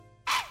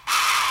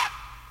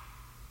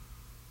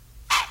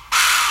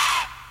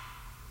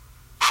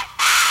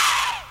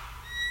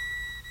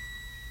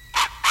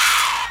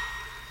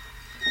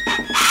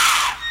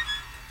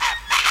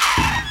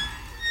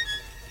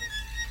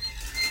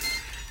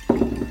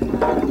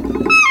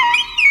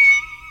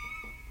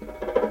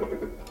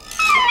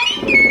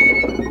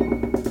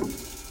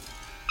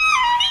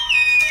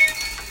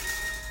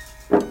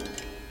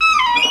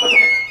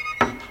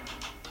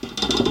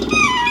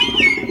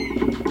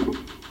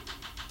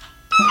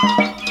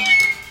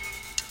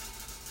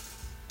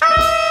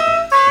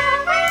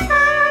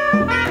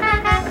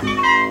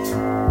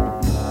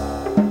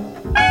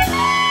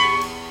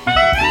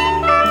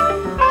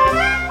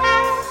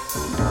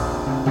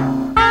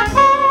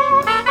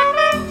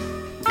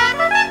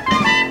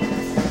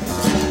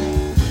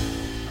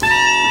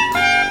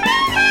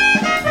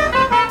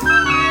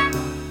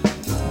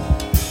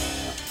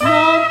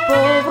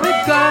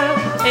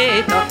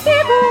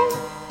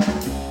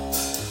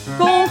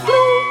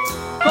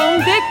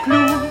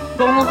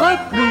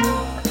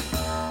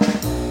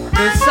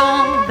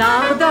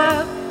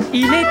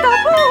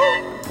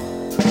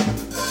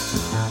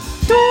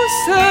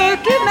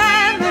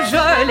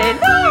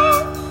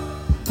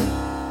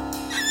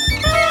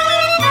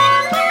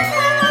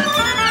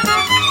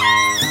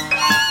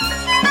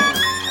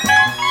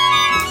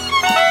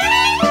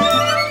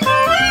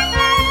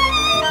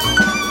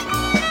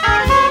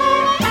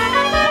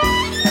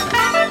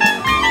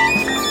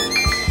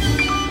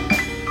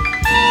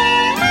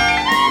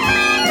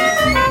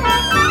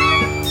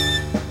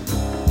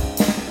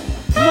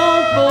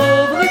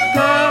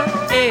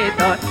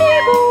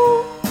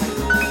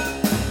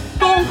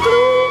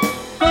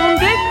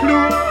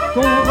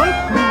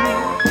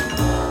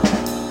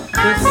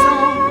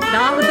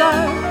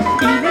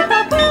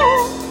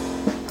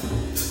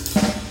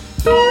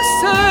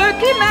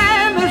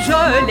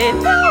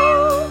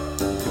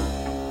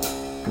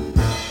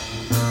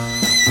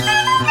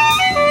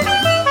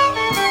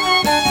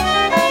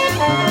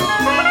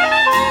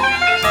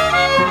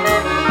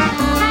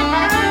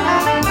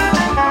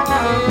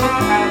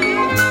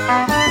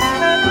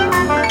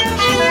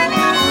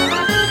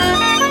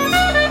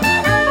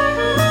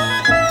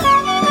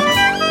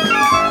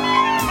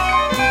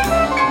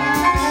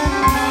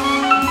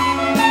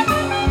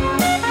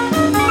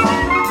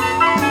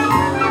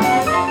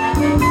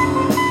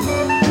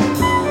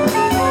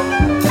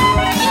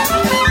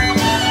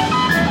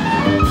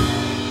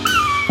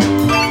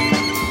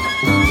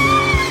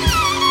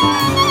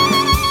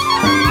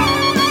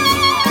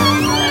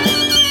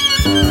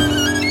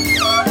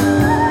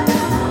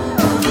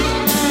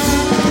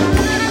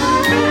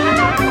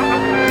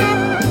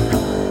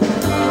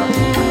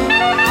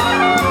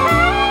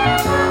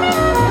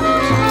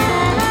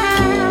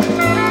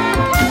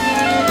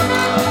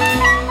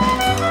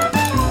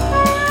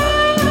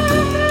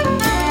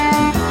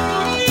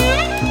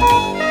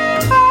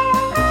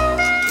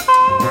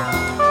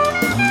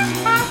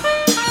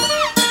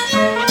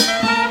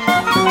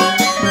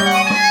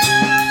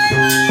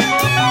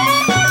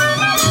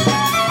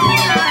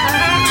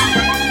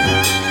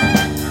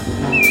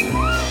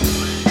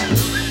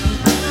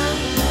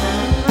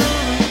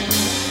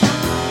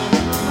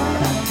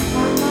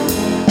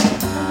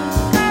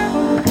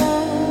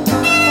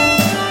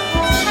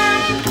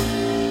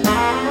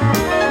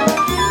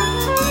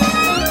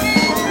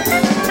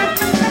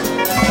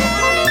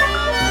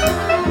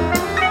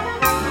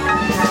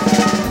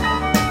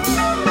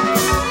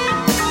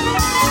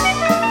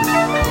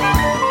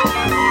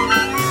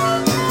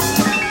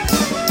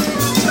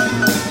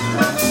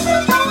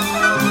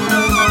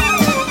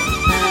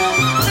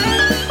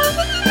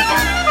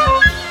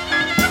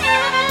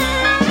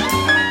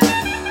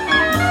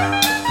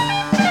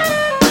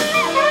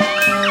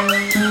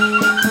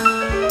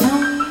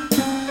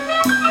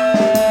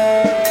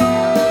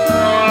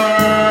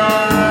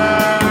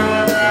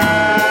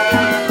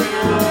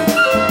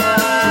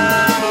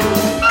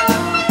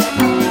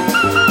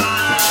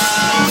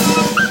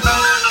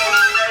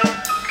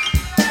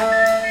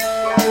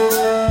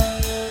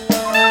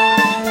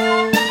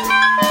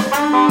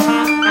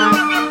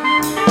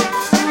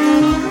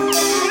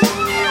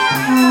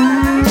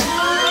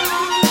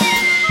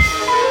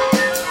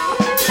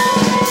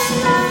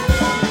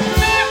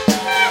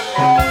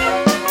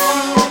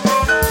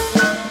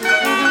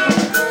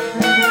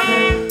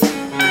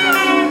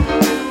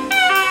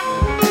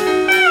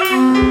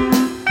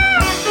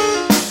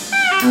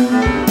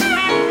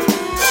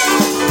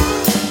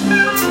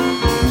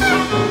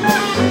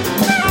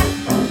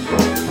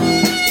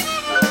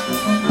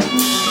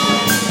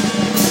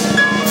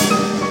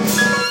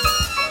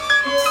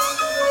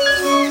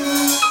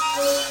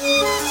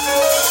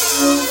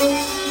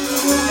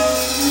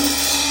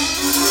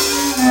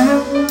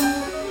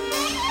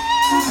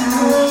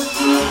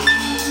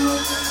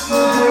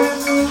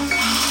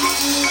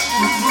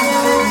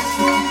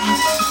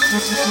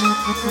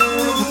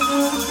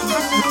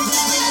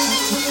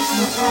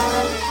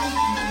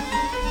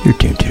You're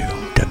tuned to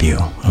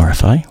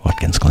WRFI,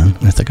 Watkins Glen,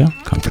 Ithaca,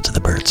 Conference of the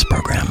Birds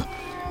program.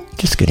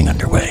 Just getting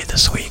underway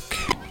this week.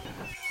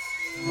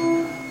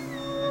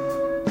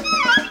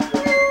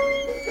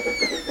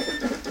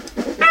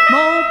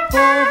 Mon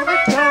pauvre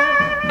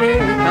cœur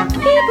est un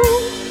hibou,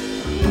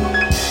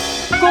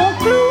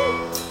 conclut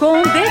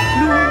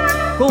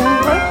refloue, qu'on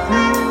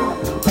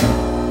recoule.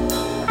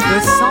 Que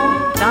sans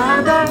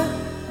ardeur,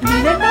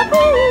 il est à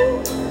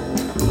bout.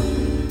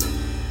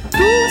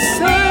 Tout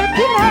ce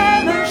qu'il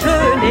aime,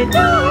 je l'ai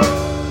dit.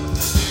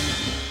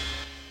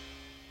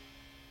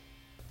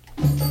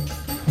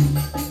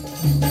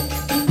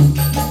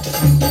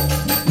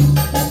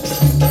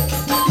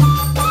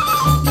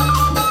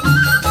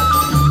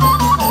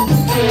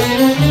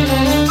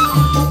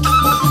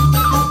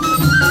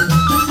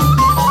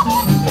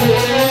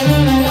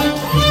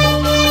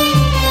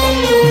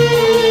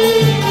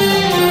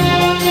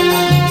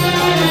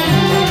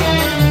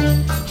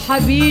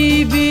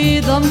 حبيبي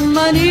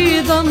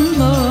ضمني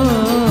ضمه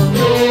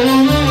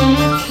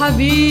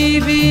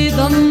حبيبي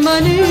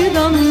ضمني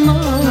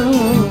ضمه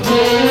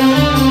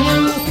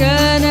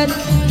وكانت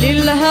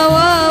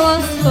للهوى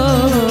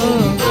وصفه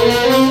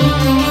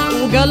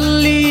وقال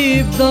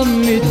لي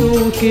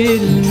بضمته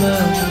كلمة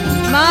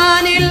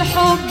معني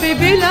الحب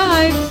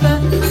بالعفة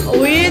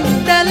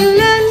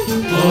ويتدلل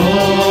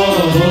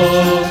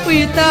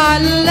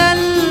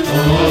ويتعلل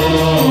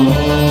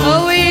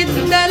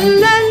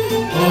ويتدلل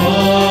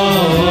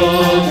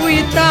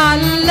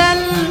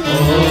ويتعلل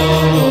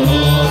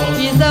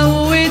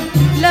يزود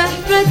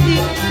لهفتي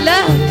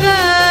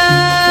لهفة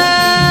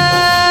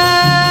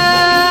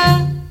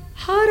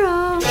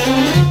حرام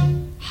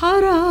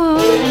حرام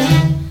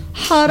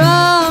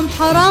حرام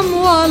حرام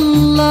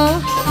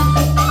والله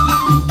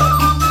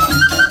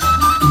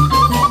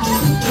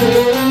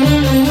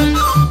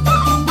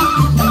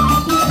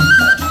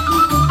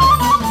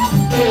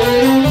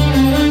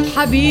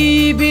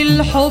حبيبي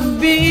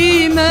الحب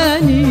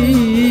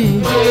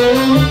إيماني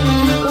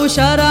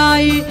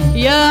وشرعي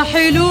يا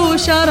حلو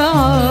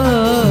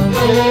شرعا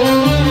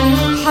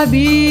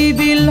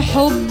حبيبي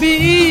الحب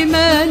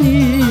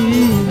إيماني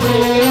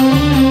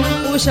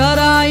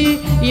وشرعي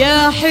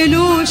يا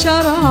حلو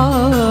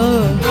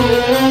شرعا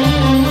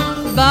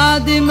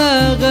بعد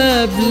ما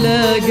غاب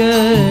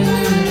لقاني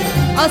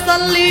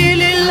أصلي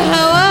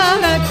للهوى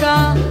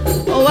ركعة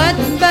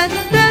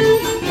واتبدل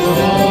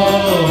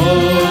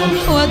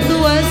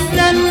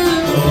واتوسل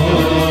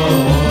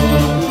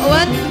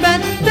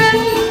واتبدل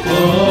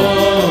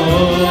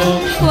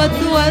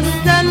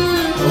واتوسل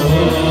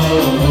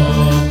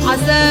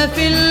عسى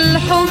في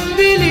الحب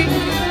لي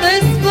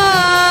تصفى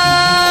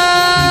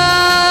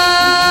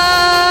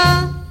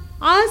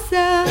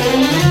عسى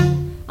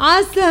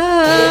عسى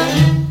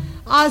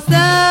عسى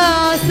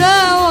عسى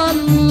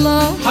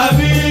والله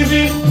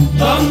حبيبي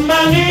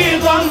ضمني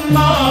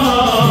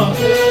ضمه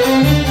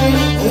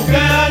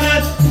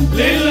وكانت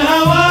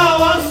للهوى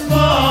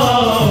وصفة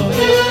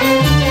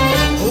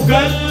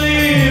وقال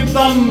لي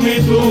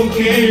بضمته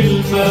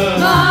كلمة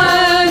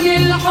معاني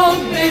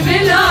الحب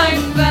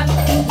بالعفة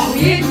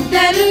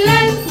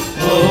ويتدلل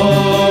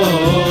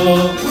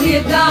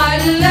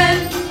ويتعلل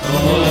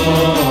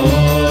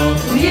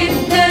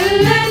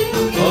ويتدلل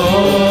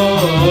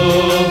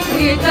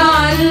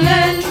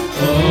ويتعلل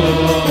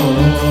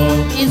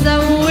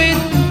يزود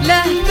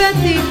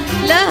لهفتي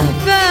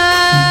لهفة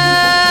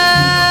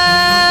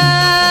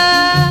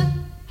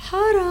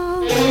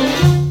حرام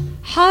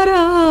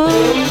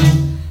حرام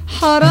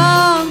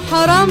حرام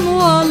حرام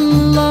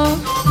والله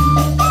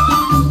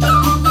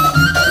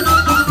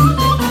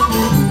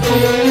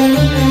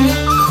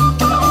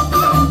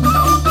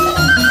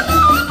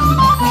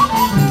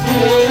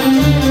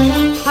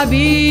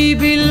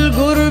حبيبي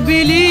القرب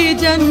لي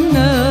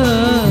جنة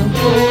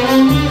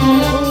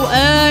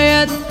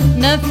وآية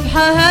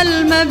نفحها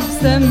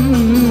المبسم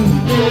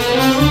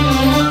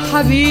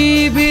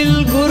حبيبي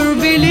القرب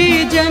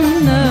لي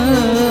جنة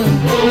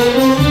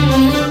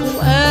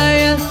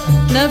وآية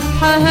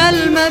نفحها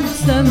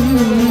المبسم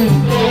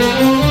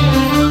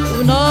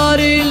ونار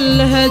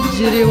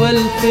الهجر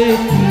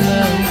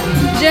والفتنة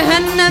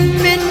جهنم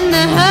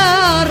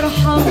منها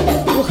أرحم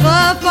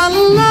وخاف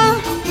الله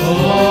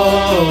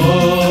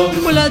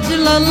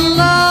ولأجل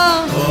الله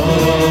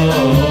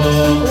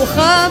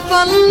وخاف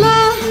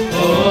الله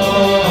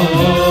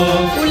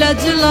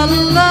ولأجل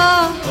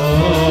الله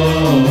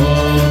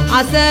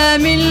عسى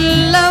من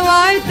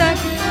لوعتك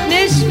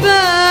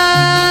نشفى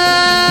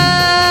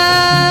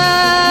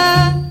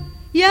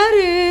يا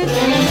ريت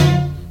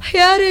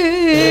يا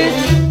ريت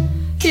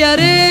يا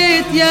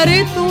ريت يا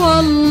ريت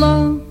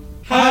والله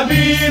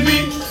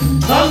حبيبي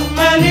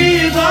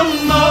ضمني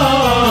ضمه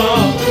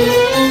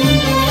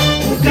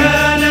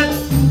وكانت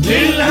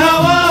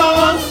للهوى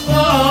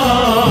وصفة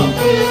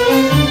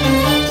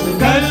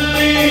وقال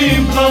لي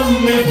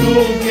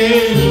بضمته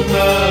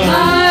كلمة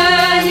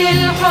معاني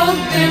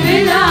الحب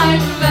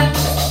بالعفة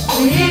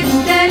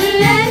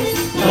ويتدلل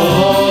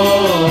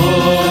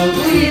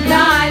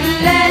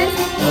ويتعلل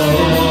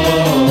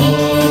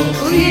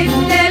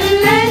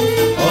ويتدلل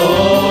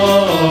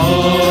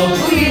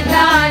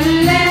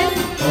ويتعلل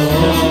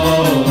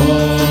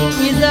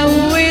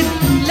يزود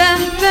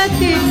لهفتي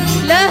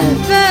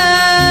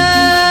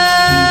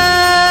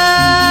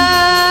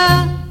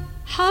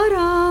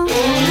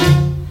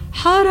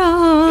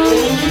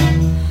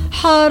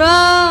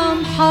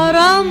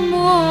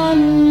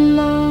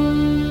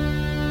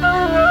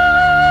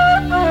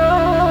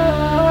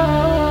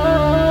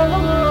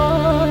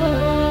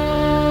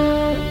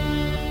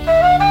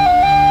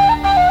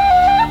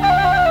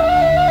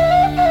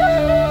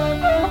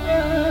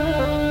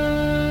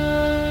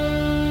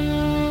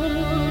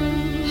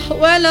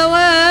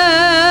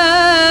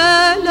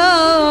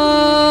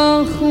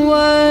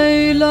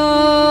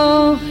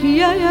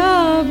يا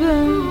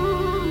يابا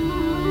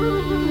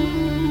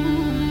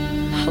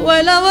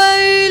ولا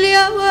ويل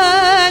يا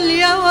ويل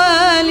يا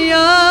ويل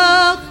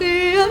يا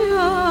أخي يا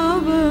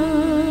يابا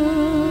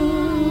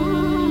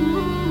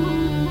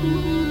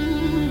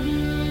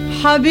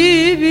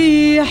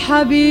حبيبي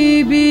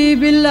حبيبي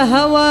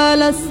بالهوى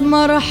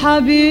الأسمر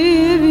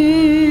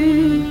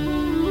حبيبي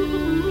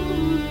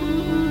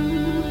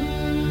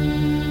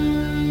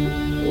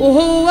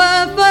وهو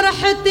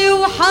فرحتي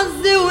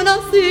وحظي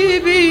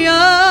ونصيبي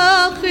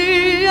يا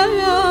أخي يا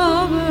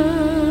يابا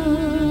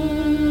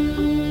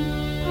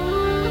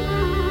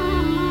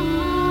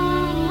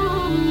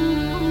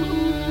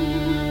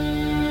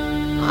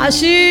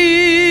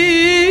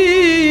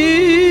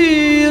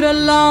عشير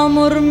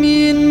العمر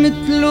مين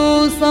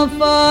مثله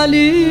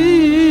صفالي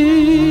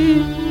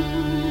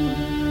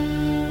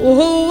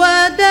وهو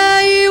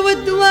داي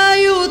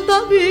ودواي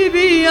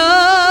وطبيبي يا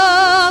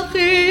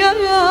أخي يا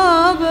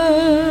يابا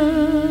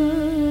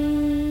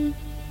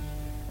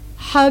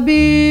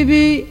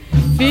حبيبي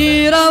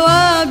في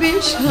روابي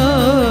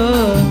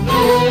شهر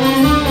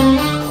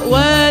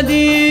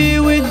وادي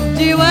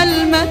ودي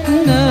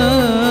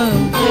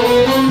والمتنام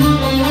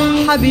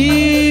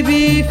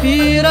حبيبي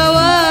في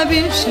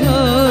روابي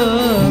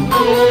شهر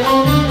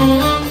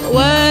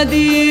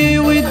وادي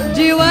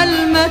ودي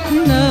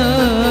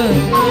والمتنام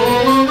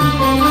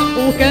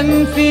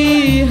وكم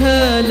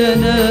فيها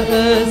لنا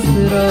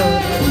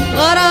أسرار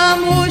غرام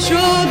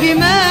وشوق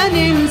ما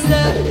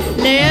ننسى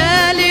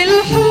ليالي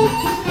الحب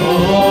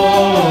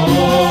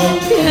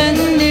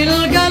تهني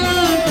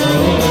القلب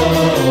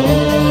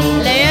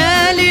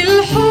ليالي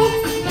الحب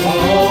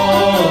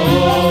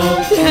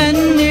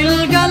تهني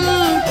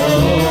القلب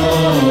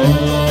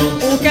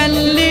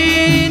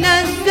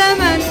وكلينا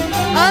الزمن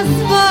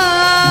أصفى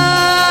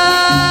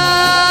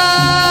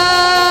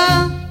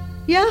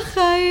يا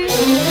خي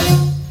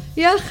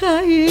يا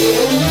خي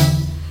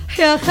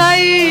يا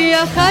خي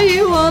يا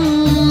خي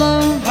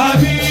والله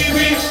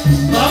حبيبي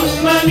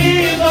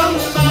ضمني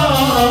ضمنا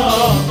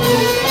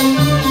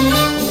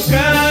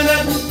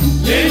وكانت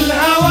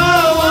للهوى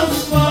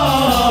وصفا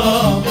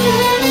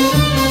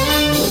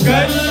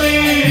وقال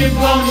لي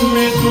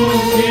ضمته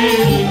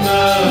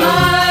كلمة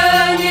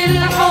معاني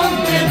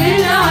الحب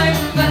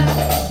بالعفة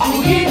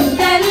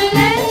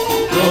ويتدلل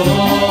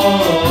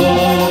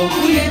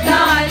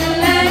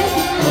ويتعلل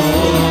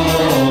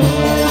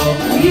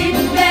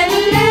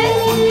ويتدلل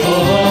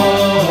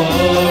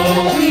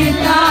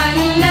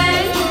ويتعلل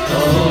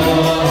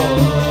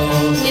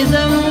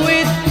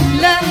يزود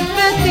لا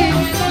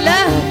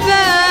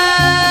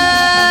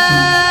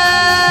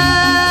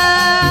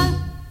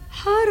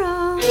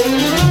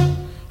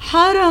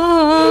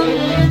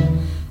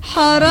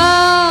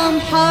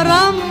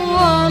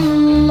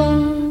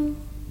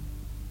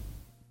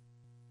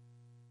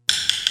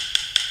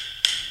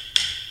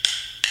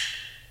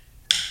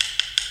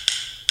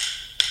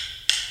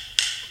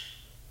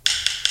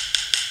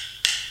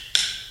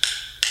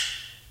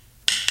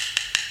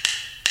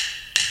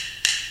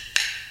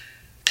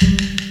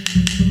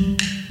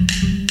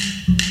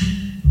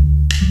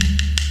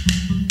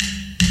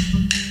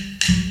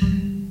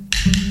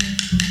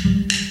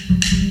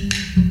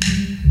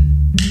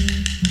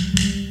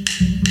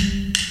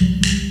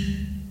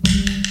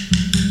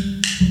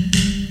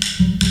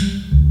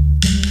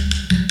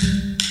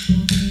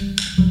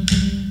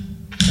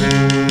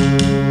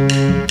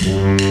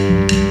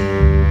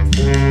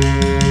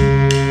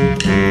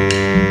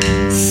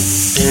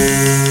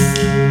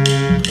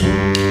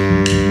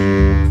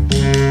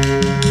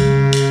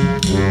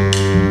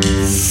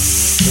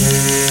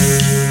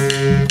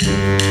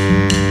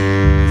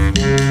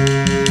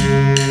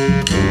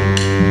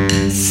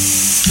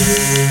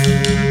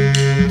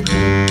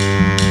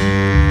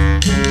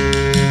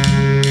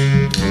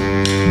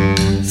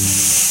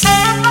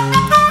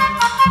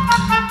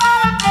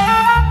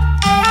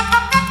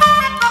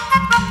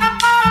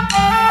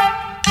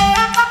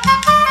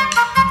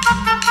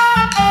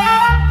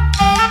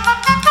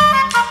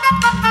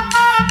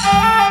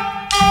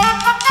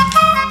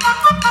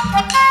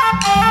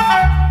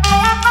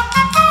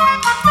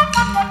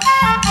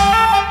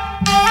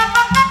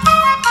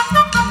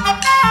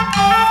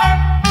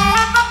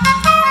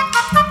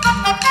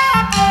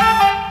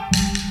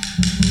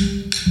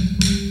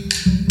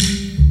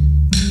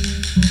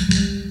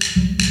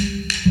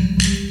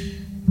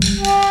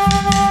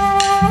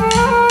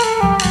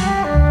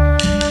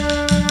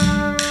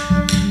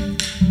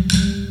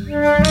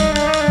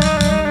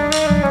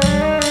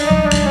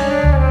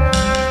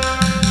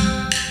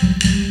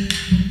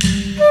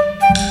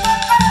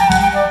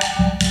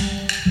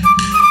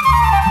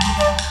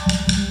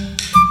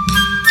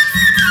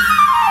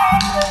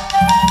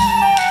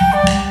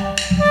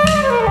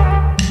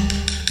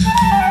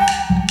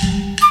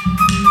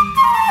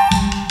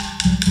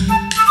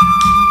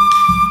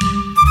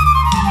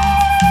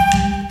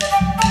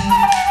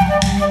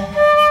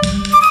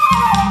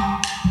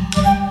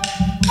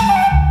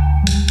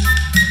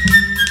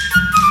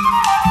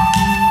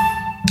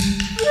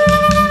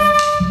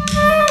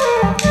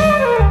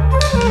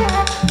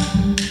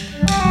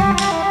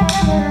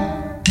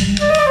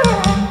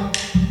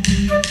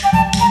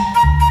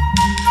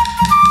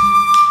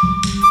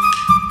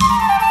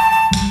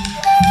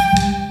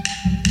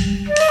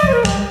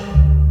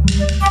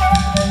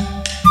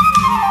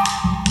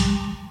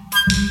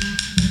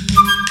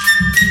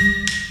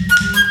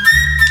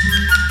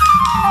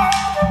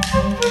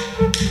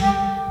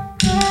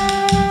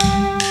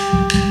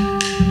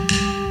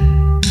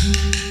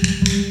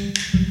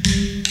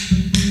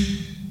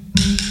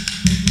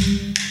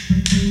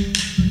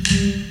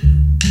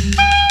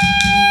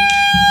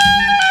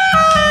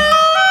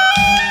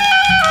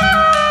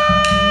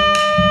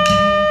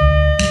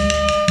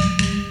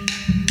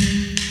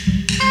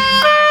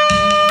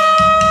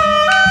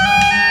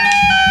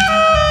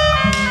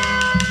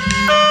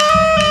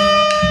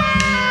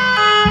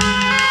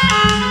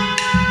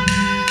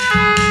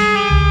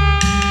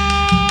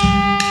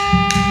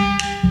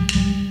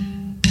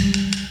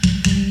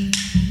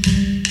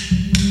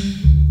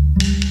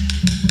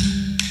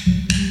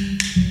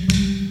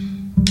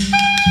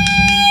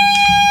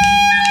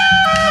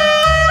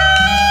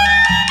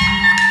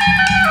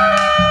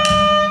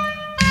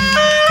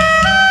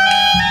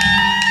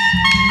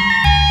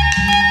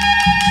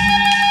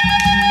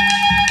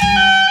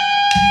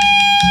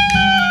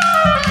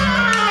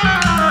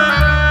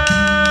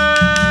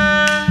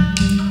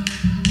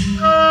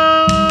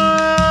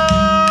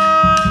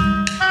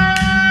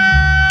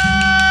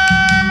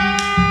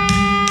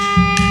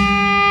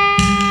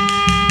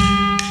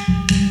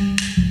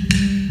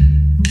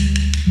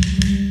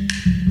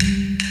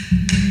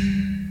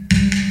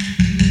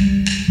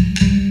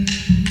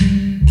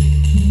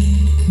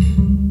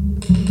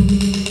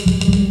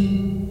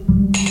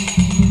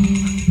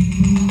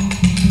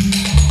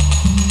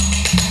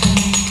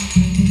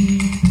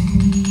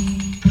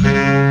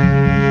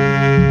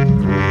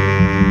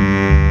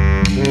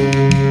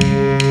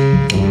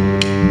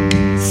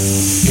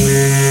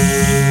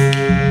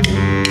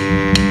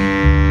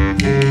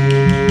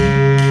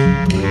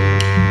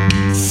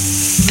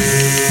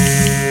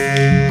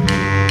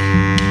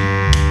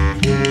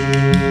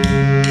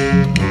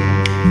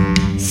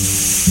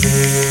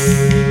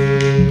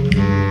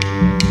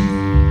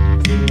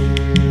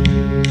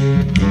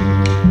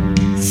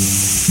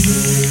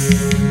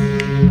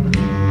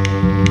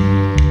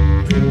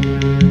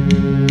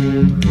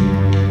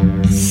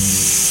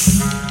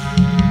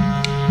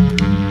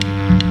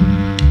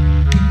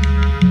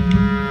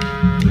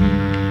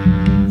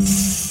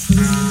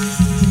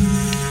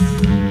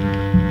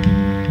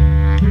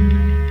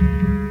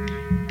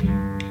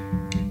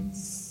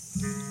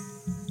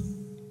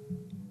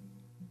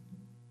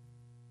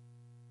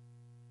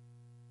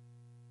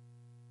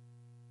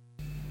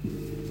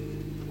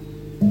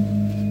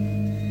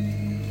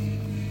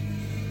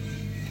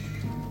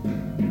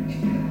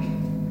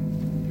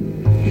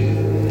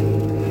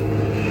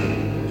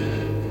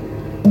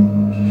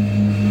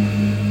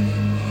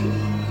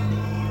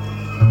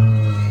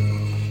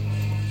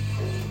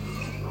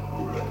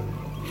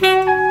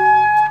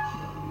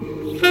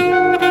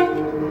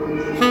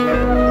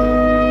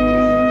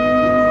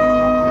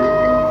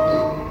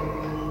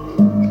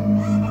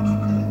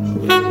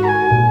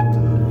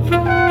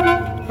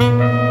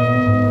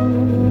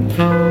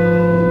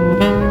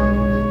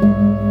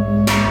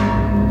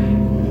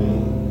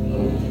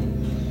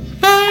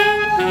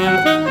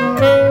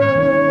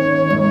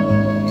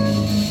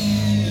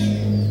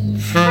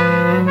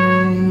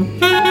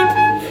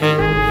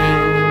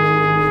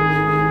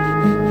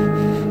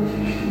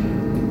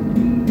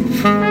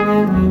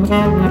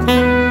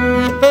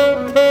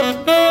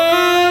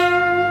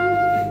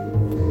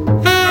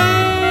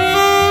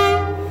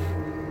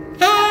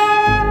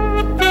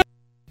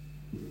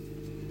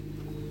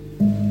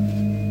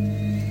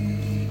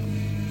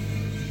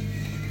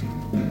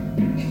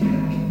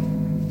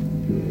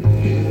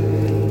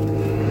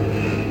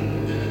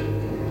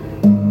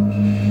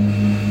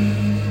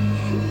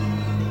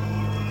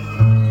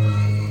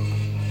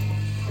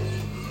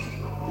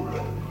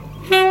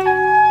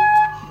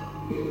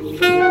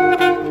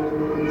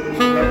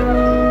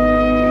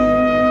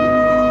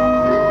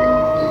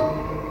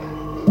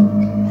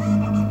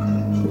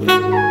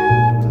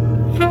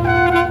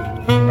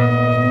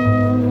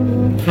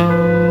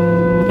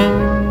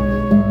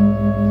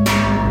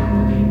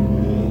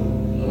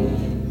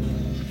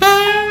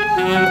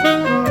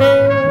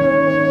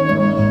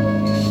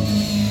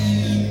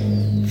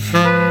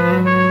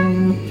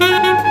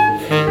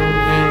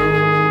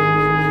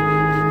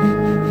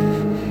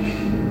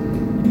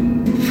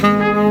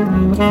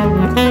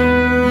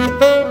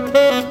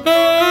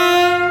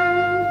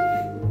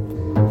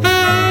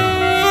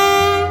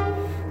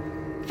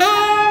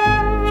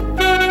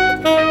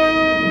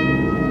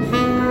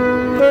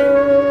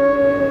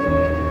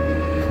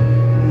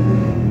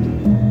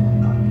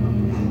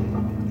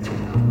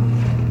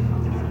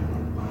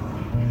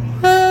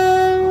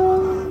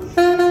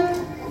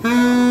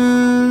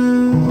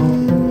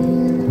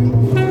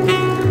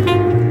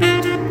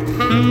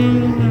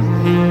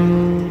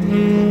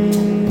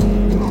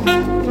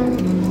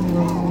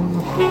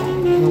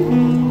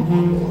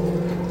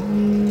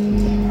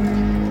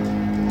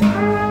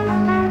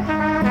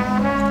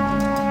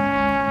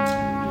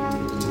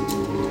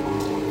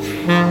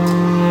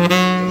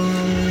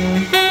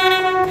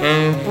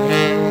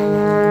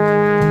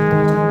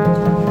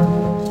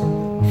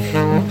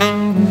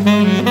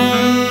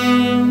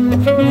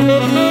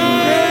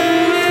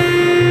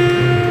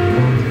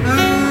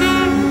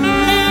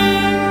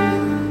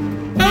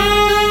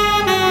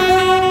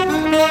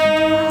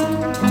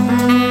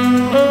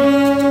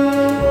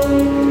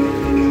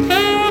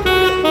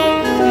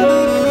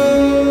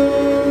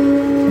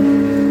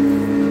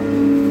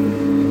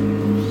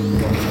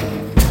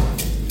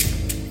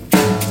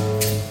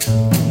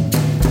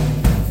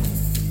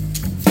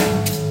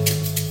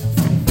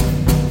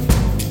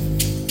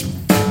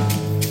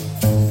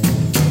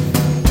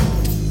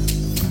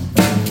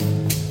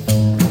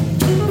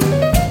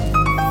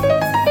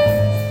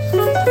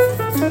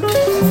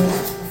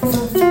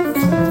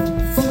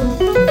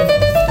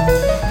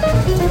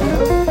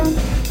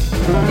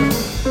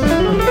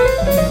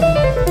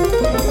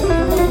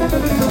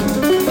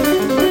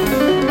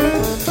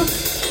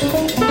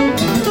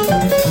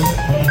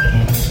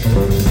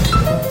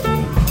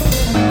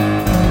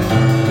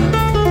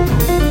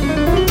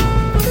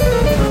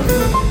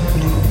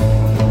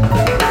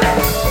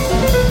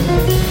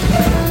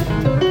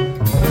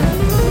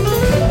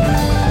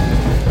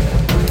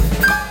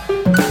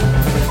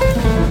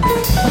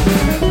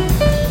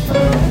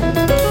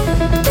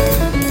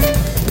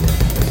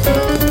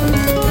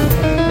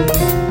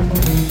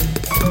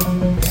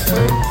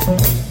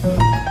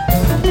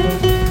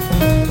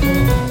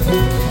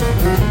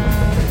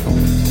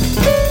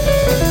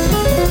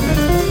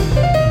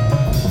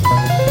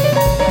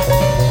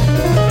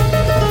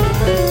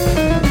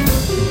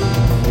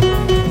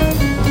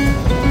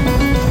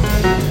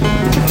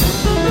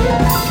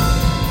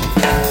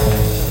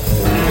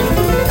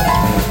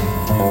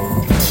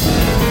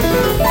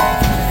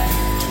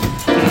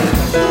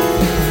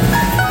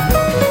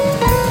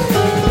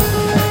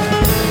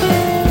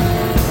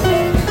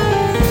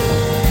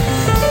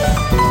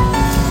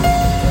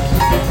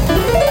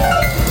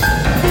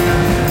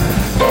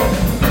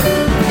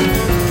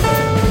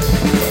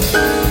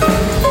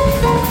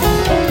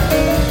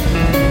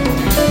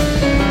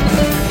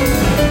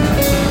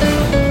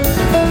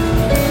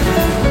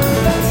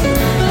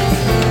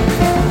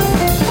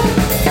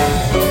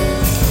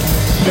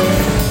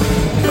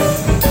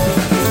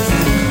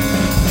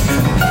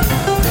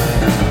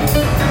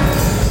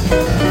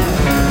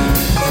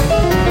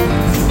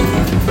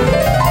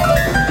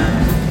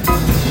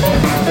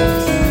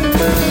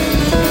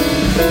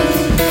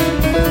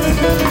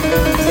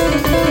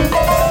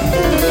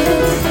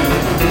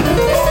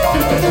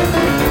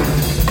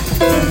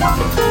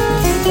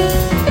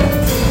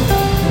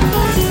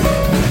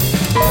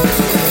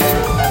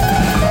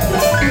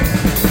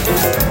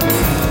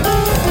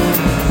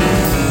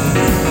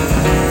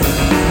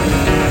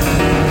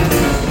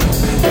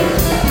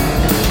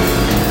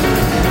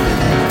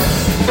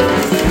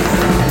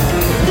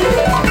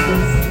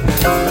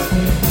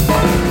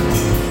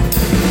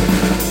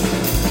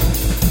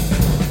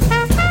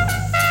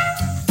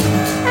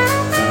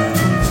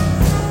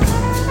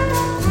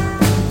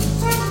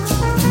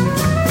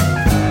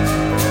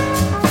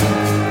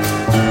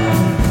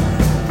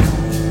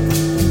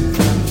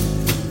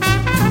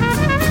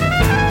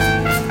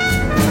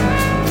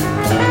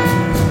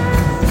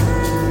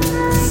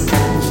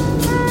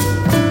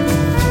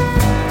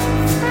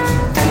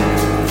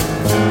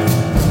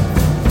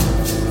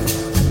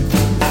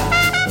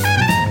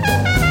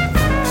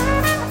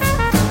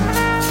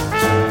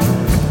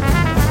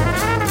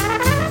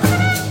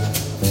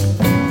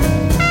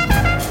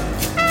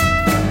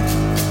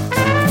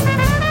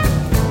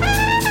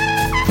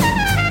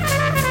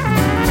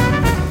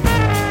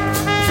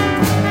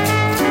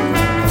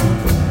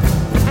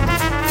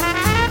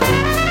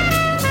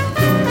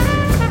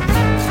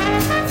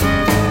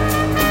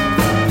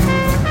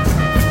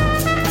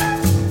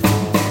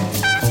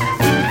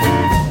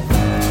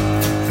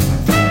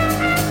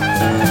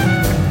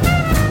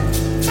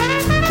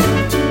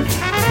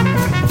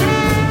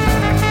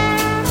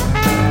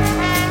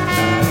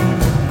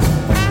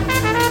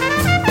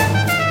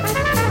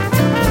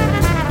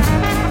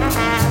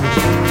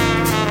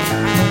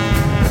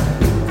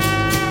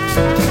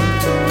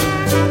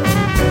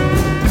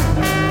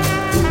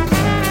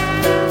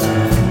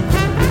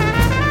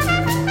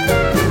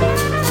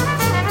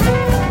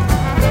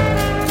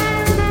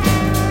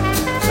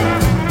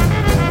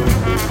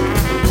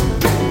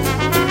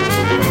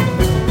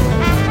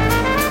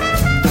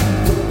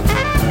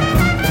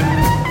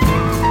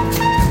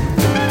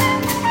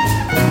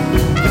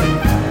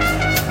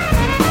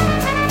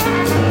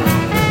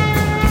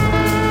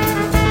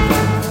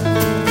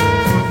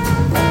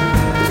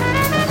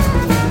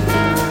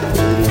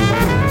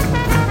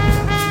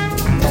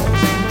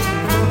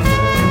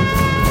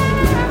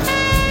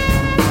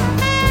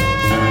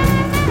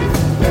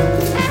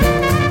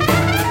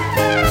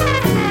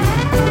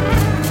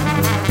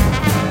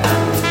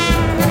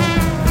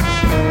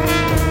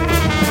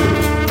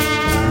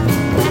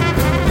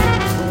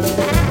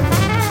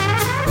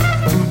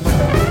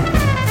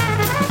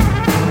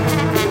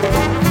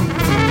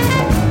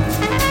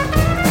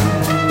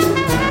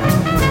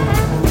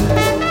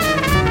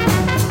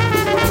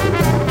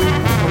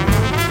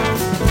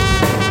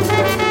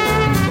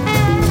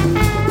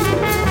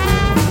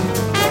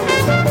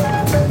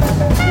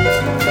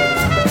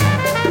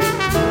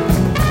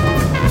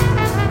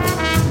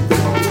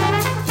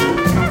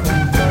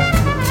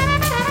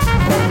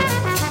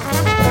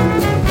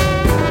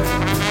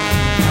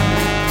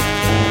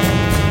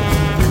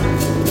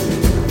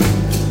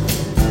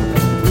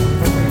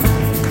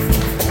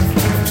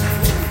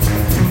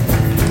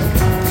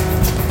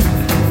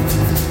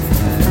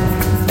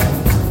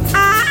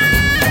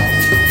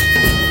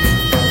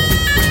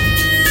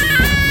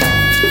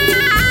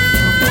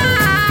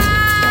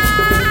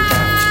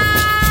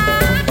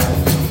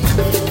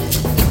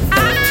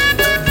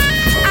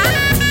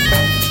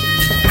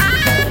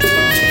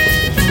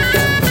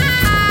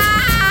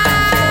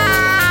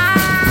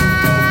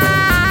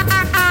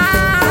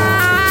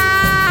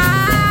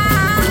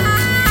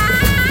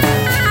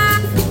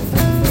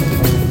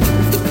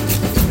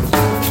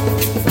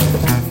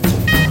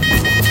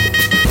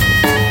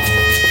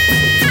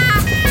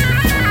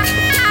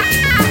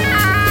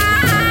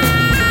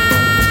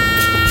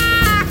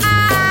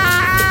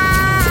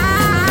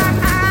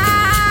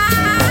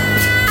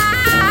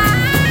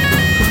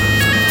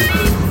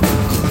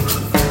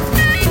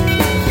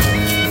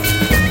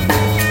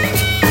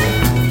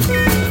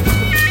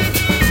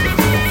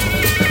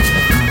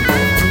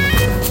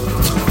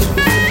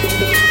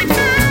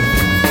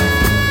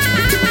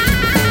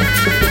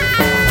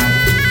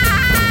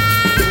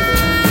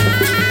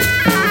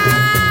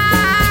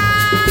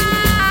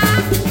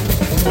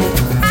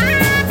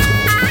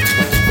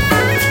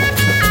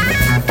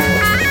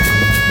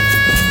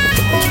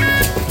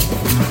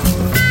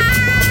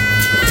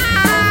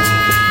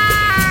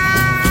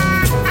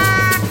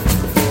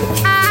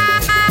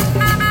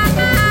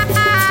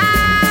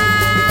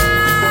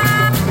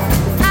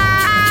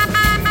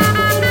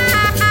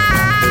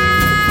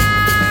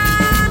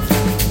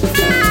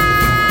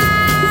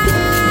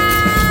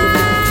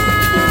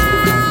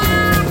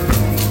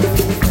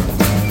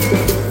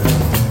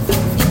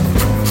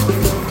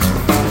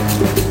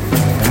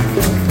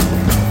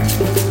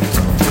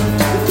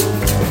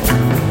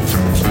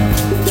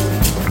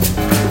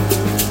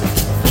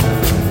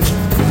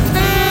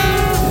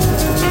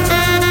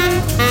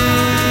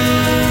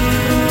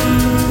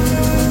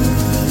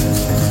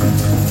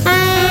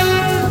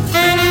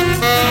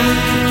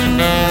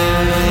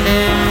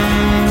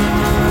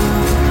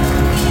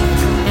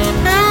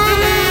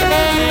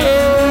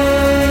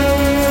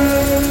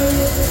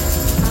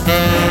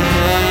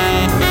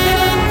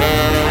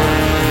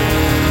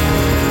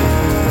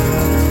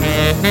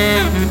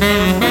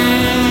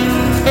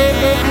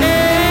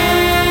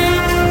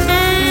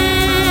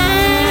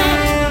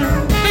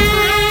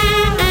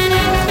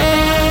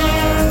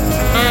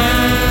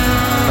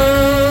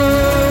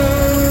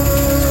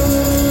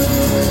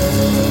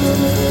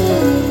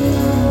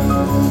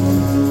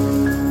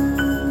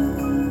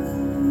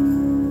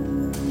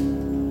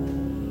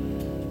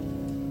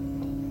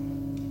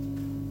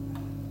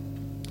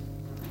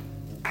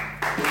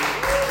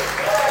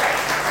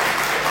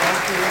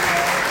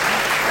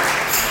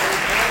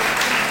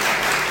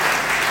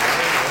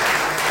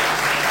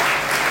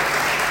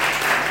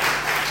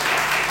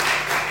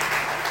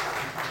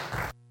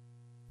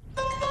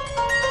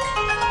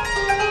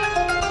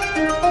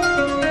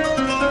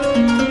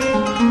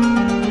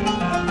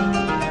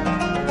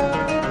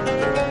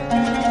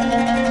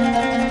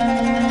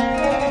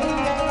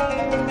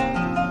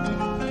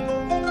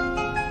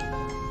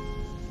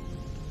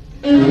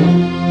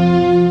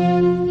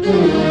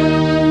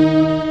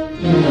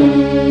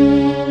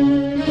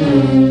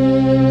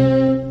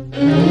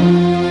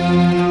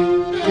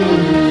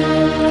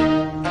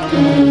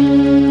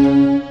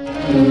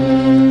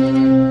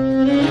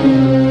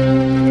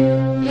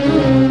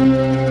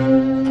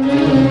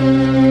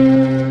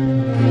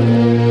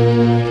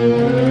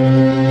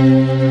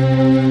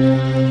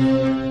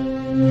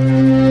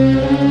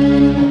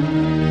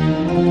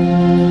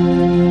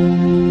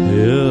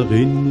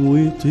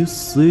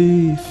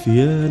الصيف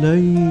يا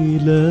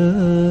ليلى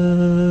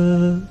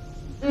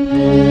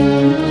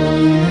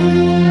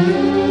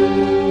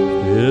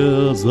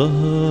يا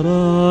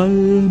زهرة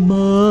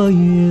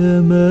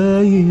عالمية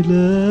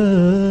مايلة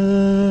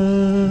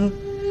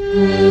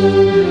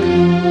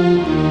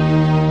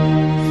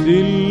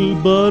في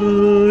البر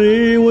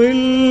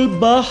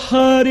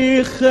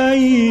والبحر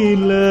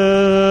خيلة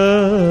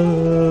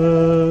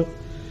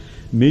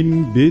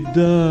من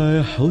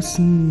بدع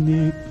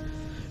حسنك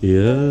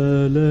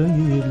يا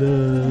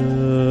ليلى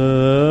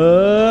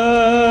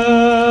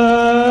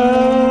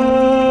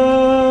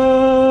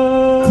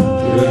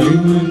يا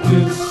بنت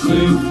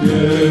الصيف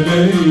يا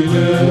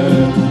ليلى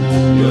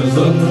يا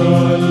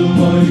زهرة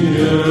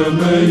المية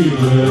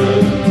ميلة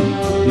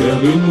يا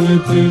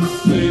بنت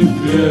الصيف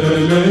يا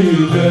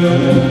ليلى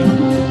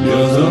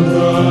يا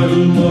زهرة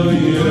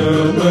المية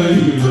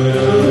ميلة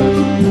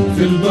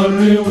في البر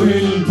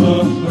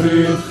والبحر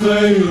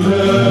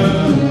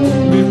خيلة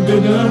من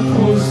بدع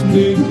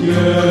حسنك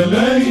يا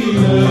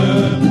ليلى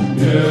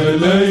يا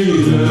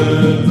ليلى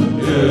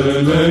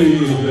يا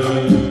ليلى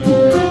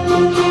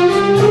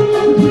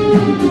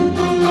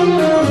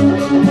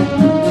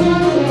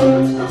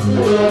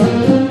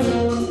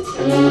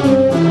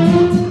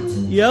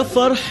يا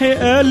فرح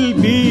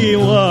قلبي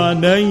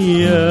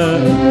وعنيا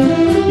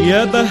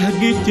يا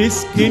بهجة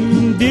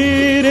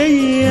اسكندرية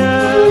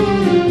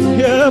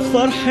يا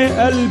فرح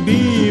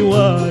قلبي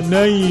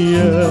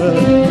وعنيا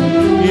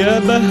يا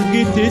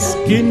بهجة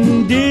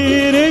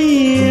اسكندرية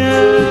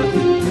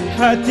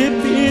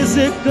هتبقي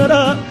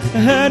ذكرى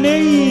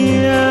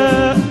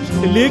هنية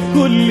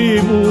لكل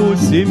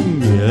موسم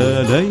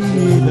يا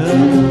ليلى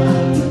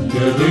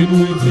يا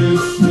بنت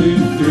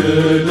الصيف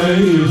يا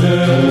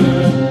ليلى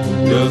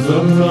يا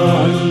زهرة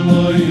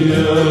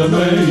عالمية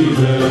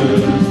ميلة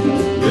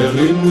يا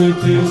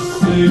بنت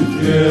الصيف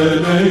يا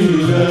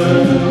ليلى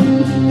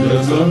يا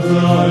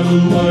زهرة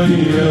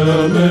عالمية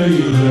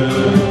ميلة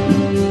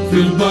في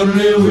البر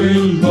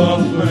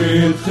والبحر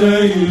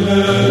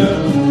خيلة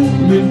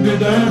من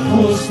بدع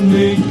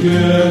حسنك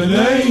يا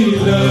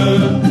ليلى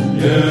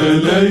يا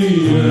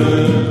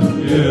ليلى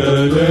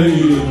يا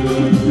ليلى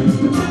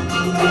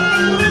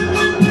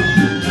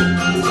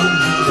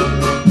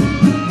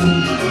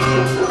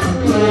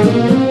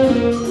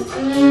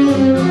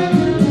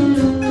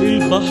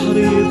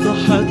البحر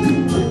ضحك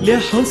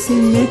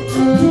لحسنك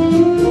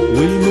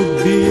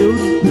والموج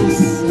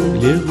بيرقص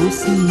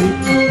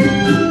لغصنك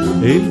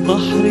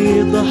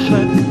البحر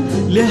ضحك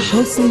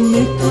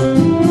لحسنك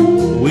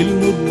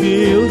والموج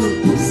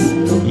بيرقص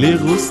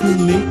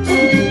لغصنك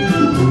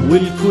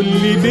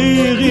والكل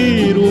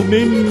بيغيروا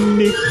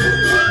منك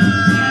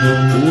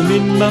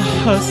ومن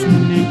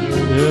محاسنك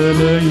يا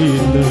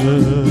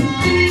ليلى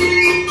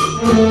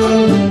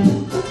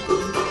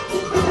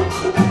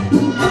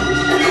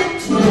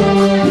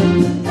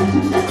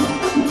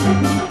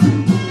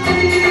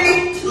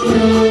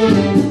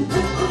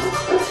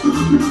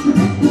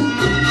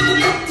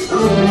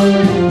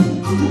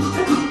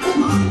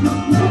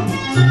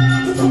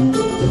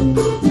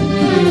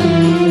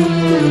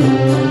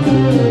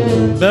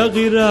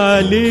بغير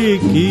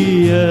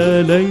عليكي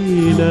يا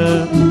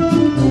ليلى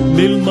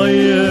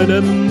للمية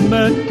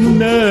لما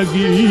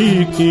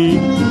تناجيكي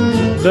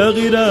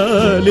بغير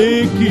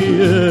عليكي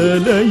يا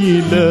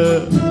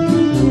ليلى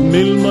من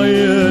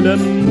المية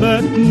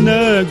لما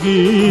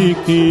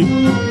تناجيكي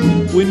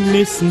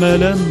والنسمة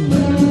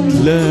لما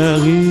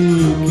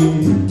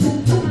تلاغيكي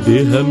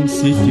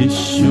بهمسة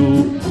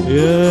الشوق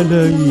يا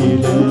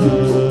ليلى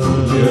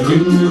يا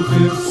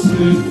بنت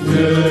الصيف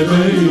يا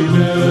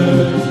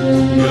ليلى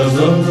يا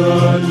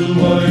زهرة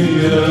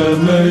المية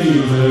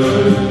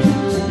ميلة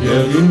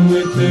يا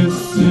بنت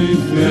الصيف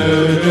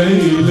يا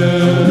ليلى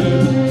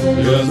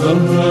يا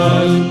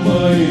زهرة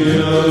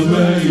المية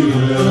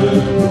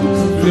ميلة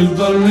في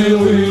البر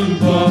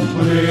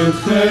والبحر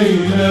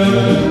خيلة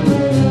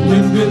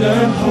من بدع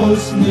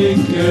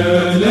حسنك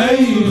يا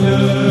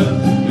ليلى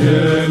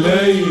يا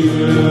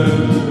ليلى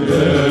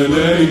يا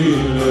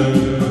ليلى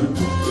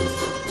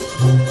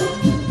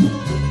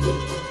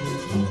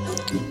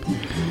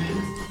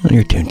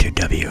You're tuned to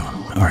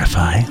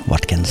WRFI,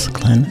 Watkins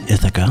Glen,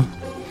 Ithaca,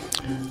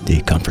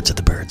 the Conference of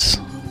the Birds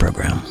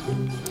program.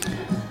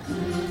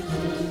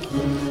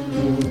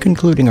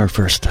 Concluding our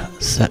first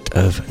set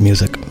of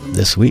music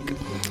this week,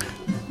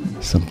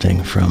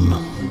 something from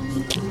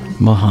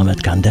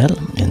Mohamed Kandel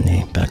in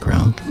the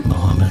background.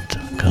 Mohamed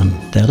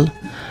Kandel.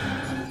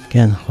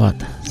 Again, what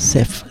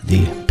Sif,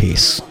 the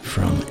piece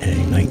from a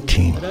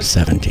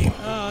 1970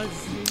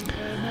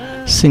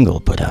 single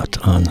put out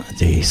on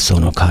the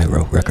Sono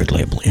Cairo record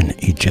label in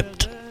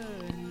Egypt.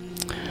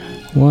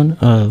 One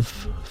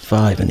of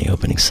 5 in the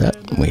opening set.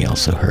 We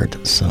also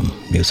heard some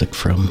music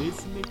from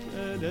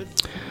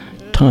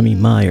Tommy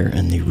Meyer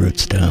and the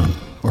Roots Down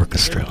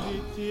Orchestra.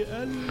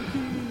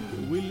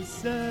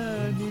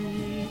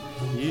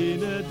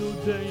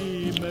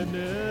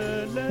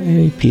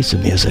 A piece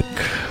of music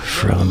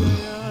from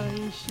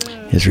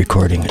his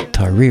recording at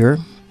Tahrir.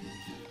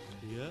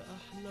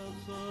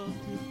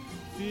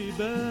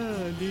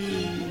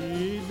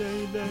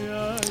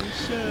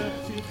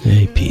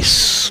 a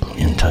piece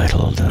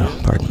entitled,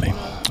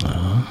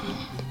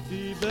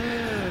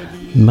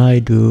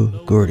 Maidu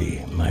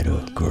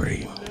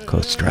Guri,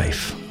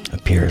 Co-Strife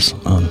appears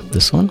on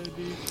this one,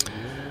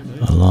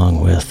 along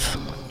with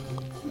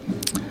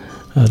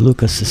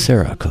Lucas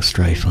Cicera,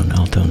 Co-Strife on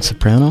alto and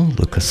soprano,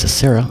 Lucas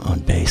Cicera on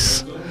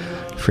bass,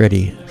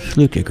 Freddie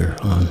Flukiger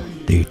on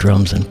the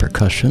drums and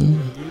percussion,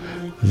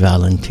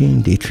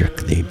 Valentin Dietrich,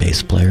 the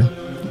bass player,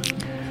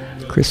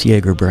 Chris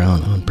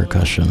Yeager-Brown on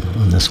percussion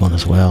on this one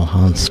as well,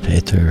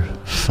 Hans-Peter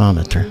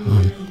Fameter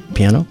on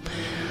piano,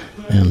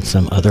 and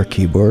some other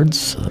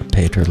keyboards,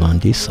 Peter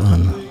Landis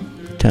on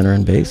tenor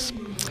and bass,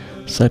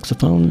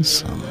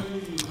 saxophones,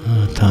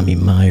 Tommy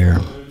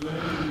Meyer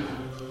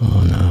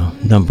on a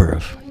number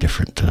of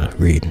different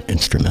reed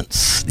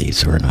instruments.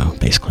 These are now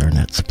bass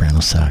clarinet, soprano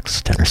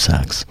sax, tenor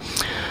sax.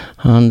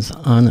 Hans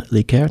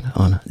Anliker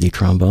on the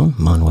trombone,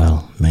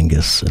 Manuel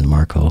Menges and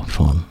Marco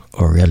von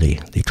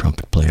Aureli, the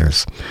trumpet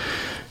players.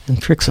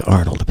 And Trixa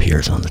Arnold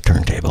appears on the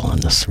turntable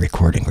on this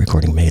recording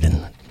made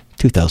in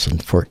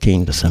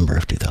 2014, December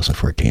of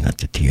 2014 at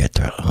the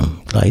Theater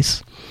am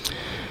Gleis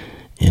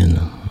in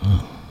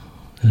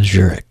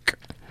Zurich.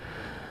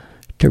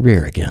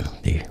 Terrier again,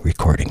 the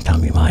recording,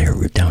 Tommy Meyer,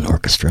 Root Down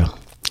Orchestra.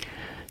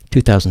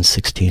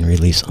 2016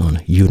 release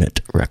on Unit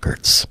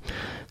Records.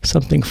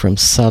 Something from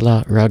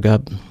Salah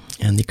Ragab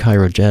and the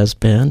Cairo Jazz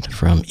Band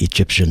from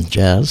Egyptian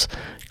Jazz,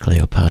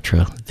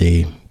 Cleopatra,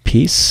 the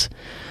piece.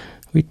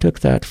 We took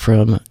that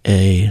from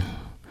a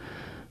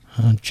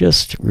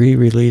just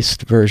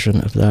re-released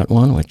version of that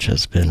one, which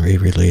has been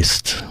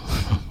re-released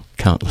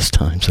countless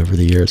times over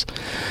the years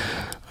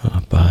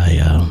by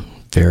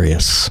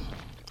various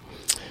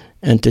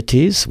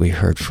entities. We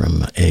heard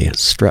from a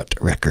Strut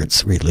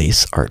Records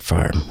release. Art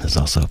Farm has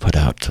also put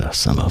out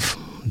some of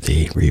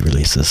the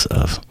re-releases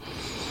of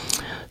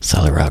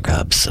Salah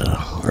Ragab's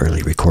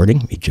early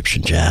recording,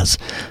 Egyptian Jazz.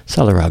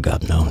 Salah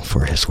Ragab, known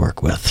for his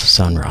work with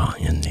Sun Ra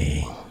in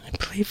the, I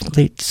believe,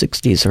 late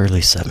 60s,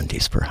 early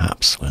 70s,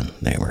 perhaps, when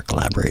they were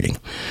collaborating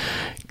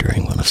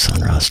during one of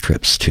Sun Ra's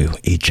trips to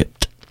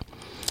Egypt.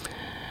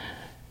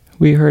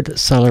 We heard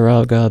Salah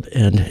Ragab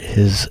and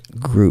his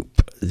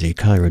group, the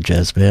Cairo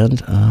Jazz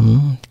Band,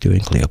 doing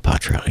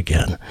Cleopatra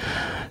again.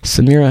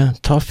 Samira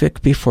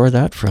Tawfik before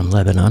that from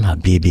Lebanon,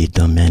 Habibi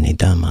Domeni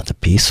Dama, the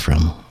piece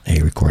from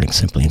a recording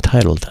simply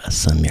entitled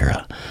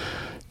Samira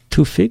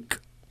Tawfik,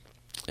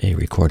 a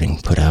recording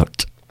put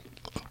out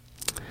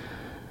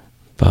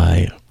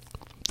by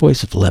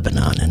Voice of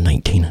Lebanon in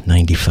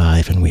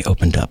 1995, and we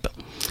opened up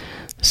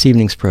this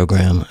evening's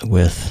program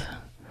with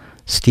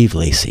Steve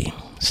Lacy,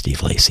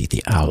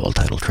 the Owl,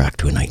 title track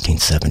to a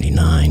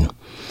 1979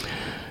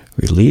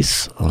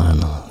 release on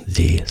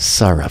the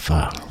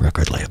Sarafa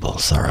record label,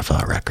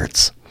 Sarafa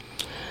Records.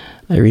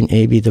 Irene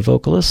Abbey, the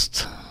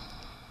vocalist,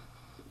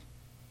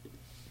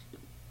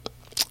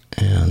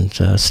 and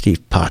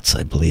Steve Potts,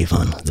 I believe,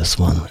 on this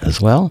one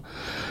as well.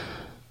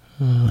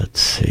 Let's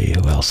see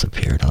who else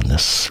appeared on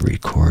this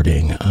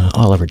recording.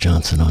 Oliver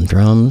Johnson on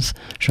drums,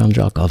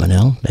 Jean-Jacques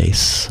Avenel,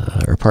 bass,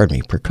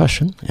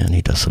 percussion, and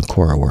he does some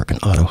choral work and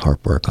auto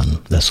harp work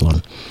on this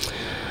one.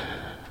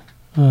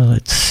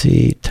 Let's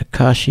see,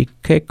 Takashi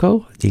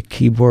Keiko, the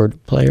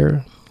keyboard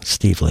player.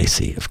 Steve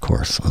Lacy, of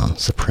course, on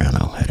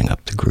soprano, heading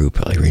up the group.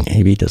 Irene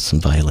Abbey does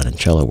some violin and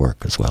cello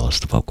work as well as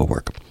the vocal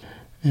work.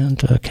 And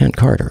Kent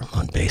Carter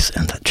on bass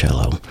and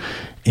cello.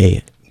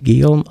 A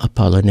Guillaume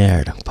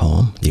Apollinaire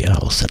poem, The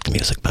Owl, set to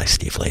music by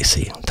Steve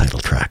Lacy, title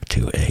track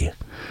to a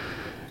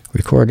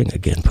recording,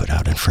 again put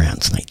out in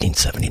France,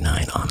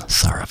 1979 on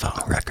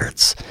Sarafa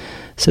Records.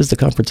 This is the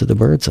Conference of the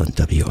Birds on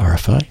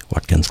WRFI,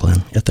 Watkins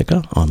Glen,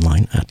 Ithaca,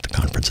 online at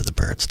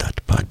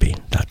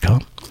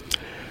theconferenceofthebirds.podbean.com.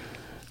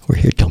 We're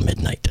here till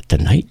midnight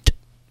tonight,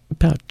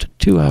 about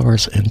 2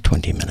 hours and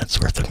 20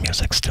 minutes worth of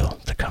music still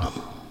to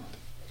come.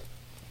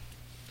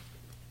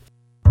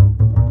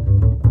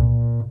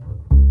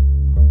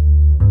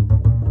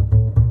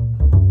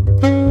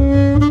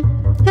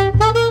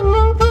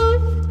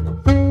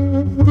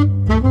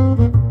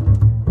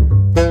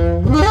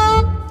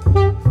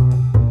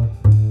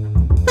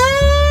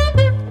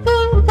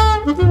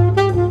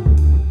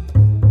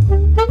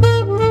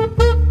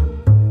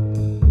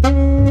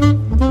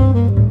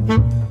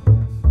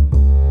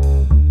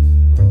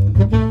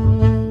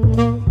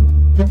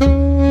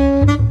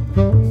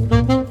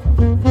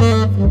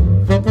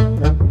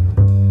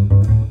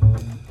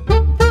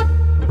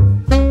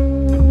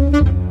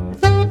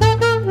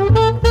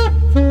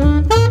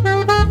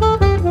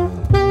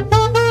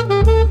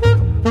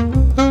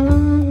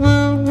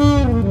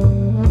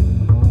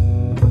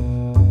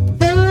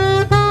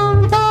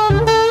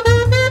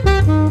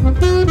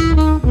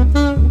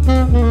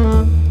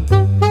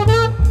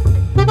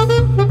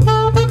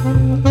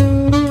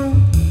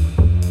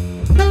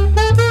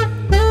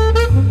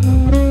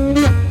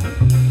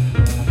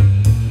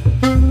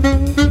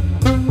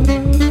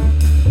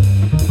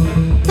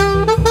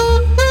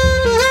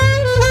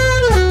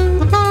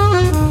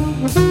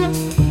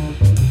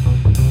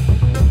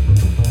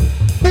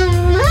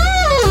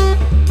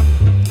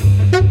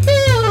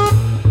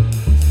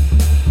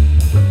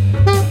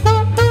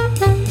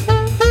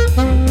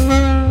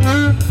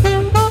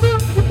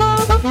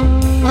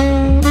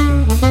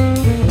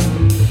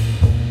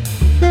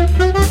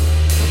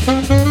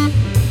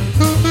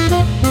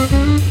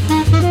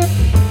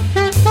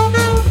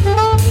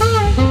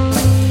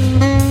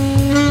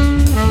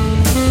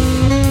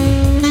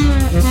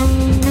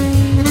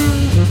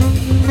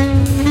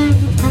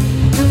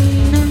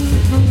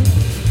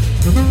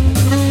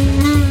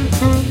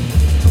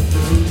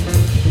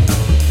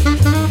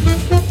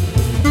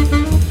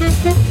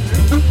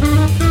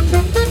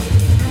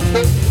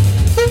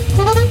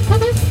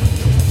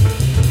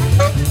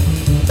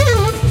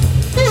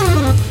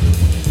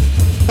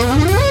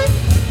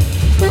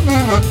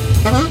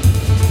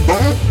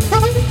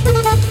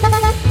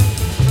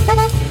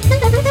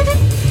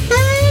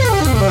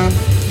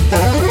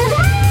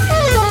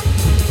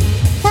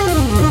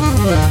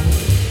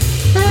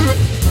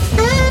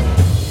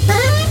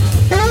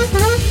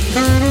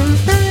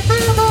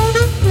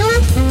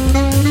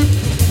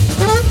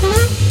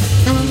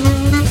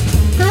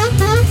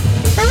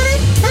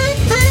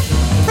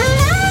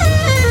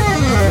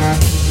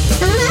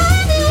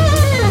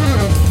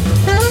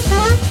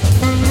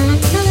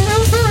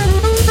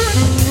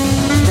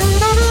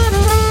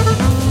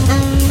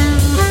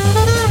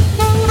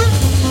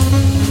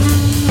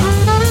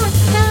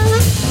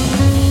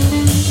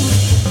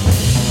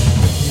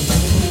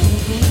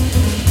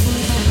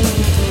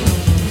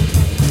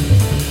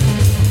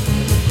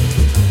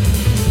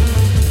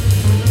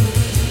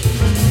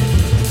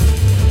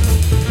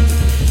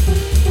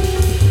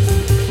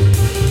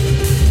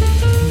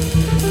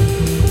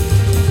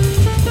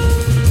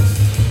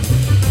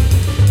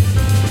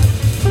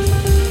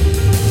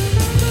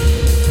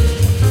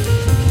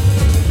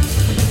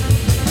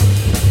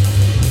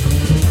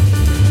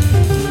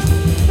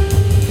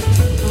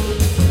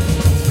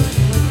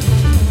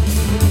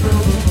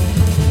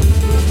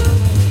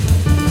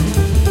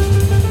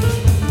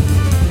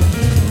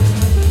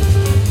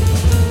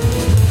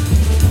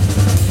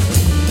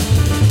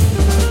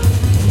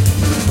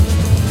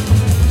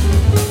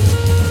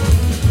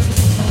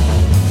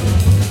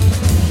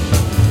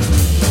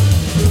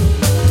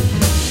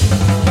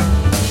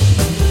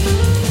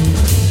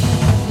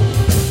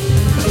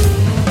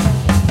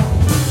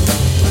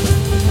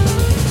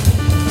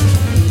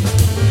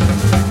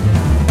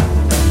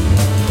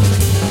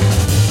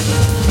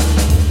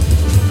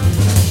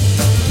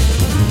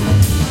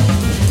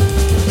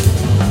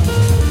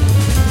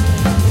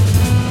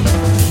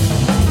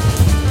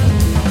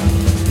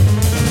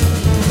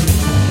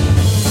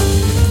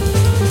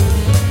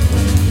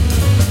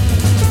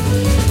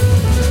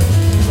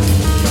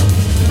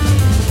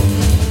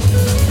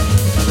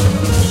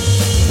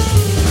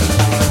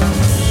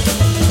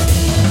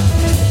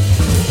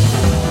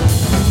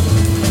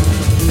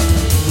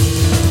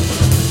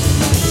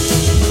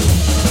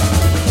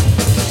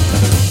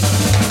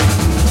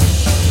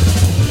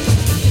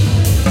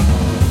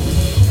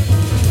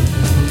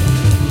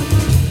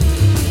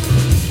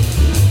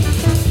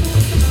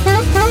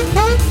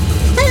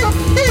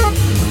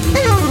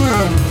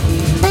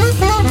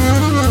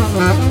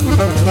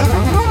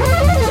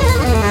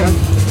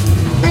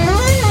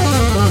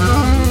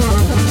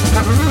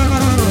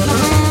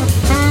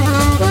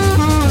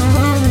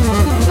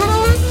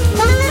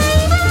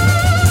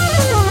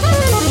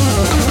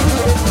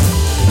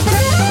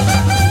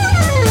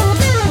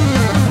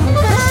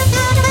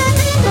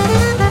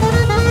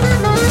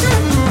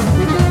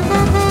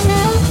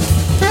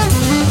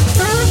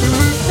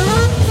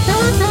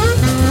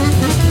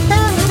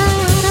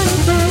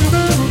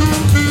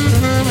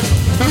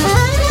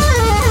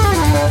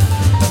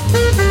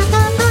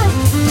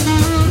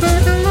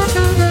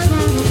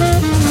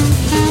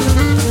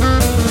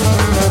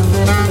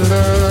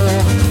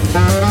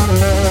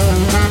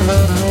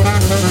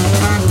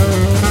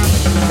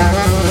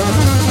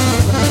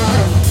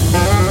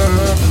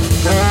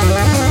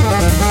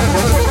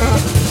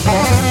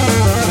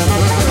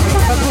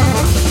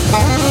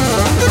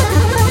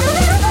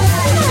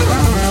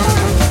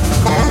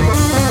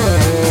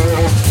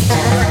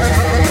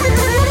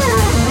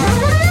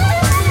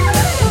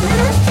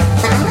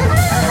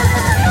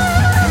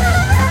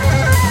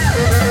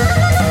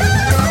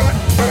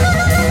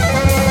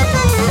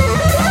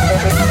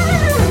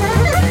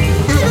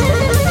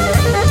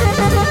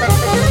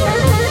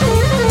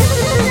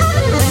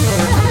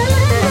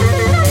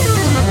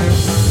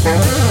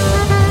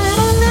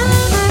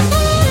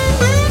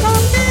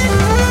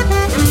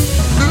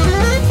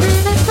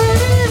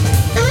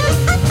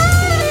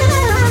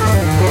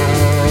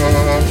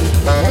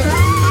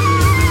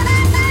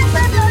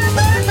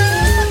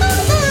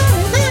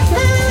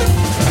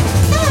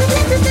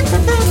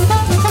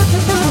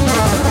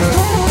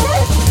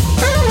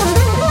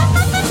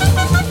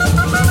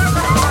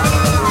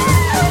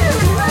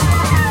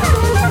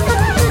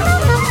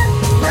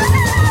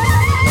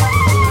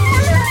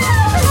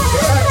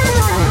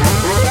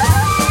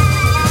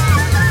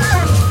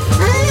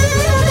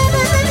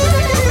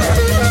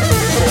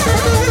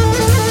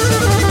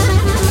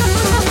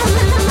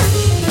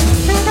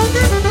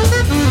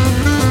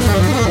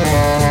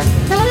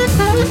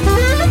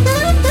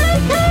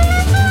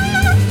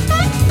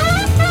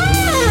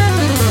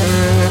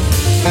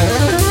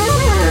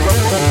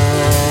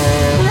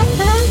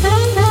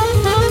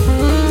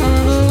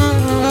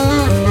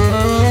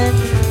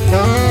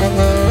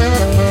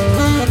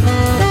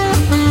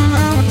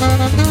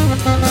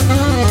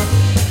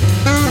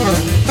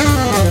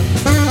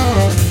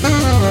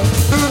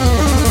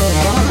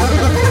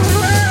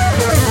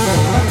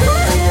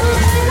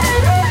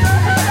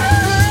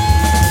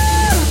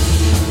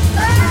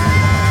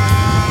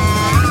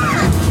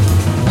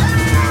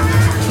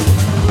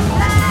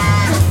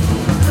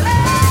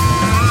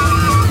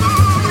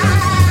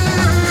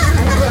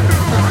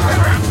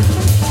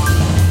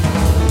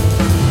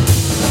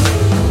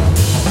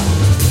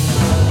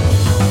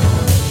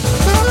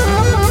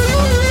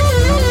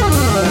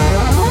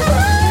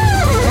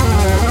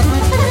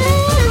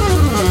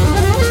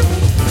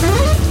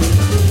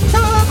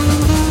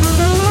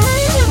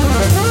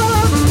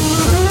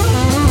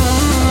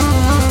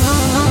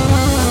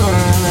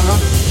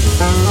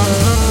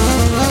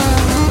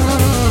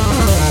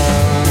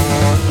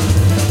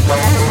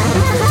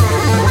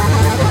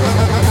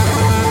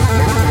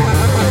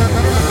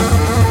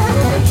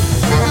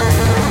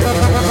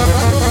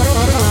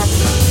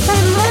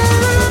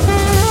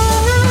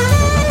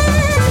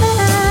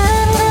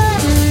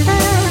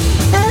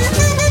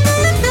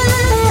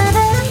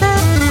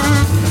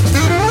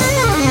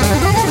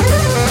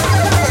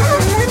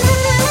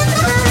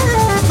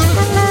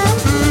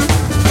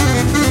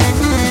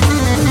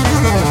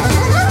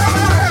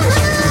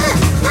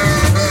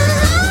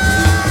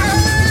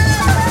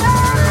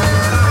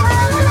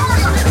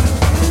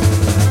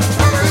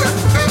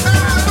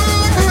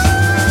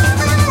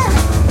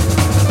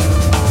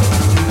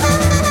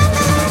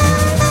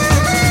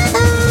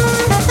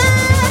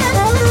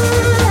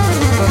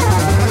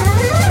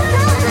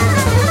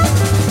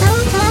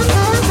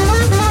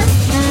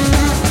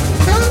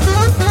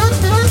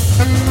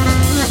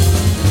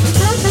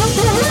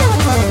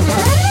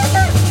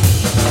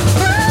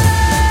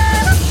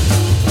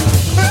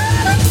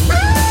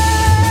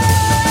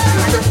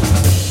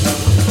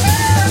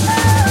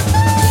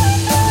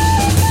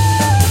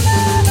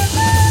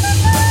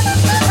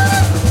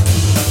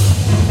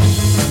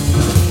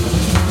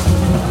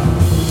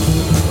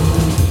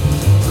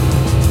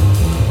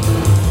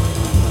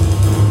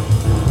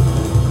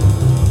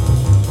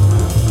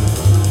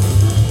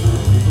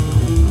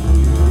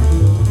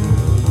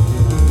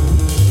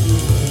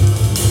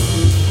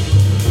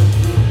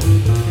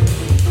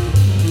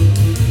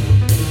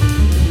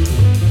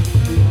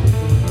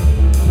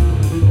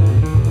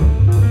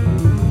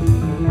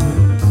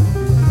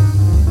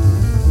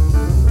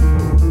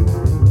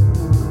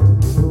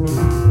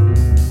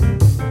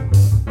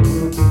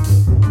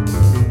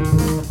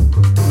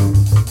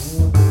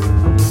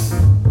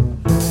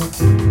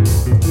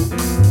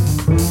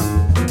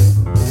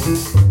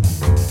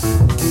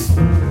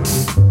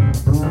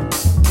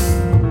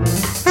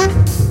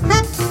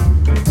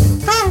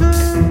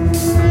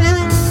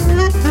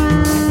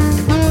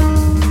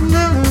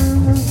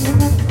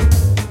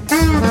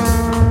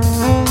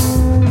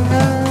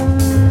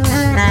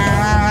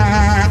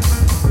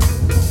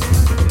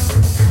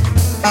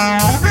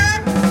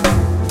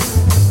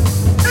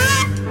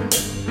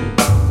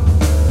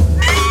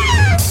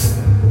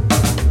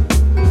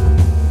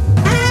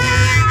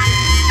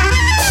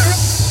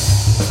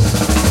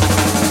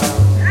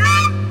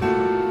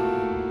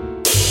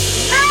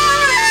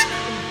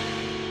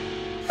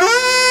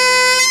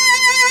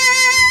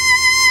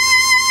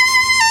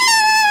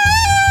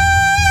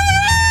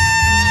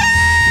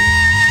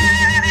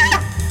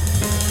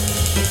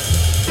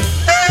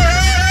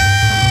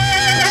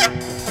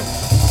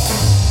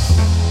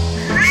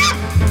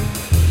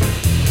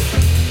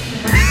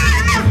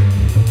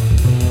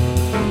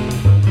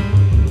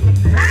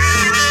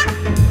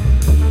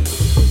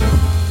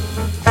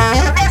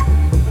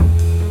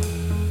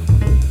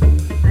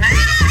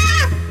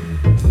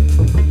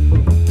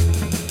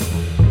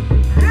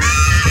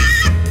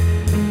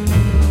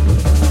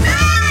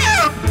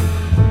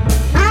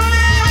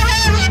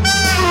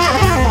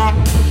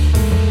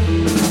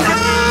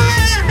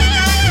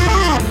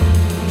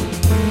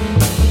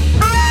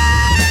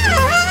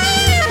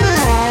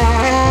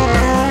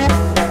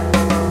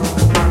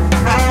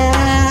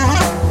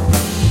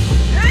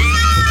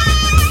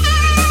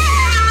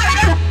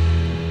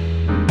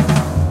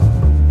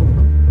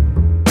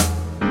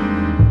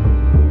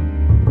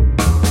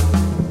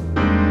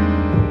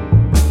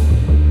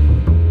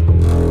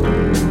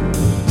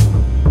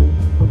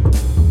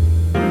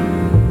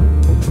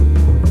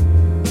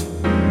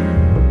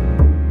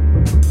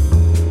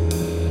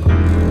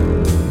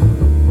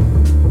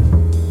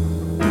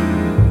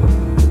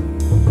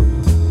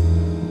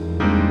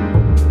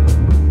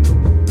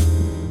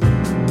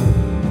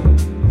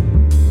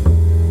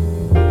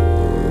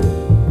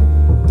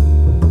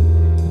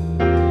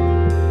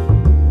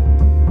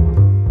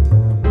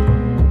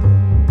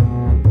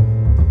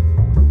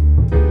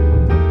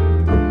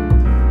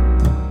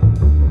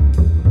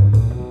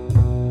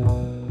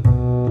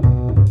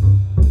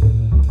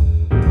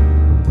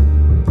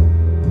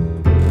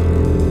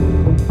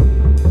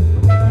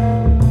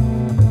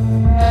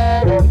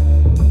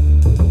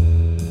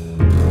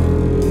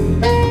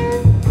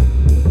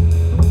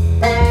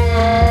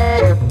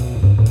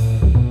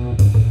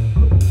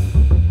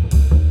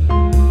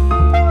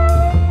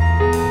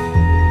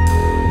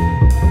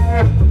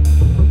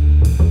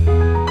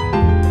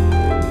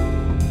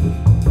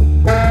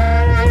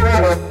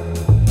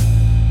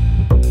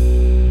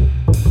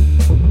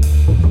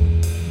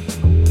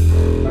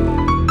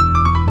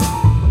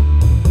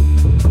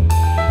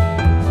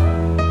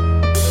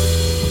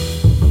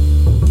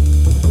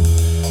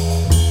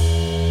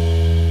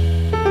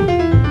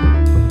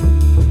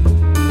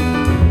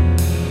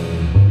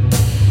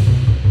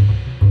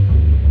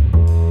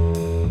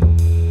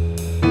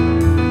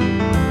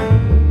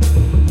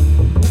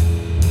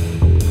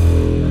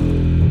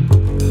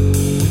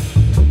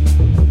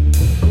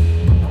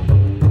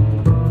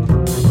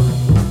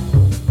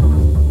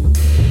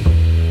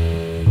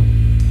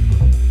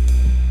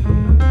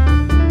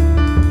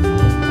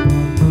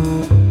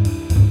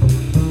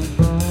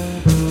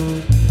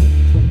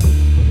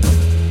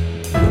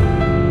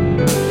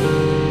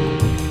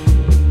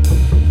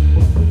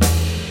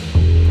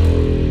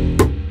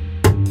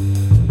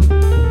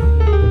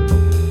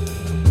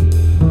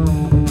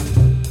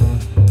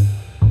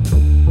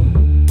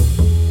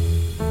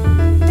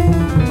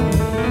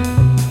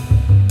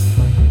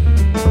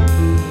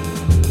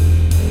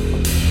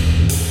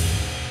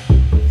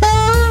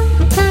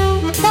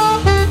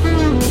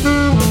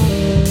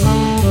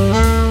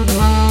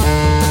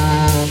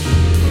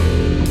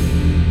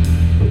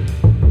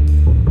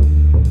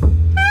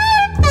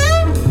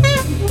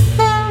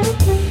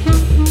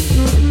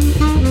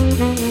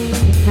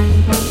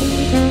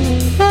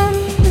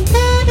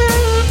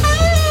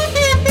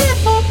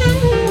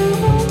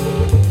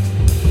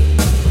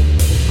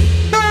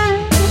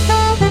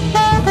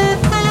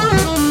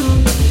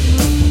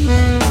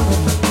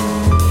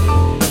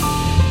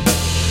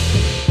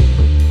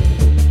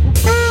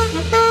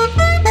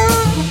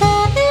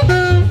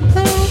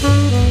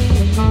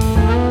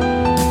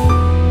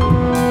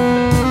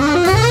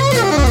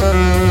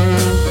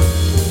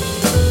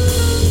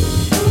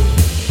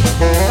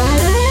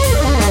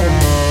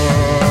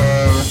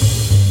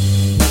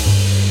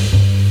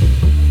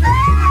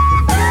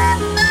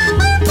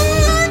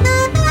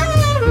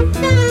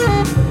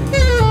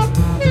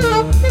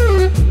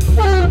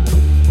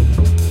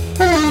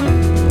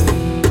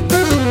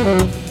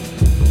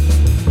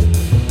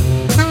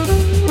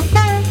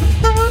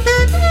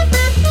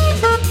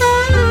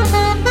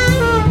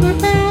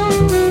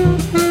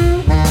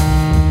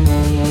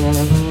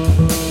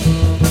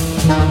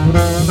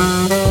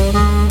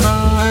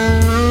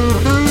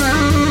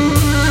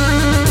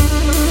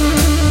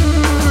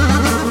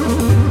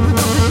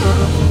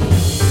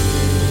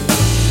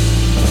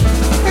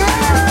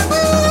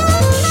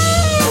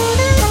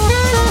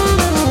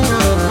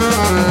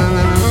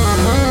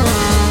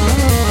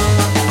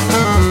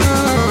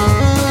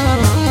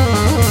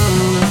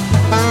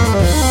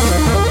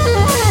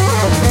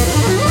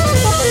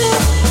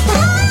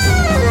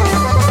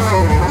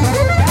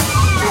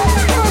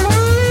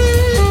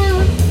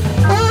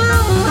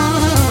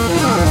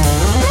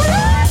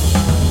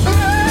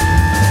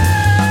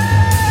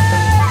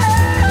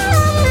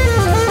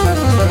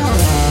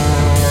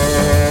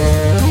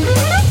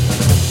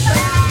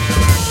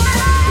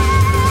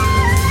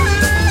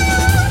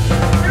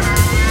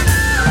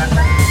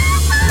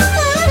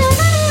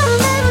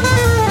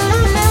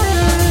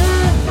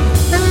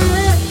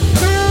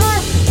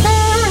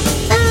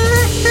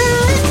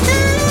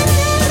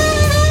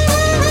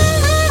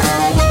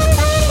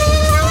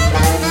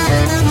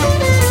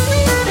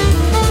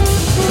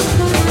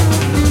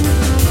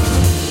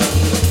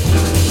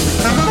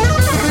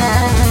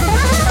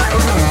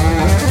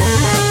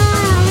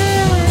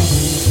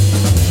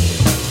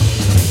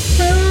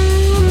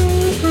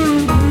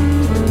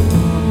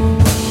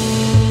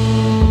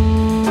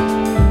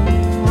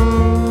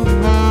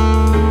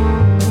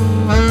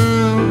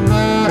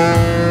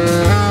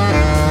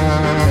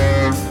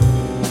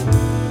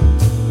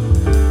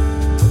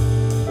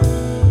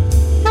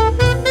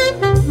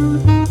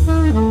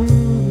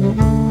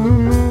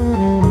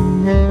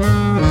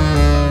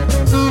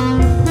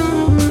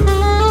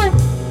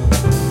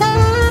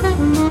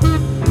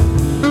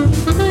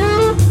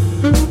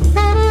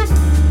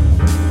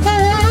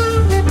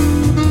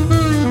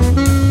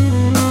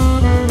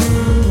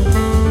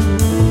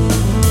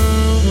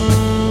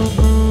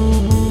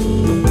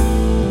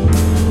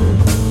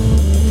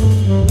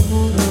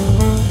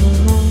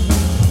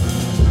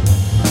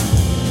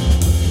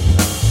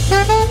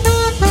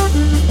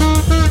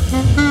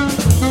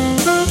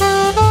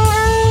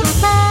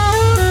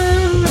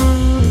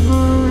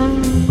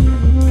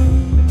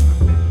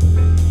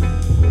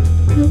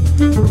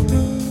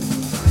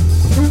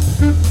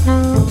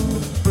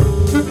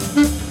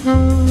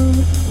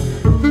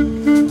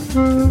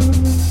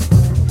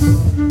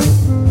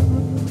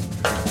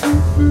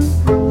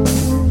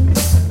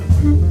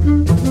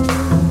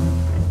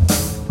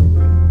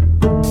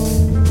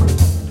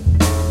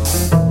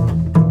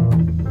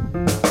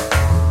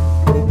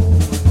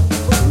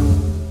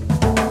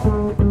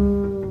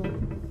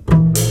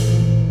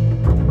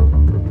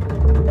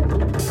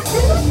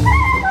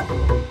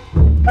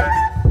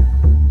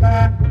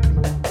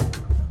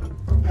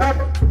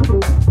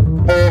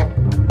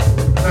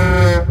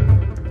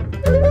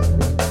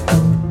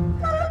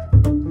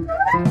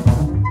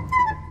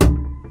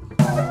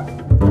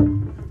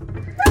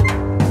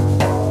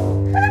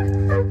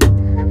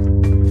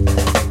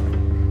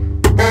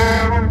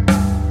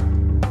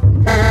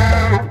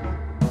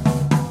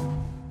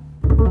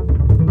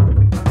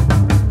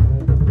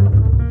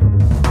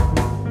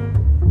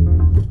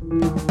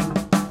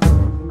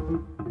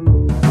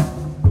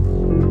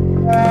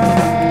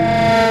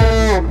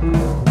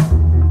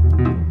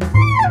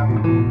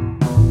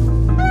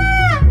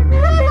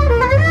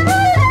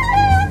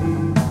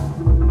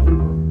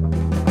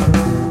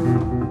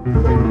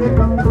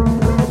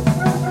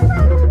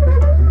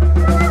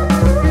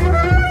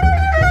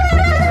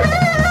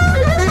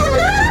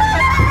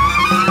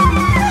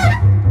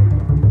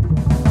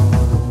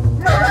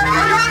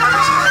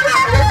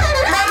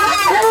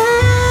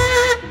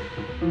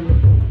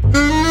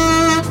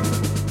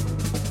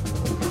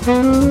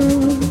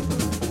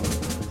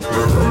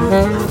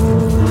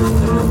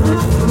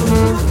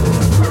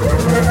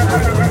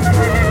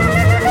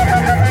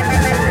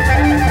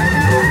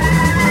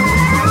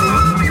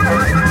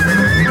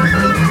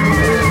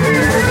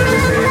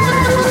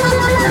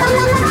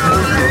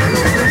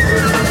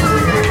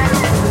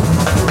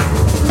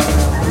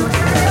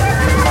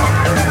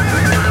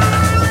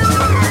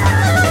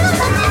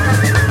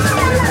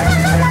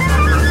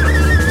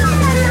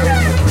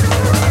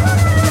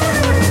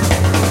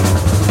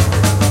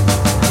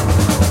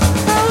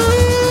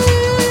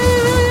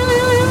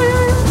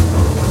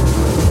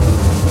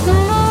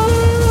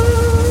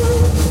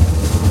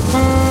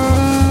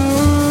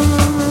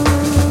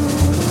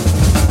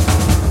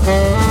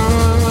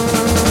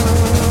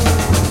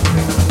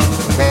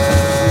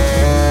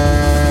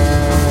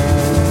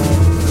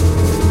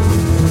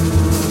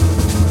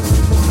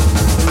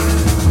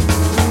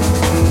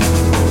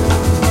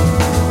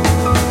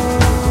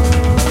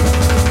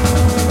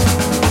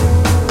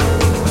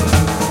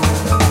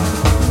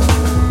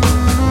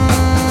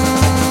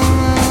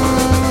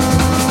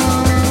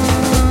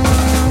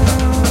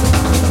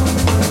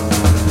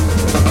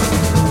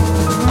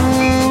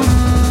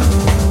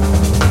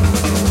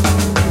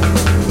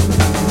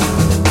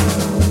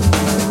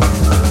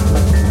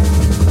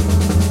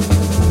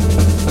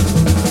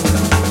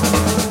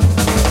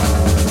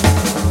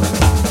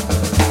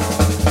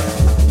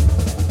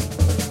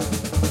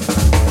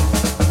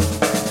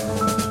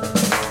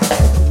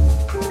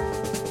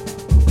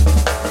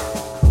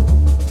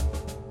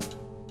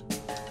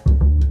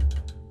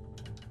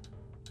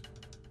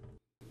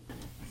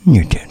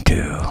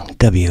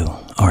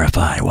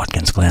 RFI,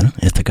 Watkins Glen,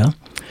 Ithaca.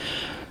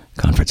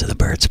 Conference of the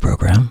Birds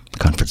program.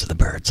 Conference of the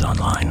Birds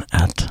online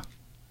at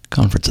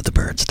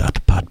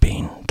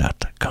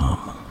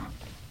conferenceofthebirds.podbean.com.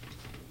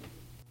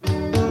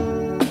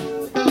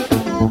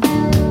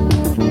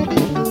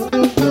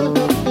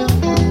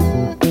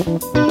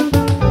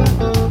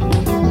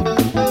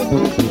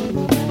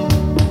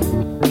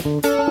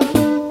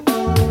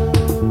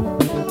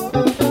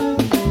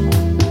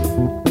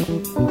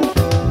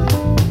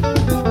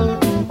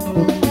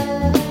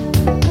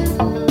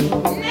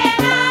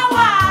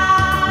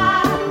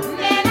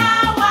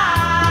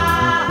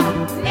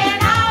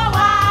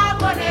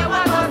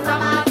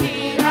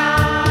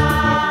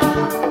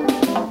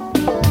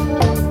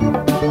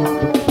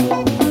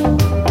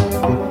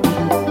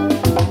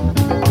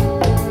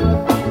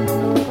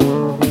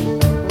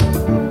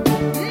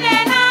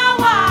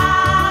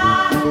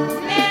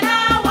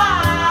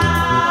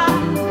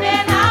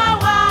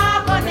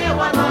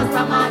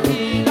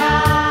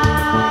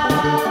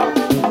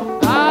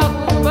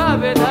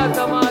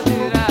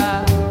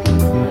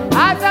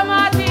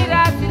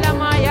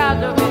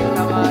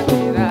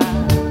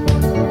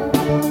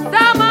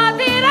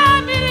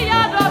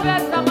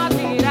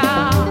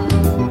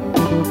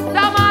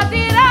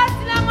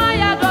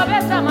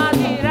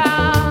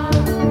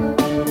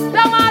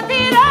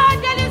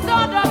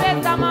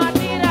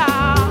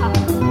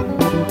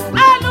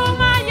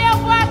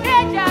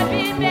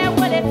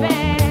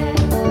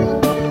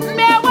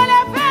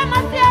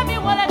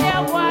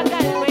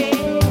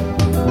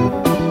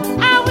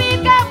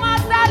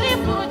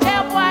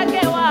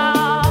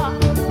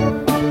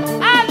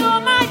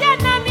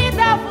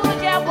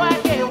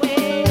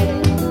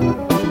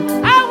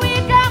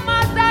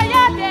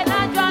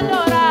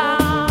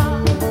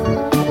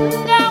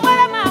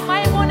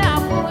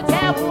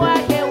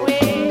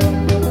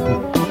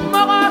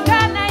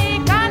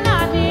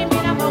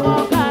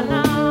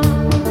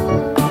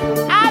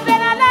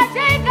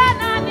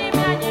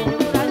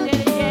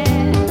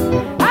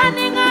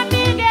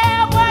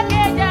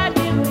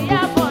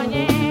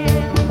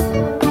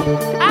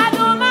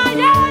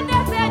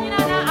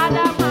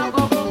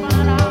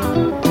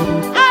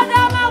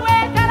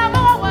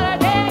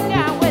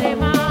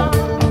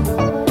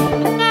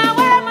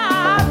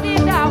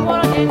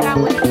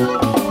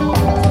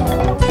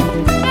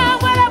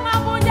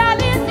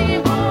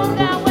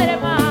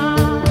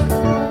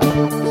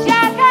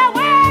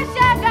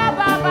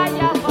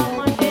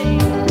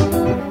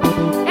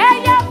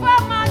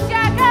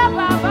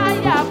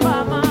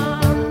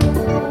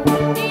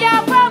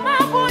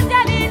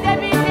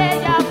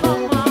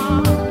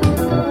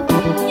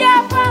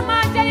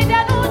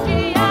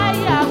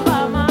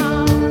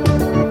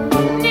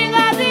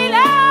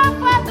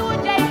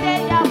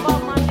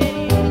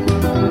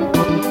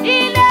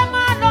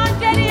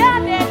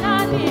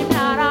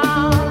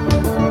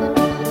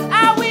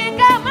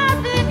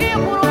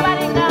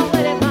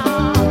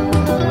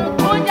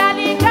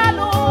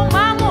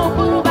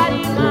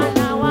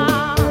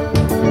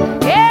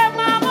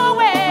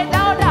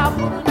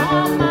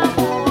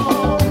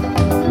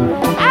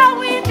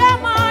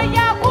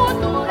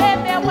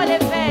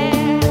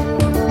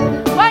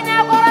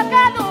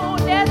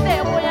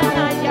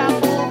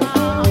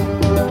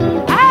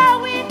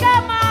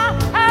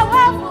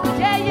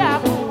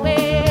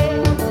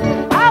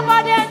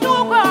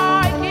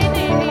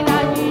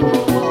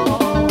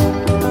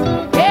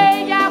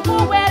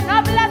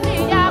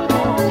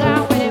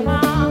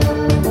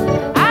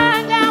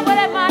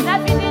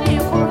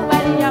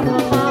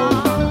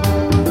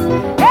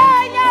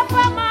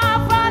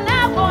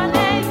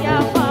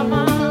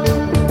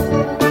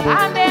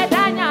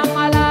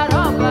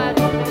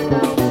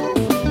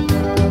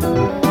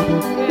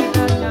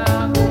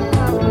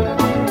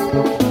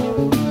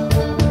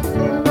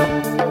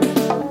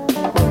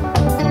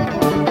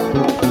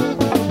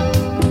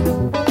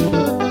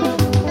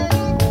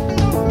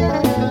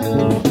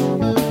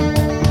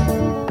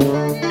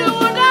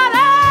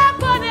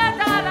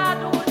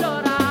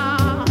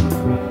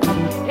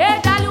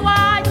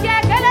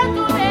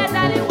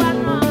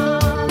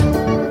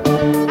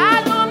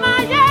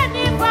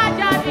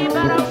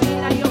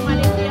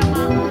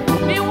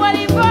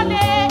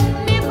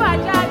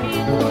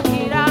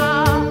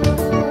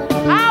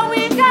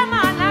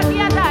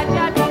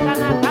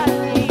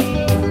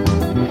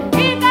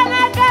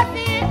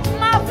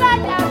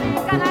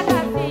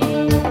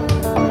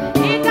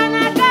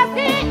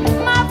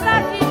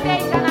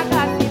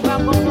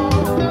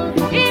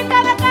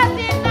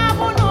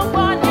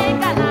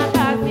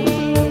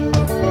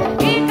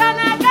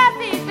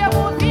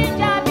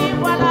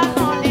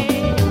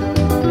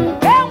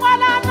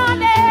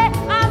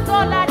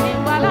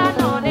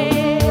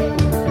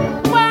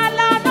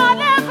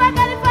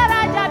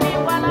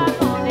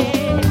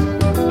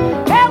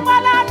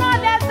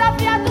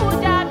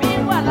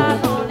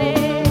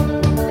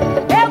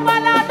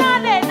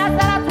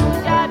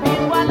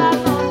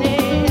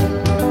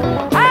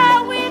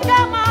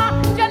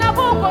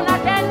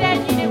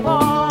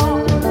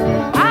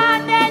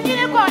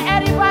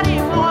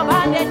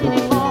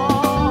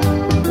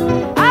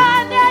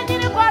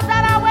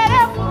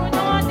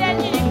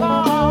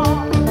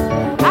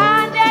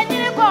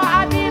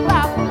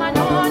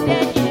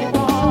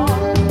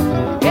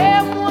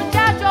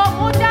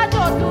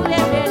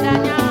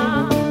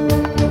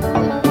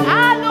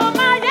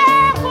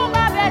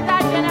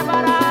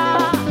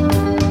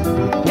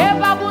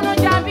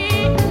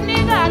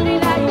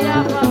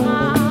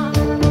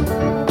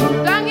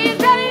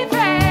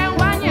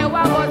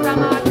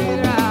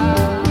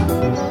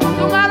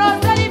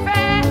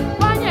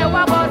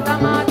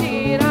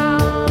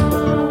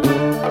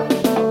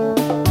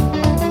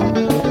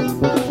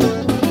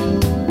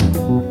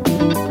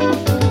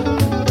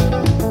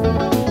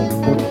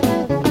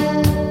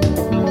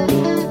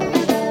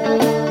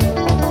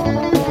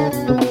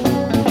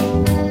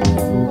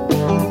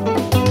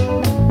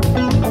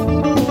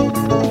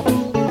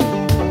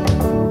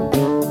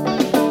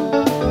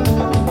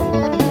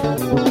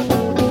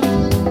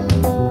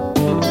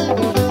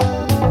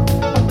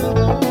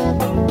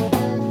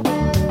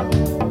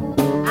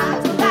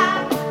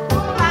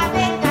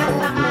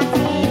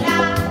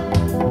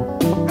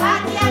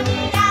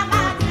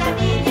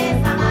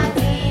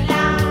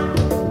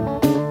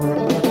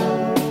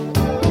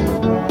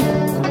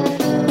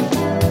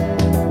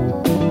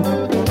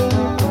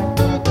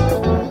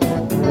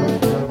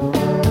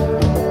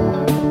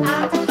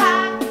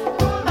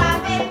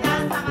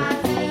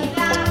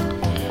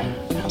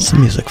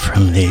 Some music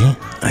from the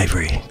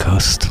Ivory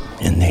Coast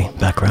in the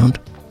background.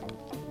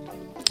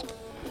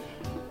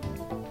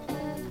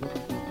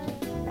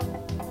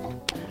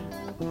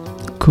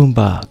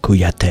 Kumba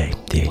Kouyaté,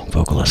 the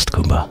vocalist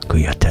Kumba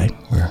Kouyaté.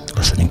 We're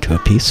listening to a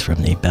piece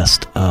from the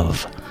best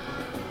of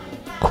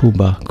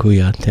Kumba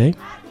Kouyaté.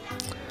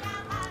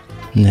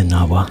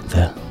 Nenawa,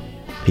 the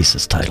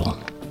piece's title.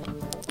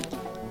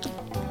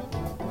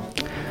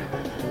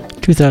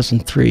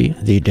 2003,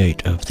 the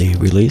date of the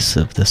release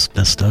of this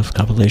best of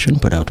compilation,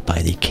 put out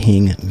by the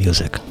King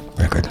Music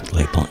record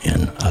label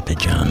in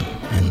Abidjan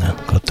in the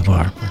Côte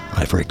d'Ivoire,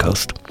 Ivory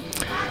Coast.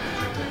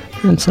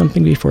 And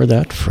something before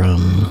that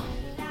from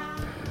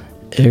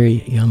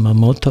Eri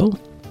Yamamoto,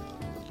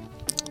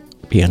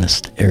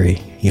 pianist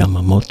Eri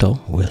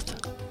Yamamoto, with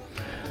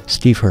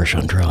Steve Hirsch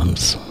on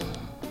drums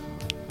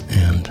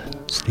and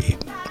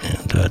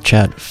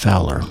Chad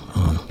Fowler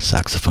on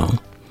saxophone,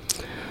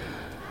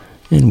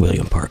 and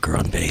William Parker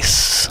on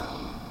bass.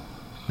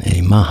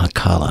 A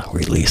Mahakala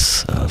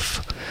release of,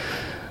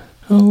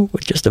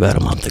 just about a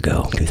month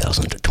ago,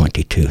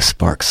 2022,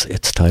 sparks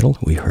its title.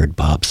 We heard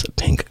Bob's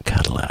Pink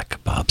Cadillac.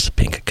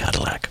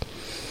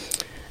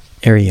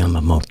 Eri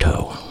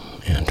Yamamoto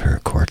and her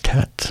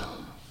quartet.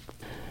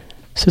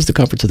 This is the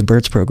Conference of the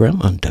Birds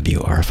program on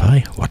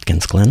WRFI,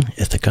 Watkins Glen,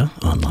 Ithaca,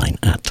 online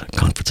at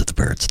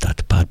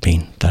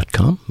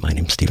conferenceofthebirds.podbean.com. My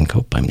name's Stephen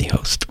Cope. I'm the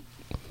host.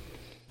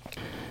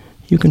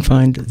 You can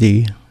find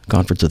the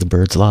Conference of the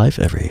Birds live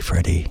every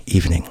Friday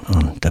evening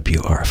on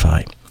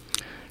WRFI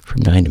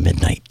from 9 to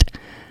midnight.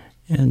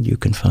 And you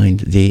can find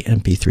the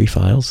MP3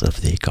 files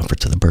of the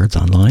Conference of the Birds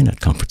online at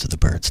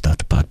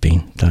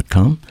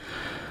conferenceofthebirds.podbean.com.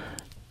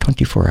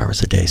 24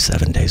 hours a day,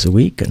 7 days a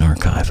week, an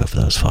archive of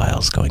those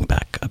files going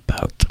back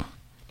about,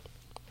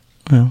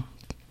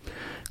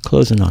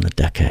 closing on a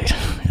decade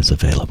is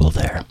available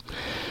there.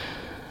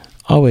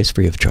 Always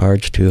free of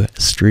charge to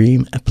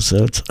stream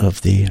episodes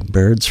of the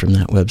Birds from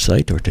that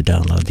website, or to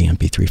download the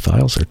MP3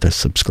 files, or to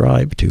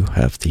subscribe to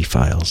have the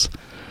files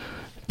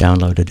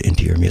downloaded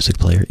into your music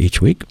player each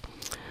week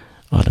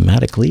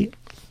automatically.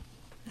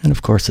 And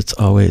of course, it's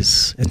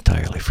always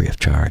entirely free of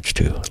charge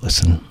to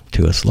listen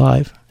to us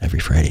live every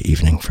Friday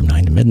evening from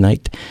 9 to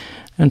midnight,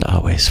 and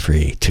always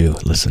free to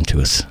listen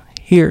to us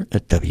here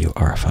at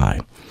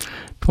WRFI.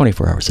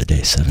 24 hours a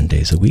day, 7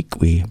 days a week,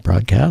 we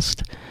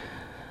broadcast.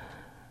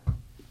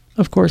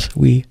 Of course,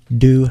 we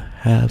do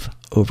have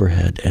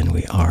overhead, and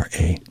we are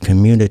a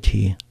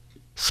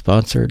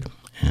community-sponsored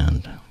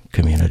and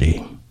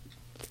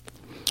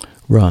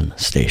community-run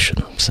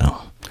station.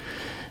 So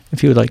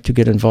if you would like to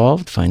get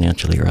involved,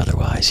 financially or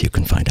otherwise, you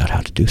can find out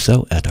how to do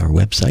so at our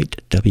website,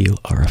 wrfi.org.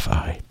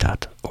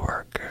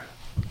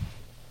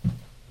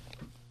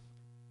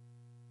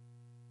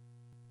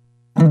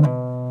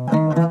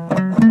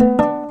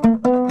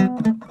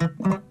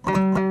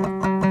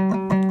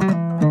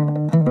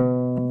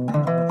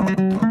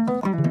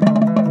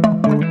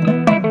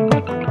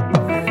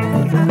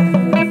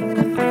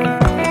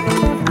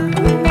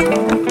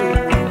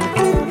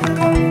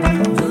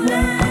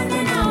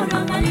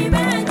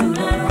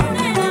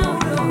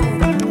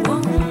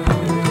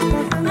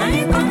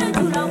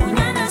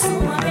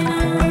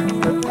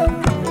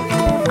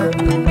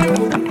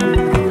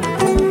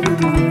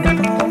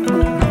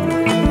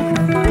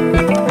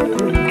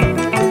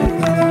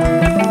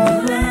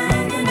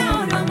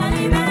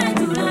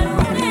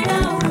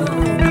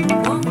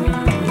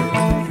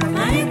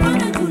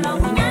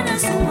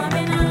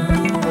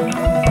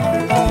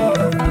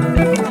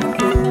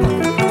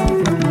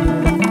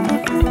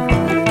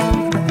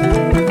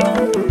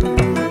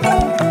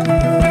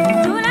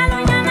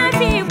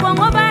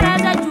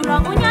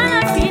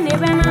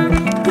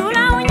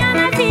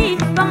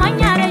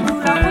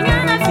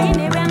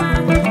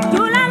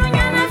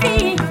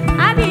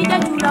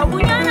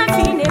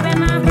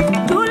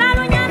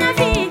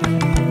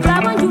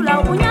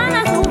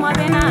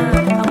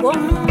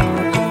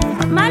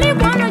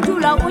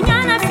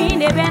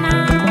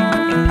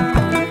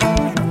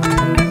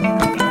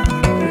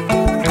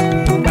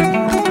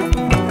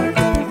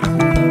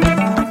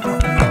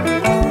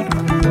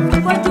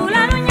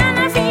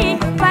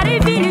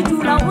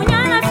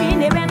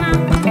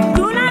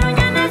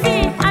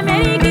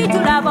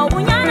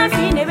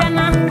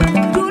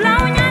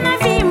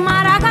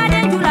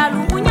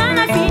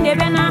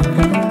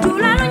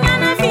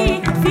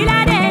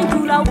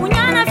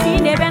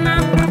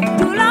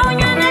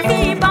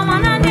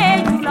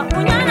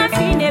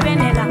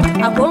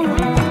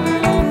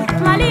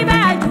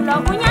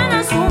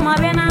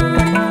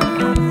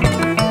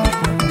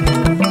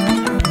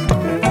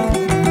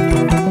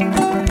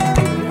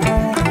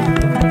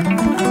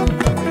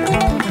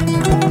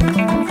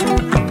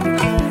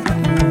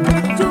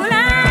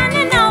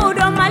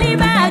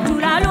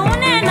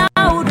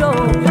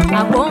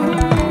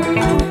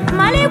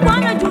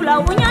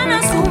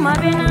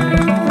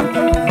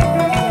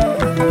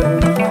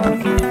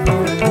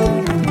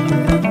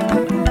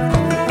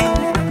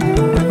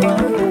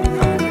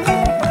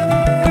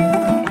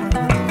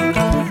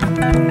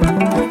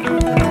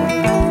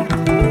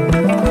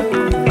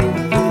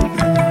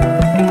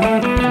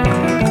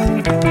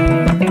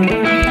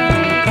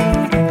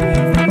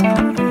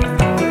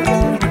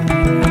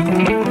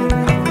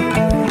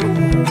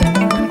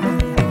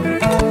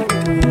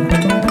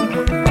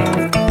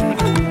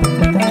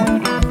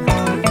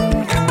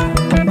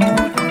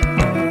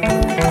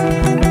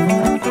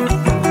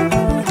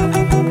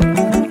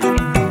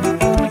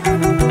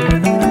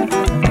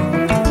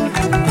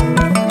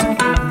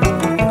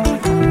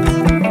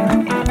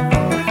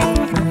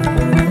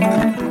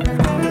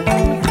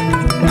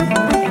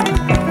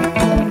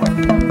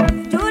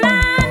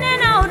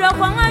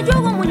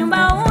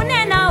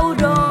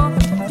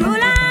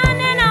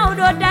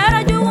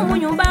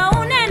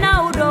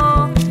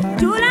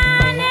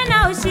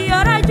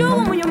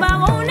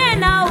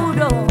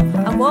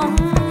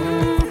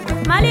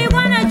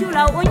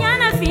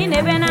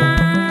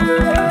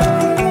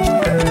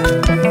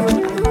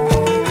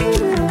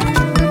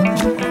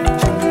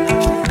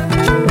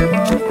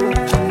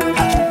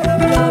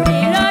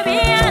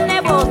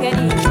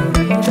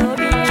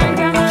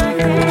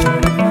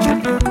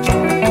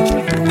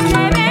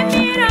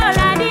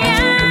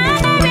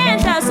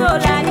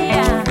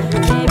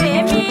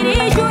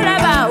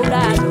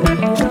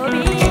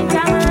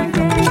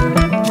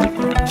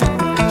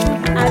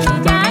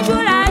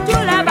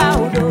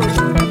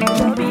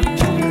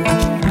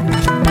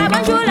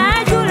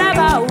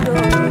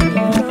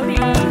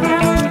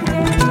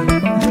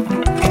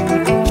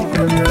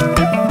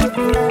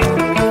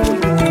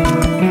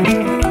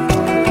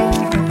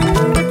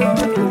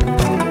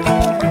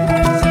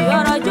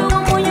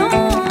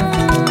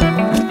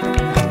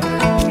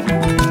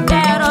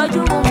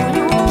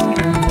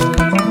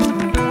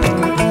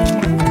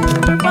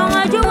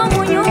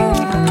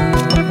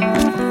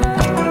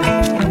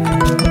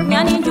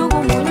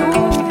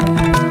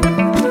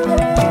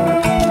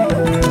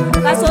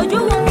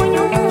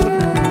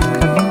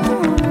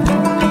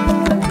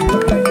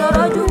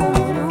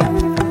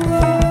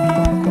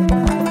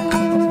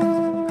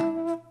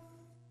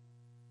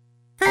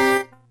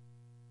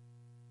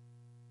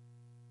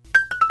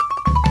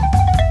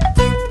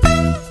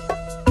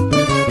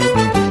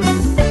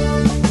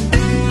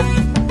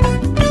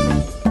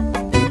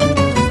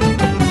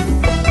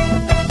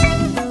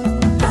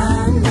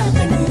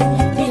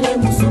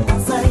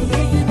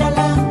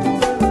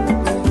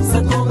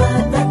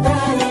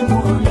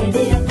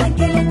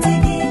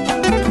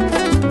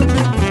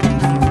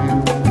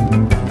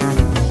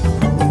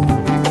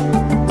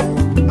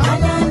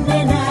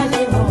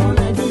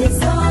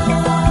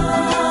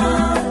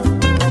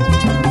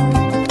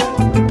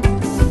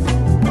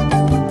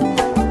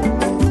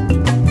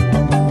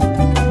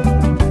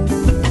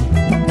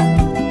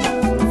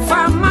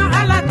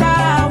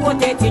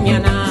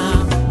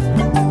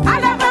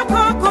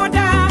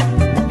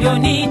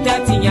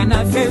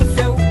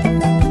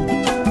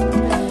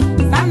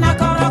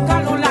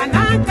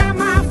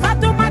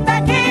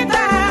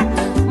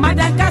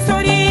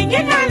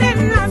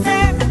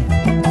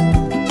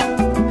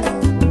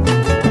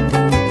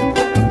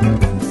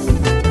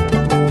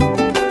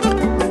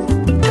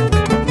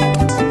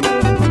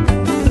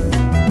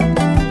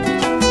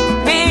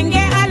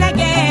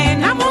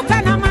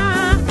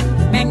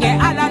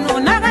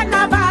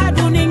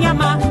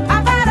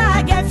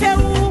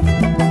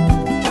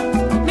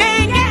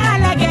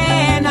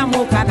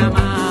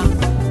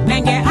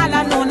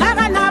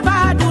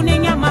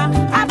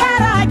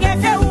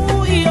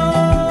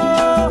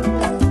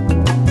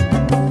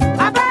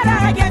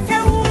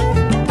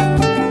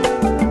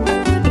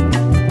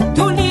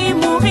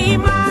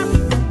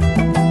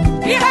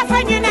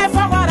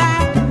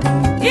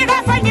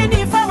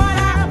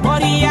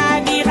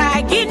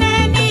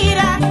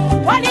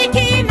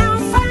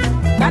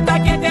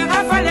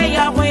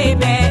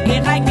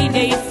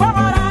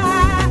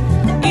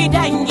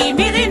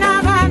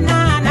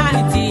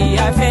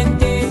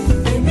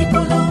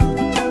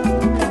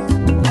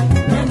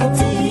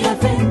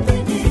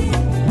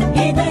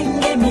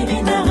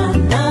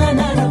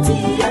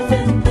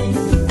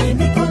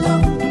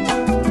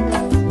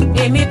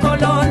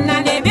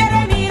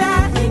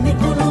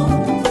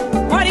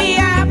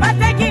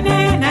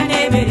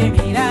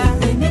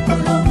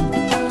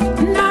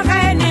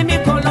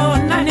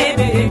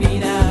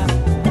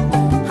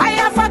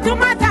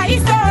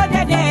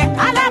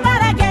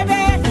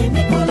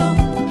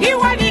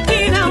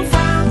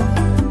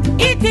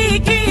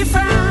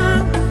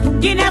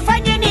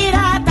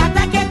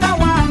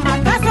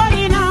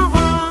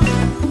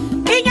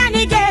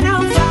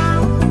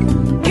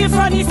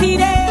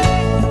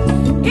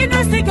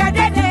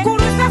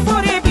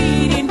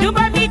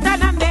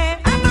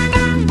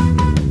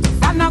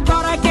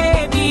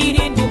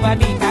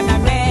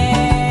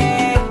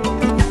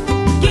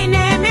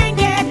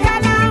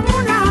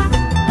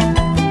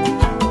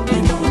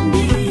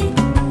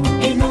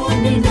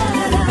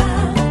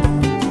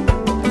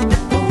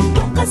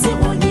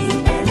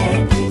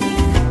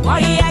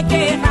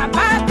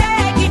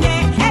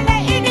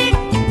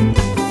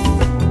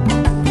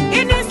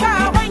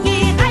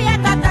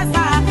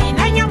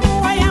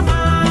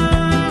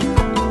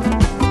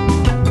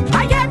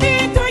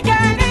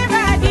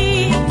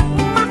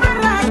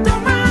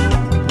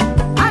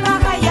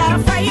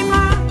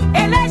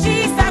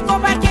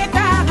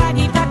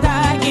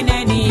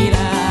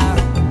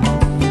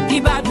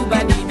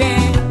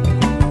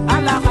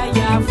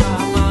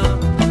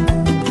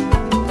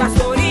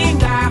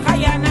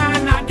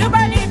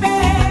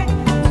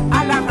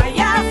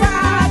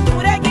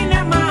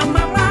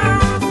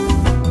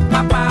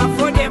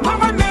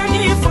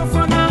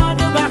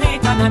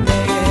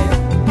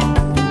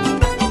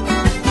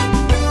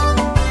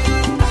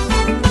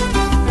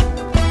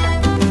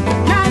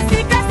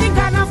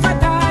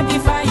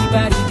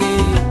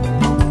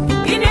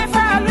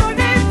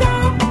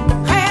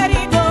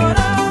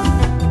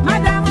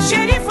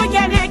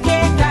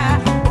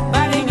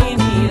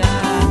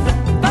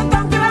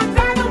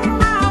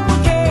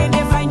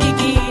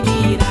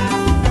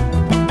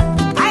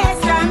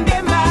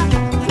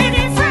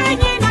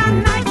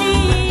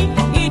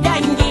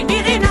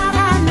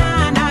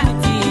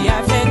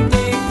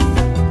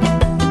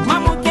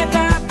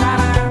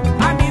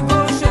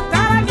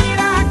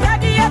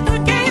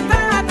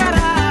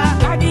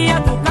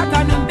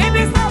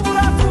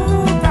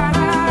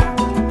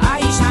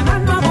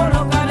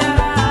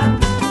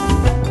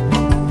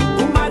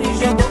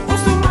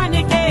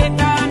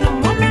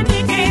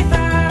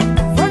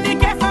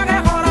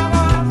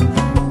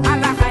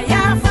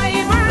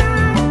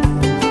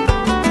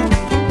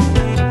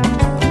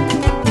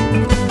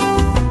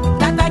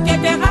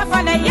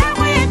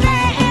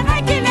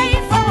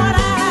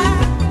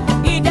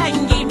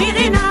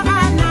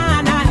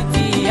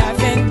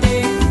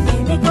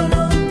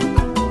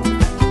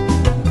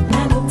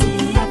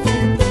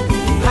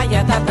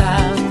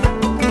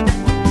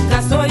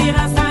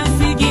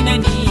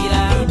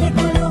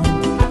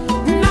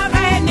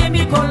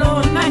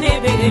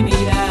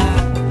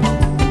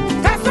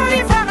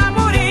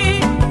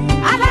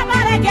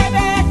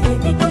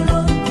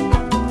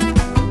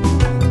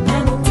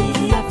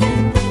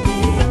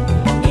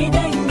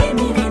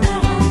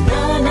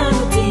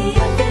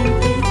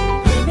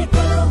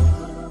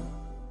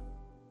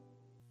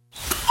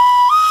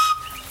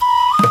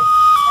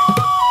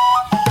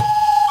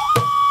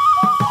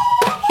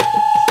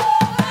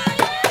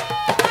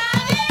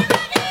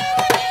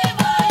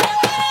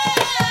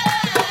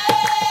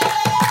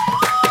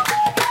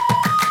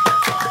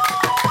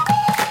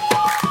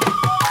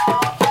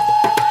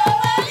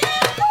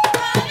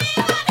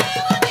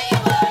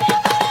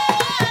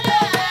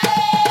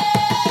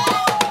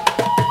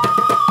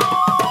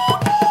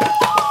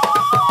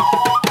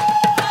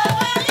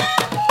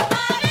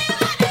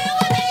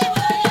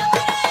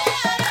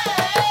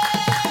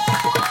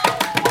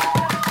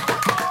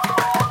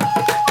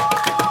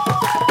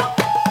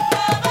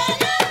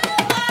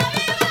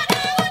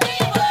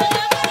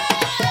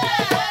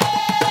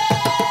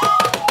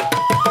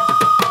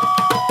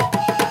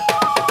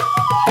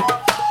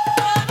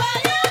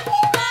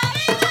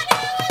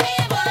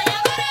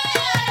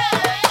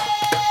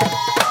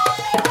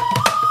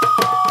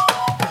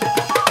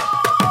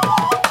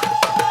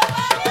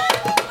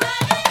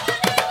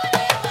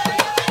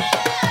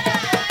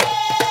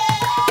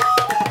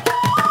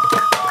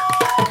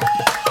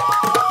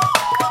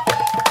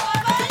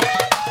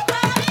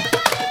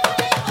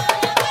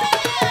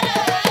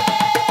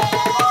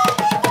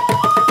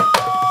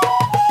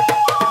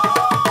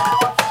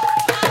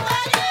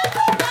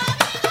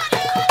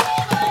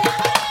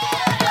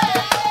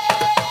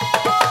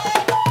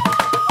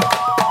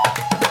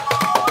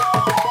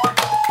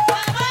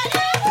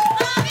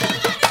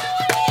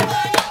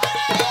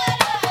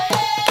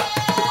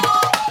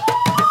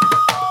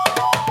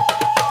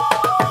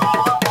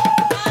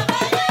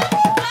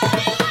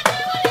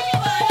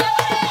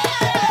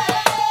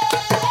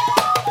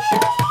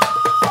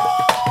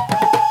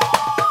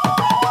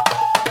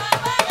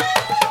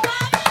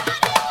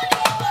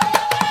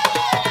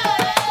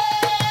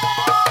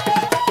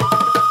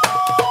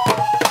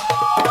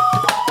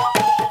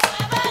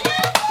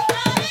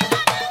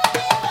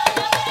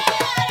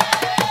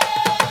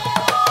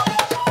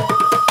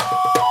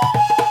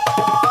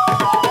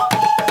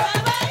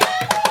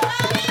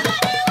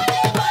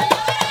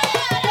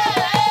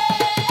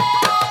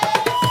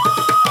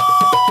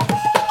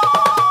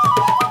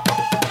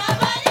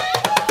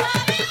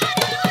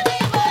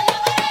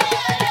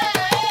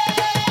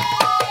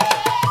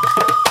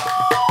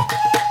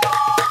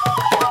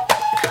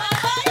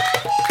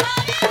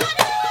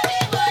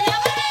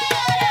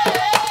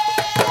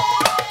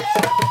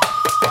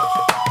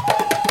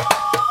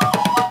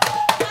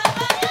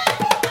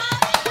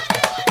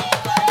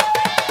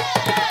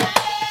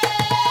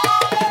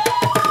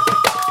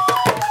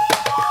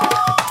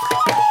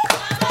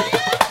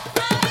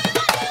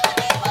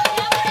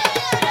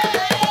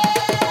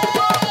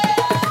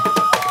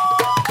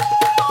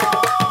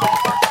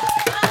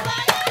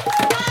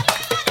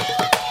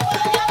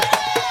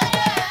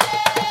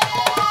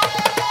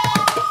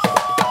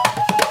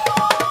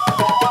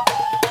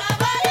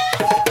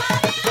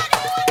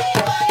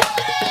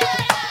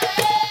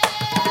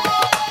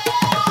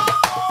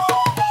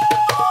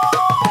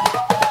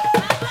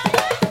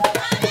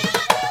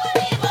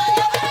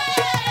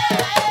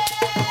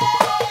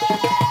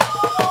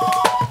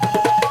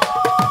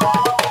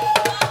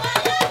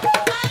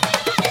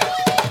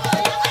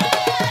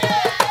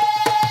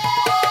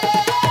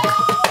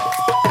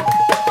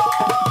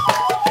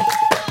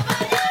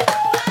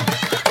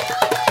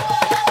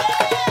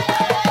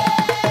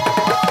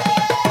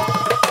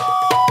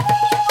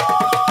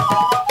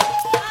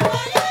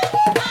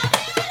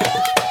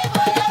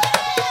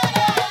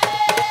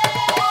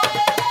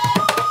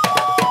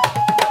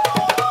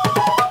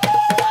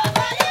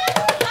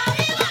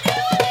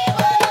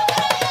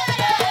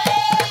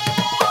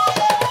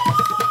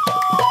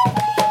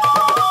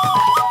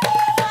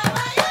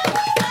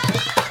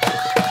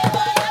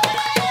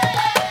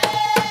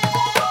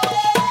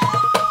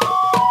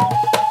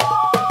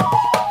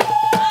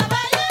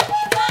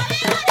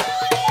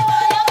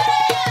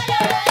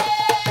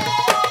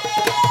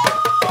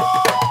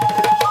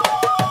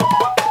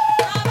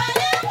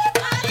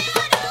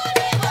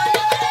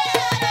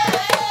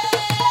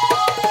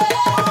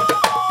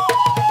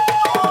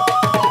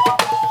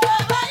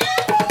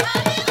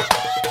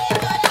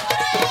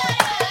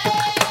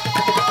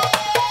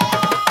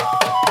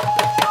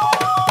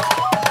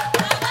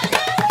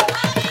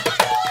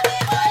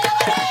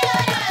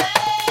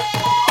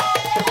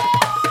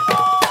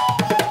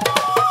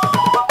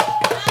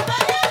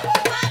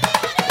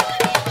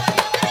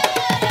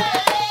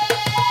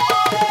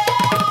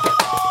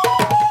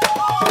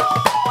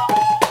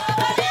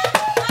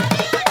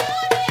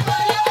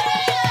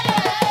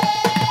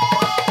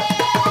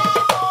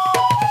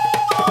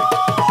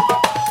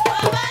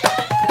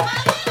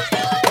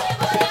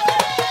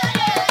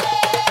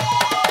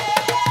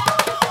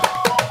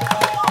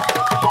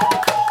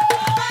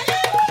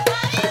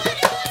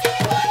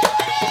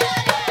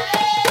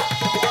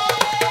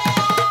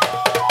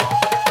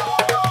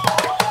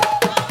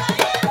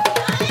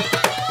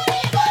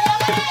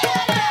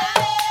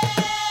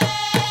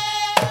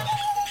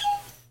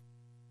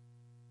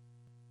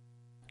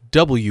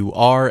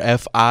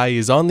 WRFI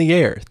is on the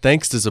air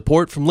thanks to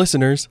support from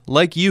listeners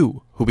like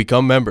you who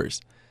become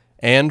members,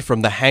 and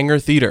from the Hangar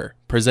Theater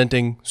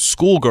presenting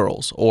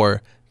Schoolgirls,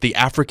 or The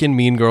African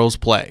Mean Girls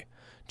Play,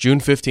 June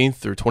 15th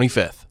through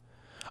 25th.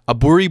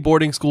 Aburi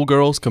boarding school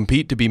girls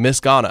compete to be Miss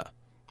Ghana.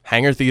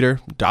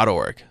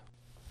 HangarTheater.org.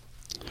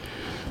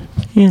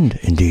 And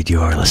indeed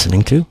you are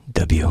listening to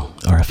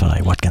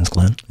WRFI Watkins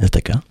Glen,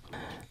 Ithaca.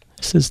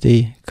 This is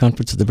the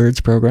Conference of the Birds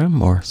program,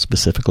 more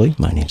specifically,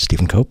 my name's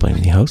Stephen Cope,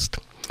 I'm the host.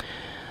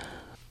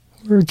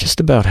 We're just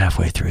about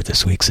halfway through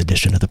this week's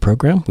edition of the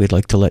program. We'd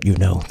like to let you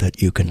know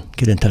that you can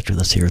get in touch with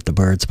us here at the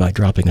Birds by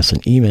dropping us an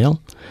email.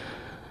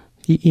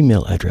 The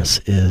email address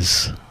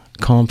is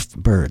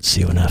confbirds,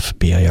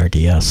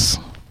 CONFBIRDS,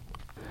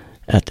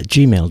 at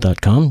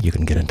gmail.com. You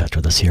can get in touch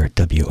with us here at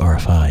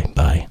WRFI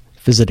by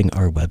visiting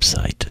our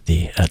website,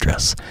 the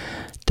address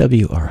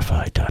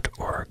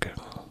wrfi.org.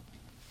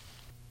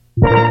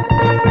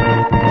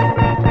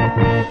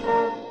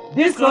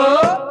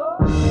 Disco.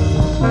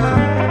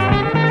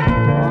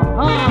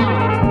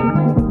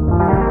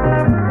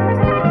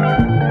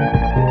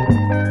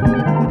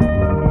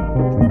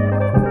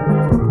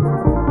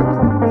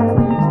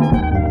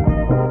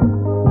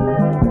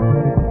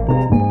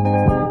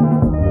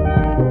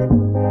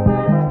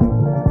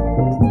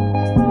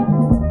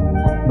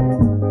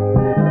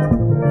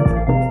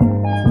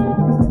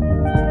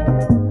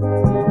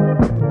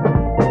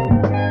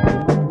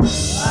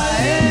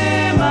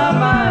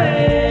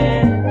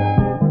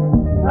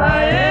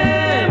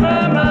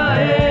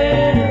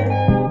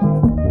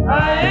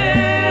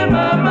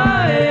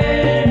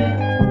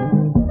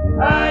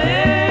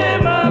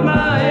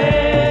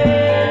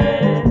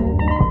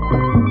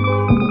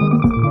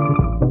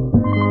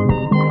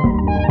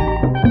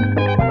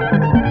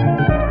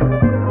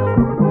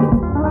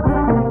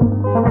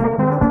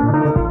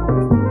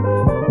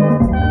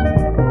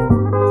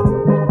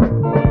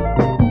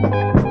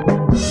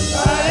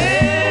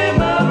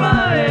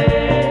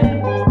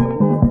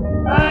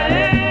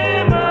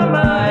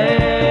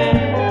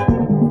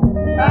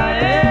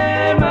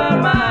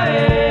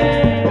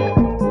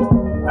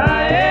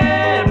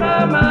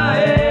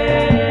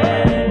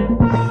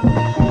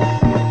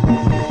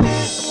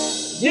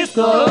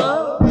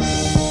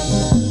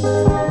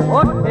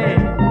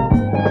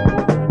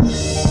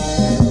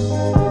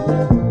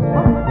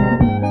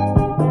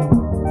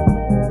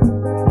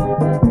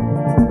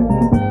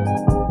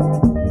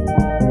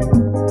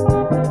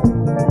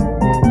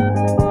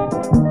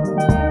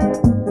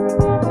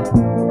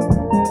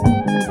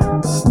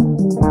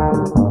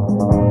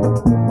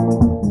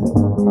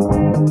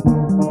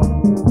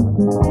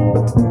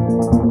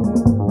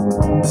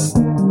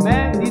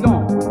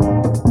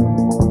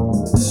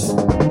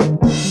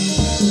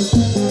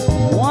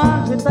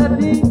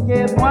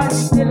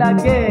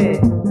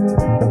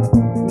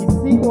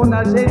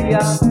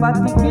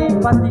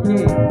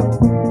 Fatigué.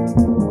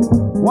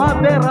 Moi,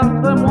 vais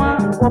rentre-moi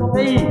au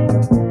pays.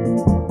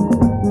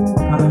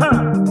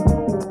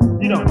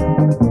 Dis donc.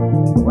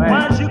 Ouais. Moi,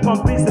 j'ai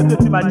compris ce que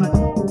tu m'as dit.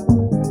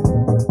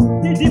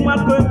 Dis-moi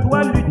que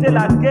toi, lutter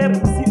la guerre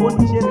ici au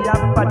Nigeria,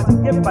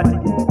 fatigué.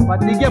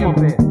 Fatigué, mon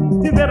père.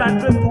 Tu veux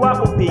rentrer, toi,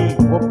 au pays.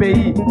 Au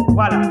pays.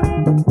 Voilà.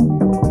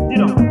 Dis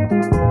donc.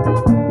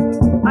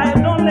 I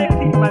don't like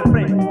it, my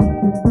friend.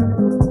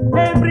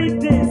 Every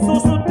day, so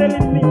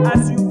telling me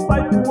as you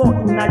fight war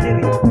in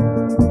Nigeria.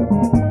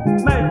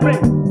 My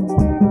friend.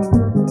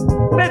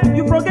 But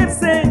you forget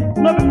say,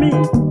 not me.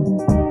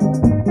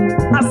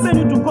 I send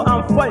you to go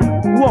and fight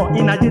war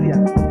in Nigeria.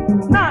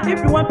 Now,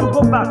 if you want to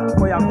go back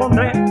for your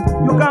country,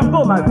 you can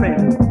go, my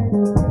friend.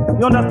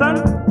 You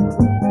understand?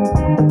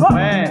 Go.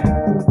 Ouais.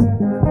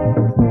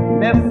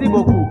 Merci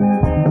beaucoup.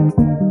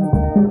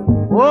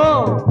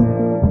 Oh!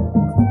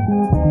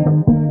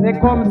 C'est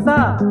comme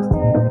ça.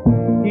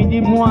 Tu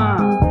dis moi.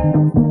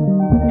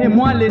 Et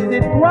moi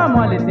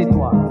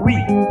laissez-toi. Oui.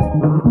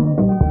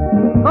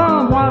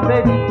 Quand moi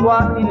vais dire toi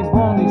une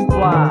bonne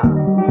histoire,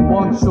 une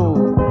bonne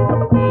chose,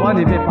 toi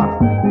ne vais pas.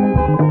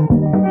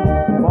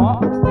 Bon,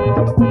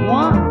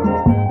 moi,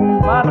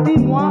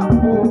 parti-moi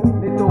pour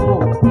le Togo.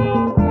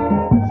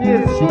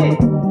 Chercher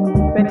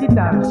petit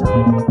argent.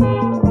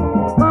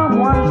 Quand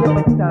moi j'ai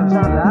petit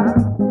argent là,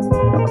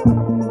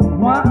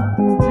 moi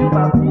je suis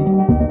parti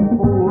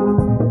pour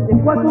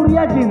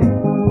Equatoria Guinée.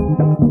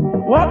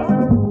 What?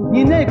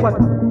 Guinée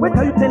Equatoria. What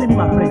are you telling me,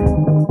 my friend?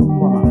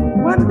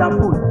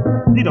 Wonderful.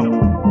 Dis donc.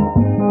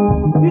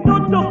 You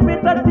don't talk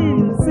better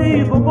things. Say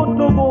you go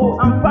Togo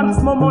and find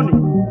small money.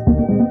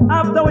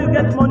 After you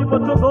get money for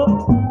Togo,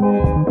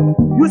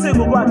 you say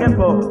go again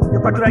for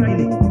Equatorial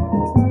Guinea.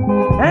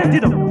 Dis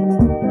donc.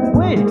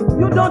 Oui.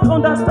 You don't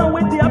understand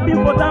what they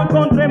happen for that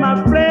country, my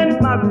friend.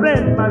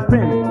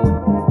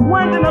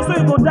 One day also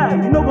you go die,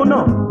 you no go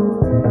know.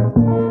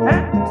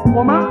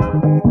 Comment?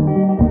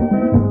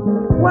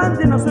 One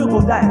day also you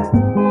go die.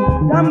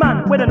 That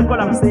man, where they call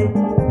him say,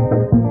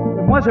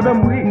 moi je vais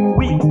mourir.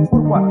 Oui.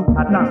 Pourquoi?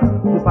 Attends,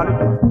 je parle de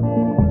toi.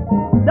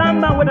 That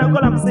man, where they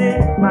call him say,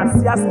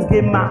 Mathias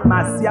Ngema.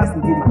 Mathias.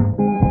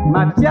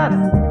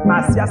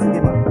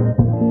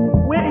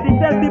 Where did he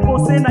tell people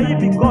say na you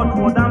be God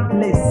for that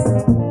place.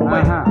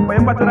 For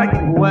Equatorial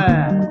Guinea.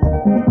 Ouais.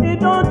 You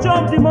don't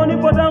chop the money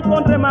for that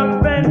country, my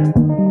friend.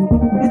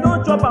 You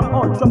don't chop am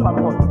all, chop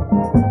am all.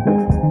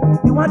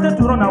 You wanted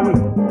to run away.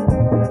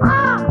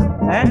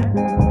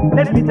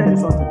 Let me tell you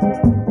something.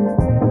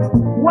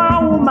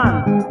 One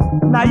woman,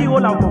 na you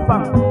hold am for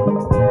farm.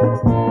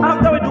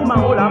 After the woman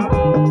hold am,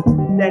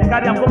 then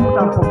carry am go put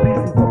am for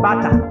prison for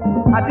bata.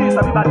 I think you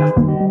sabi bata.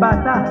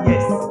 Bata.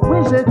 Yes.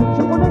 Oui, je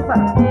connais ça.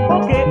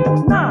 Okay,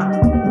 now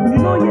you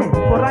know here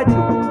for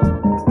radio,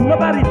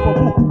 nobody for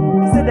book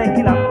say they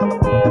kill am.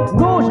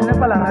 Non, je n'ai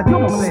pas la radio,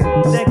 mon frère.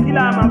 They kill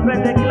am, my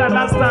friend. They kill am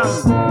last time.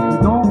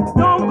 Non.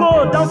 Don't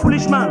go, don't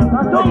foolish man.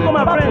 Don't go,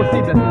 my friend. Ce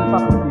n'est pas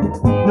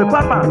possible. Ne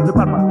parle pas, ne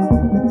parle pas.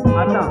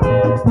 Attends.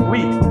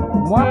 Oui,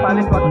 Moi,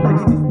 parlez-moi de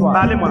cette histoire.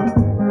 parlez-moi.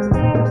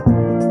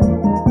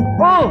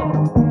 Oh!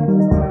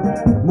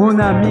 Mon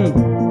ami,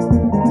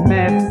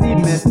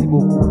 merci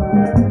beaucoup.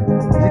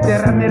 Je te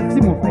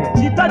remercie, mon frère.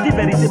 Je t'ai dit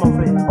vérité, mon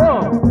frère. Oh!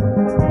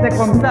 C'est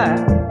comme ça, hein?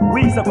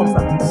 Oui, c'est comme ça.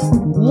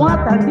 Moi,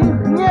 t'en dis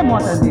rien, moi,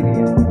 t'en dis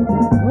rien.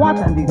 Moi,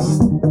 t'en dis rien.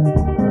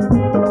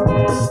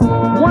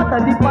 Moi,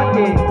 t'en dis pas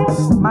que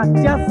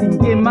Mathias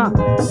Ngema,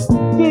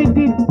 qui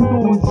dit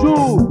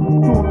toujours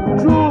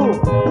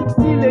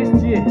qu'il est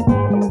Dieu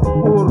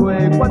pour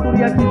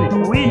Equatorial Guinée.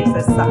 Oui,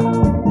 c'est ça.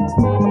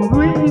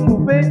 Lui, il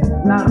vous fait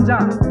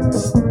l'argent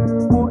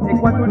pour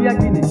Equatorial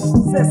Guinée.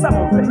 C'est ça,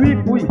 mon frère. Lui,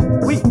 oui.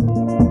 Oui.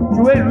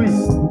 Tuez-lui.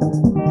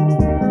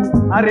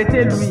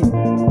 Arrêtez-lui.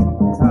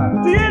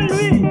 Tu es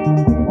lui.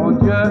 Mon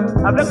Dieu.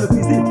 Avec le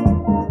fusil.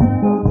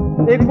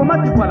 Et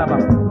comment tu vois là-bas?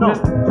 Non.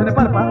 Je ne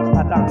parle pas.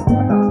 Attends.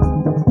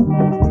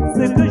 Ce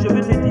que je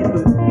veux te dire,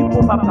 il ne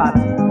faut pas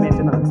partir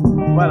maintenant.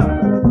 Voilà.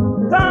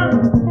 Quand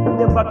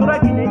l'Équatorial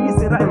Guinée il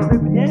sera un peu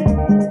bien,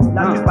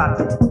 là tu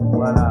partis.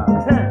 Voilà.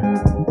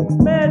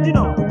 Mais dis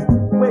donc,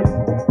 wait.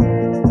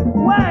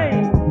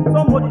 Why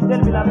somebody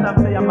tell me last time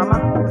say your mama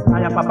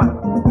and your papa,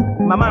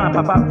 mama and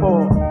papa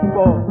for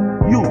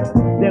you,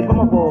 then come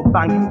up for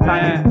banking.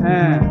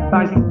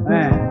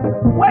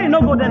 Why you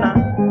not go there now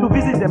to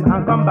visit them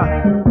and come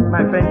back,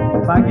 my friend?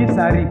 Bangui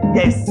Sari.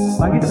 Yes.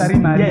 Bangui Sari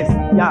Marie. Yes.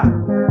 Yeah.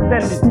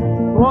 Tell me.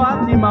 Toi,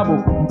 tu m'as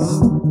beaucoup.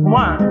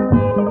 Moi.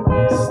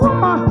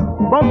 Comment?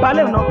 Bon,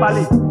 parler ou non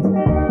parler?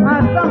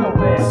 Attends, mon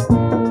frère.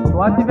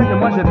 Toi, tu veux que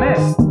moi je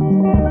mette?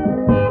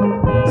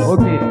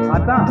 Ok,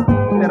 attends.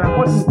 Je te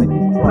raconte une petite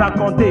histoire.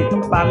 Raconter,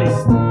 parler.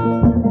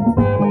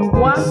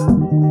 Toi,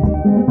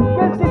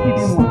 qu'est-ce que tu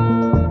dis, moi?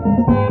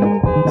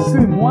 Que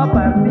moi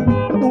parti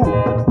où?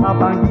 À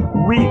Bangui.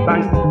 Oui,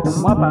 Bangui.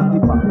 Moi parti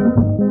pas.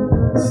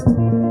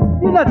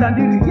 Tu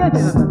n'attendais rien, tu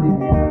n'attendais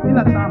rien. Tu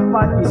n'attends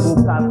pas que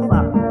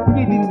Bokassa,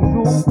 qui dit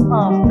toujours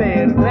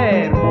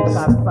empereur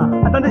Bokassa.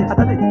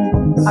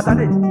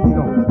 Attendez. Dis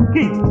donc.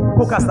 Qui?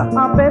 Bokassa.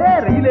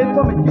 Empereur, il est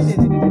comme Dieu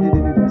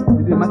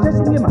de Mathias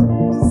Ngema.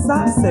 Ça,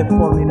 c'est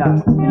formidable.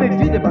 Il est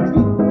Dieu de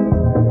Bangui.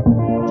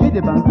 Dieu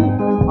de Bangui,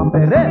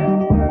 empereur.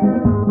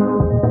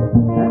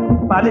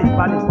 Parlez.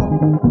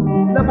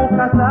 Le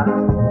Bokassa,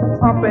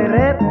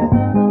 empereur,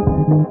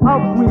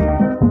 enfoui.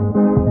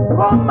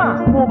 Comment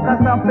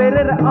Bokassa,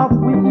 empereur,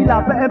 enfoui, il a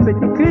fait un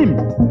petit crime?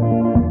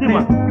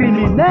 Dis-moi.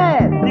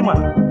 Criminel. Dis-moi.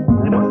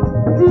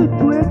 Si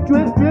tu es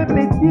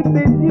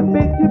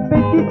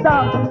petit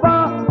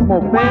enfant, mon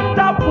père.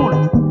 Wonderful.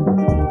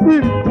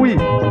 Oui.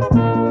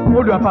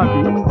 On lui a pas dit.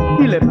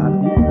 Il est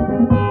parti.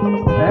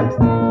 Hein?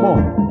 Bon,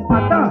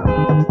 attends,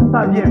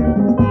 ça vient.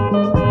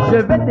 Je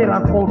vais te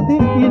raconter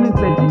une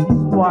petite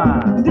histoire.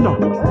 Dis donc,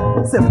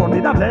 c'est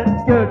formidable, hein?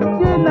 Que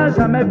tu n'as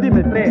jamais vu,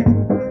 mes frères.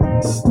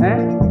 Hein?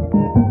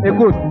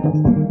 Écoute.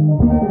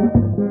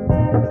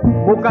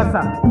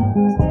 Bokassa.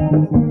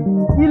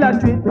 Il a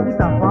tué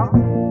petit enfant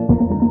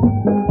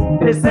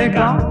de 5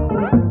 ans.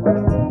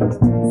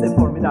 C'est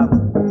formidable.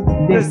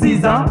 De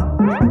 6 ans.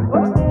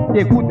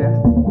 Écoute,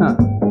 hein?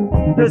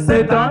 De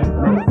 7 ans.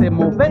 Mais c'est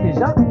mauvais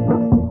déjà.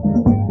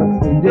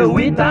 Et De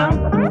 8 ans.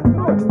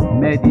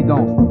 Mais dis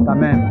donc, quand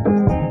même.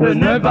 De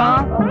 9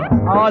 ans.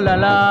 Oh là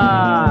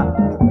là.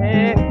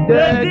 Et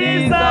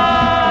De 10 ans.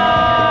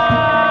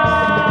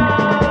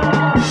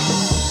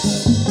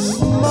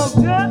 Mon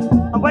Dieu,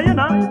 envoyez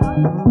là.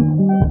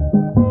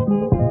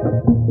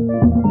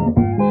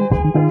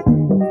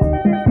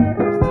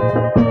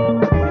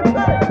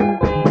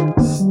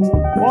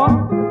 Bon,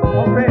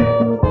 mon frère,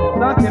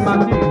 ça c'est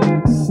menti.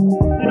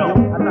 Dis donc,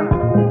 attends.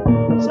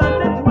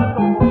 Chantez-moi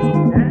ton morceau,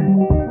 hein?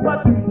 Toi,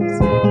 tu es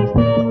ici.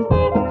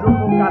 Le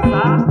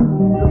Bokassa,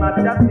 le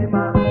Mathias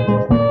Ngema,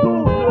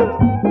 tout le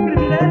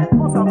criminel,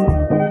 on s'en fout.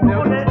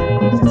 On est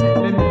musicien.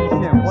 Les musiciens.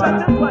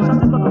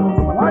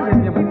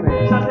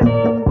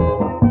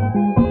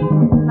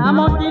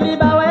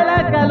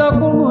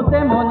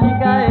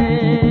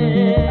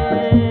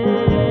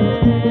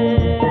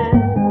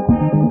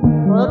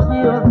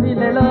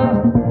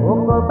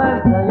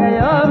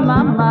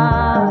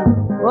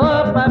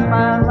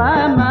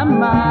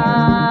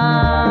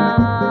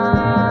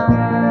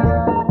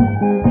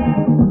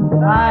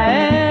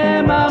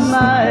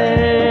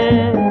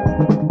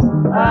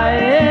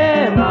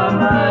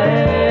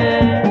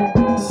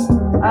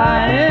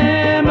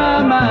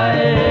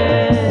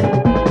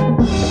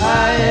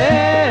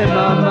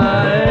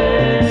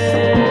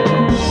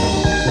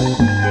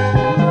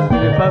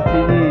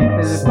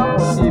 ce n'est pas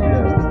possible.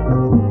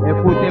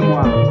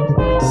 Écoutez-moi.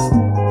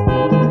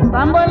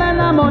 Sambola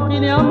na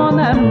mokili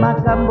omona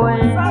makambo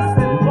e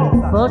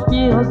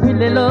soki ozwi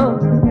lelo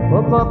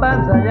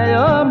okobanza ya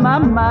yo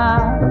mama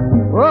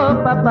o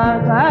papa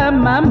ka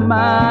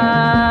mama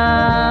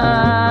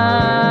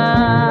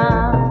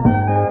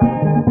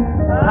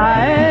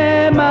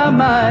ae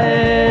mama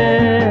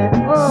e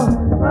oh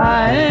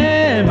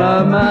ae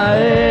mama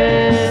e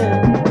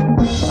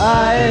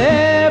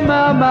ae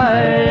mama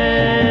e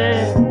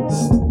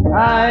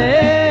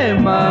ae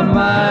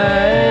mama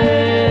e.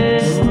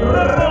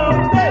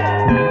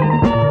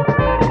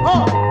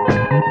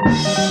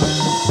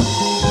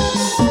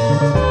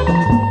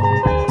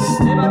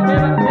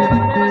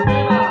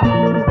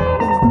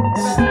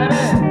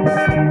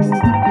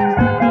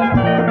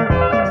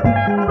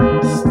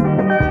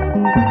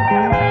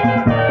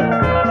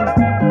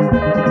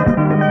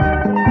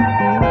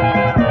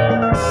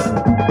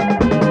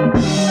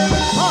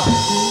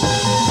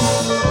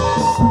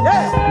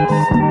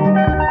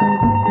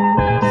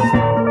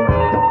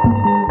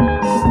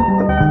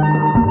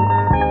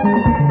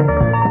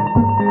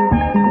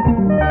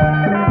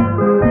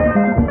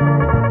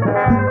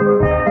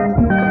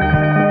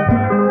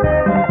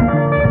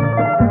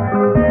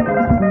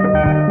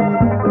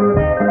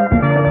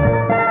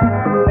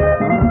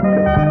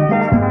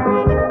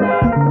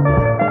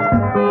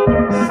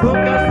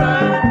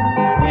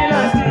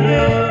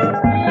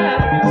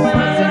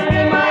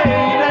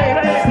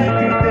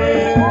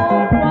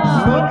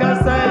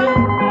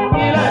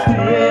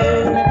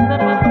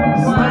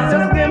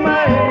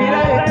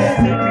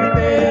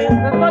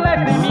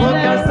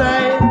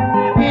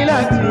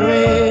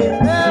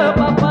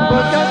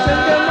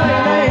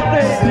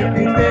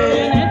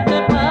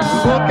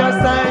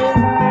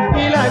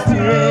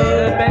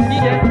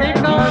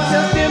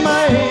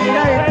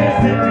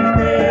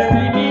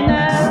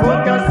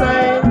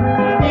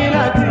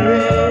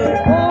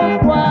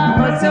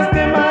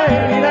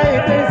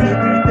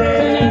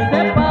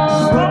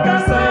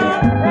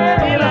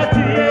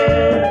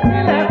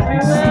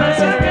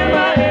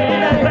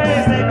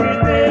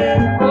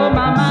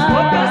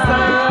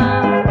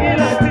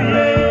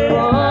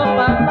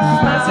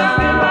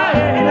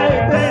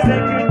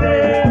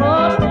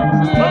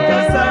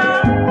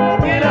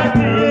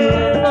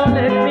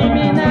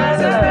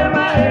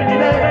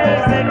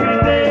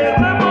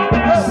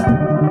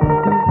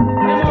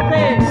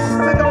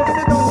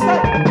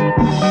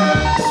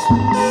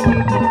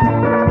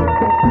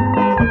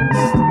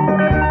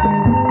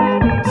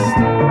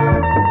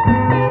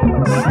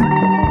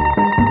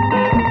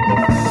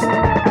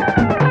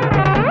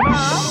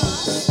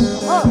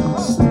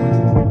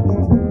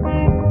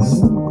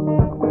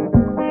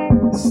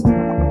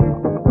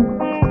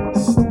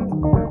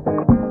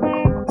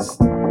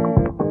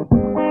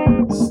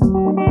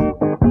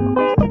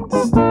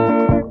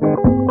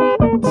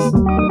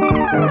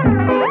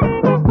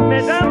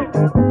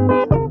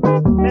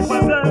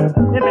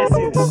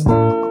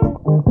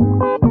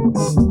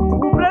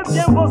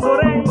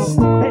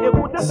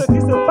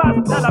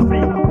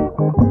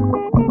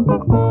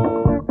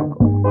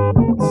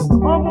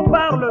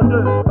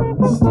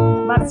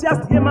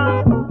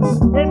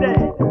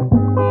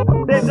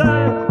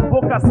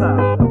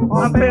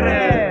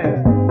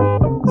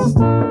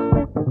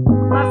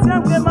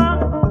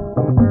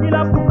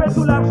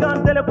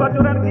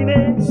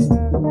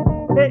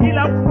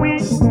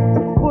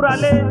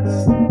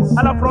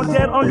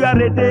 On lui a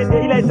arrêté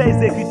et il a été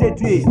exécuté,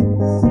 tué.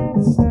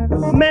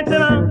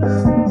 Maintenant,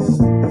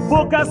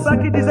 Bokassa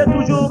qui disait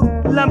toujours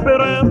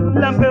l'empereur,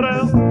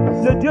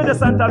 le dieu de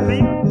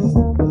Centrafrique,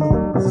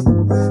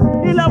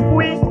 il a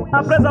fui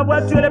après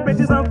avoir tué les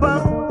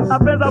petits-enfants,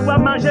 après avoir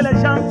mangé les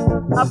gens,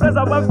 après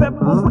avoir fait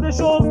beaucoup de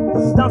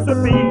choses dans ce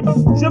pays.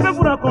 Je vais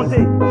vous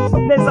raconter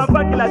les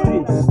enfants qu'il a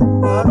tués.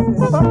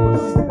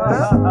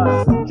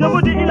 Je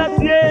vous dis, il a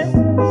tué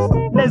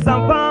les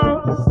enfants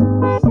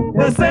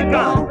de 5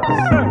 ans,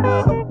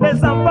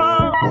 les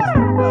enfants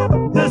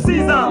de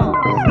 6 ans,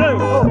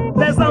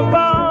 2, les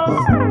enfants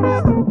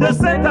de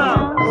 7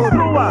 ans,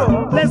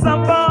 3, les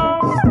enfants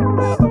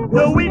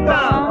de 8 ans,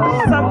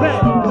 ça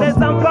fait les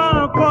enfants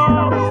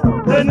encore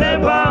de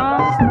 9 ans,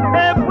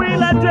 et puis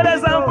il a tué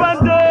les enfants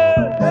de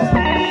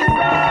 10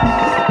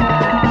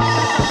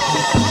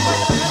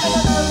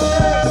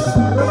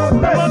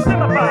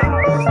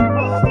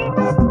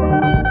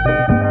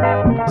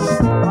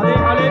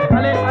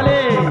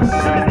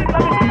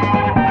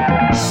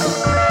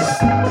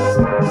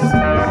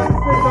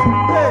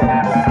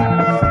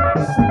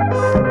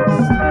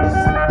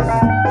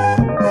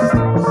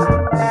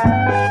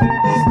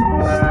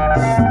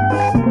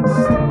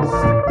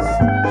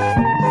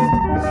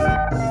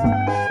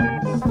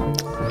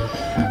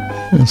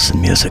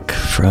 Some music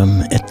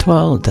from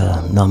Etoile de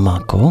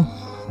Namako,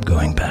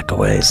 going back a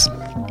ways.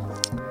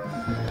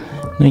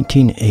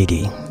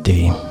 1980,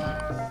 the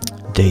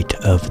date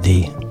of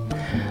the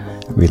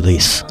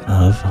release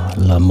of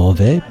La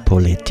Mauvaise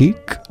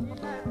Politique,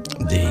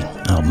 the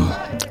album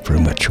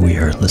from which we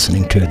are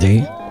listening to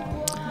the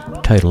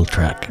title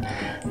track,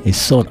 a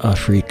South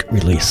Afrique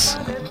release,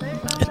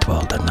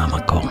 Etoile de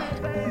Namako.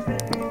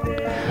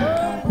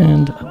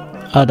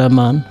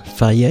 Adaman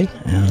Faye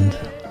and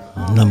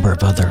a number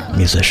of other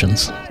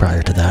musicians.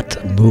 Prior to that,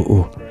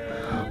 Bu'u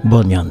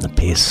Bonyan, the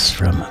piece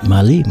from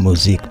Mali,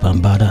 Musique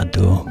Bambara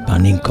do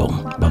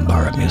Baninko,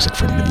 Bambara music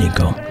from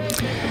Baninko.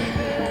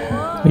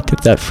 We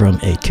took that from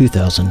a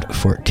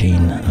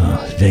 2014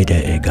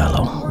 Vede e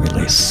Gallo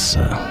release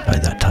by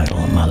that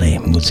title, Mali,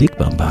 Musique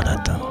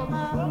Bambara do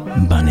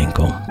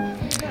Baninko.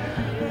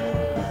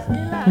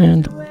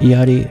 And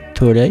Yari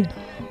Toure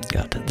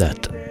got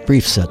that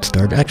brief set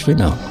started. Actually,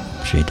 no,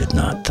 she did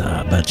not,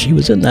 but she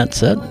was in that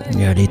set.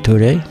 Yari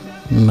Toure,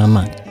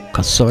 Mama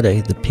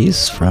Kasore, the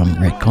piece from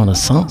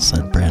Reconnaissance,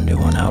 a brand new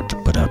one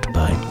put out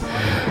by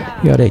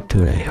Yari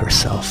Toure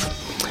herself.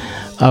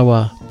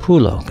 Awa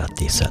Pulo got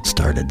the set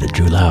started. The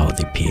Julao,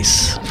 the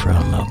piece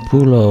from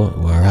Pulo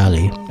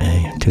Warali,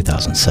 a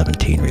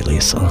 2017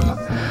 release on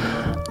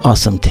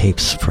Awesome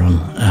Tapes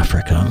from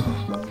Africa.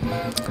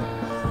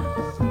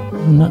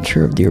 I'm not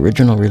sure of the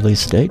original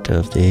release date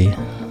of the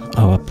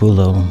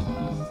Awapulo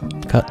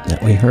cut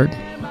that we heard,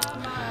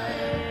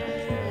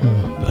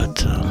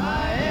 but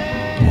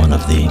one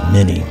of the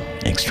many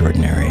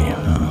extraordinary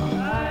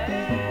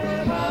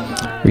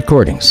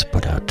recordings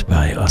put out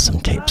by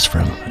Awesome Tapes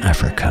from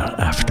Africa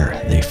after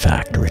the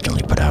fact,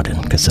 originally put out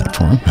in cassette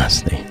form,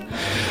 as the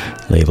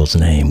label's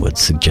name would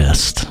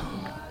suggest,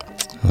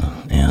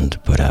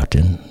 and put out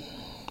in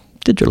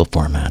digital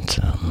format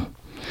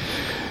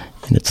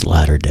in its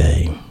latter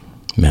day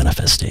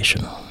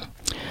manifestation.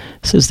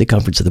 This is the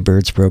Conference of the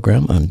Birds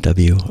program on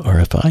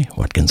WRFI,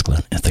 Watkins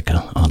Glen,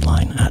 Ithaca,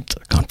 online at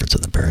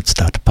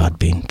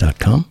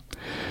conferenceofthebirds.podbean.com.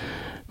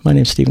 My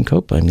name is Stephen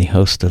Cope. I'm the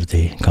host of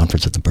the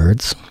Conference of the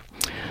Birds.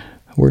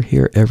 We're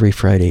here every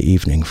Friday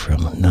evening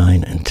from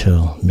 9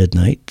 until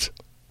midnight.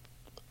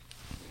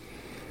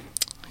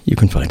 You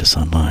can find us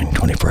online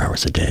 24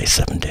 hours a day,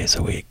 7 days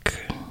a week.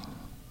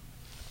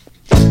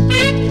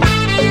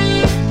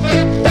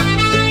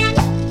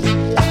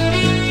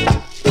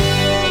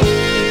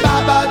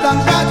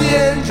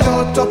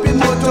 Topi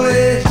moto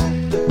e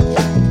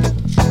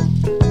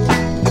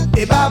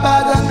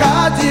baba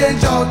dangati e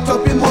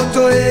topi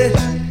moto e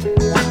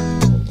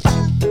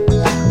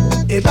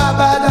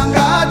baba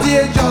dangati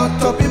e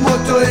topi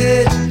moto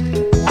e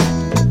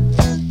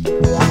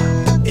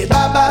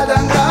baba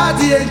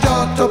dangati e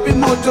topi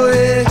moto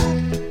e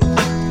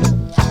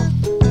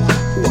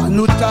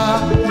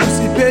wanuta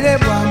musipele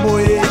bambo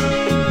e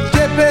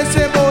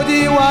tepese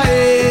bodi wa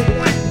e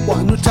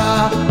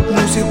wanuta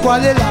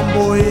musikwale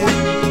lambo e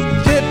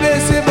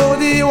se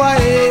bodi wa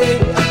e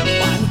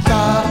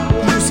wanta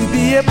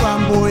musibie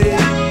pambo e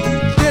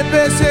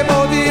tepe se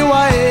bodi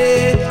wa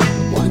e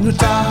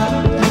wanuta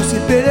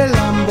musipele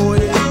lambo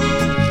e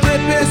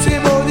tepe se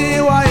bodi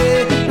wa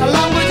e na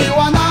langwe di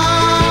wana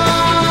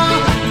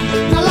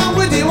na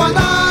langwe di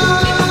wana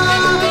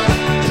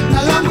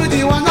na langwe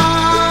di wana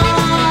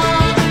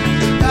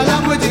na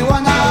langwe di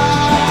wana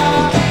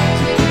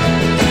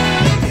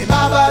e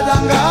baba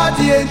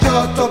dangati e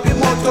topi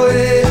moto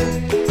e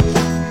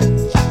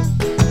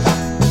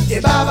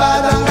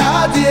baba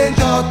dangati e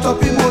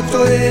topi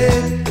moto e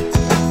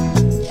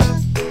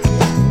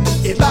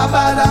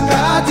baba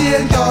dangati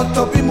e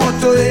topi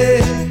moto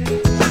e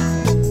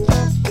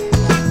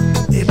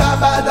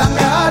baba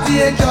dangati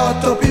e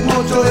topi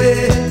moto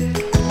e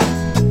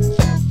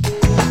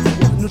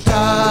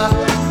wanuta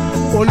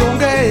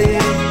olonge e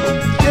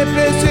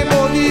tepese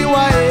bodi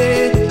wa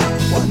e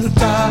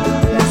wanuta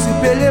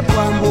musipele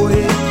pambo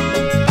e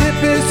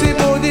tepese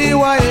bodi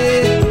wa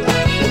e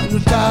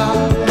wanuta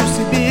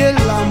musibie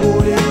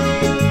lambo e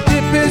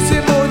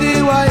tepese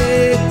bodi wa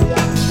e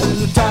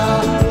wanuta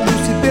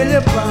musipele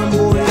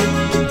pambo e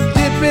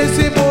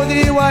tepese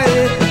bodi wa e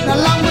na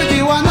langwe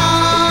di wana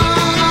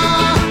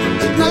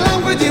na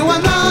langwe di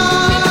wana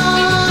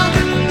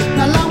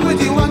na langwe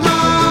di wana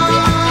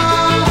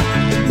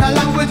na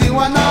langwe di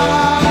wana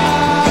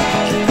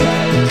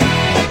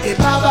e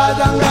baba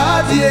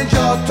dangati e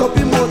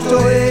topi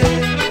moto e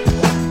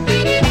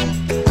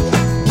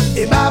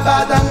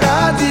baba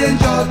dangati e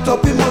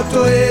topi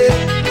moto e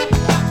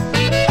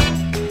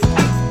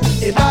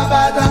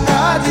baba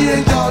dangati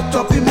e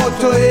topi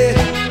moto e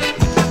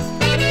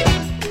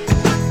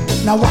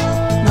nawa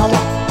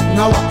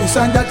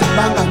isanja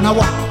tibanga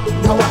nawa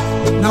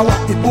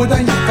ipuda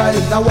nyaka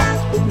e nawa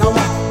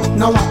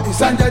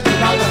isanja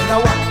tibanga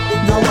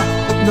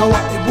nawa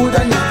ipuda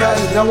nyaka e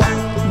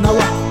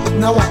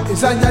nawa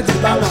isanja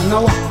tibanga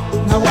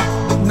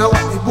nawa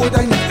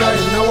ipuda nyaka e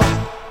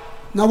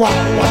nawa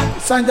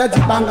isanja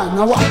tibanga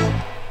nawa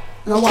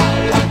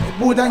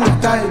ipuda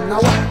nyaka e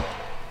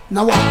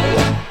nawa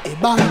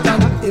ibanga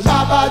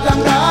ibaba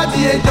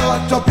dangati e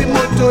topi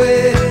moto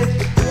e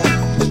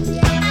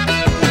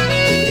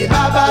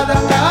baba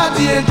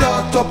dangati e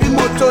topi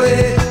moto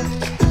e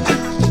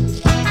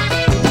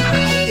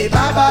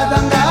baba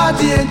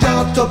dangati e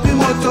topi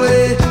moto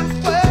e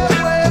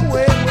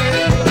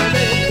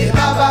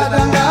baba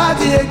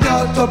dangati e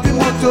topi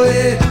moto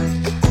e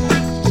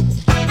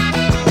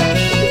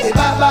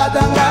baba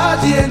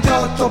dangati e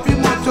topi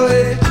moto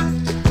e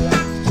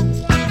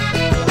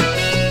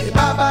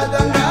baba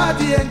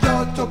dangati e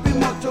topi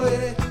moto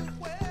e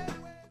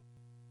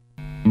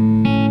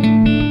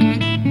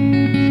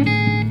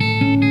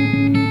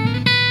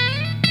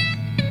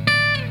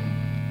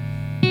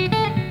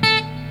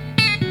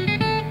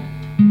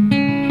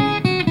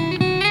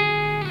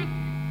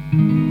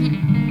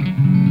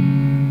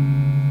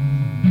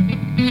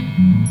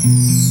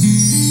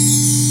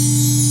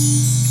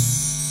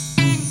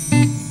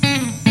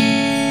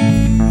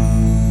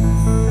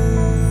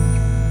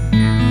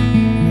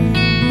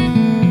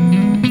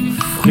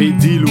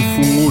Fredi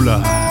Lufungula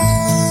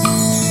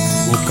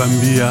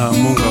Mokambia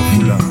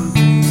Mongafula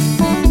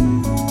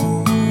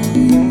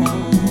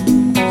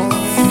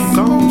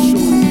Sancho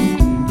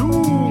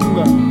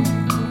Dunga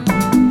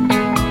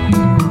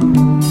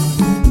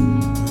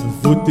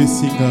Vote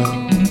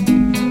Singa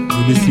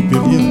le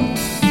supérieur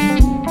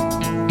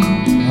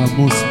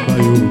Amos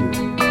Bayo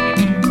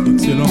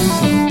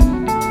Excellence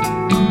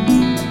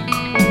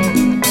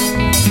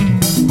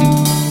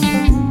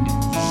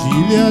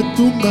Gilia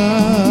Tumba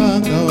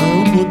Gawa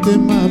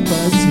Motema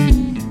Pasi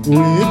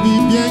Oyebi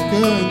bien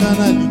que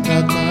Nana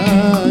Lingaka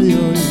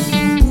yo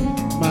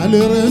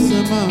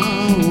malheureusement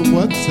au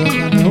bois de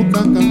Sakana au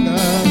Kakanga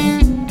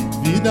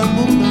Vida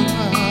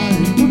Monanga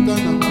Ekuta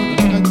na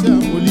Mona Katia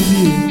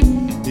Olivier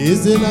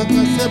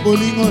Ezelaka se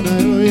bolingo na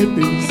yo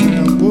epelisi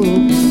yango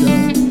kuta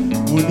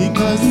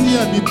moninga si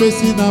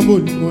amipesi na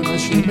bolingo na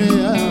sheme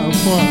ya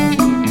mwa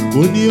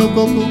boni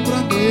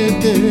okokomprendre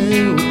ete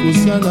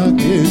okosala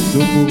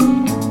kezoko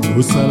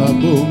osala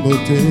bongo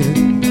te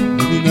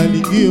moninga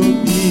lingi yo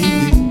mingi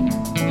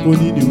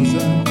ponini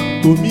oza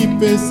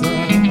komipesa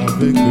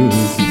avec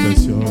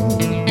citation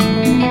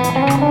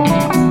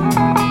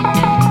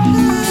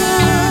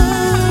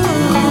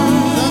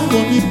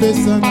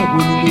komipesa na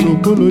bolingo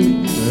lokolo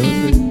lingi na yo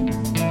te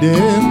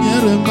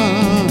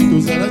dernièrement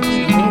tozalaki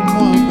na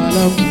mwa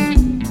malamu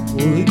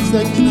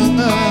oyebisaki na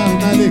nga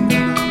naleka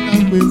na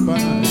ndako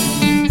epai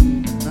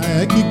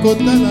nayaki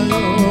kotala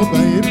yo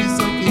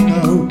bayebisaki nga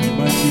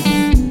obimaki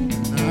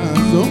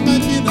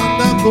nazongaki na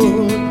ndako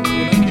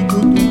nakolaki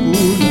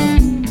kotungula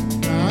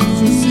na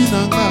susi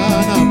na nga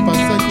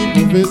napasaki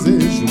mauvaise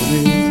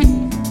journée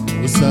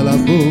osala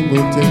bongo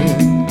te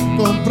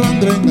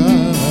komprendre nga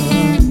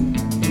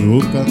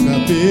okanga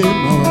mpe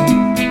mawa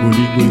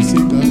bolingo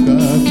esekaka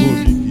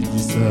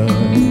komikitisa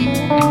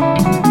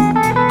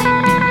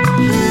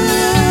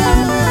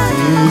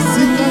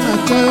esika na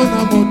tayo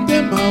na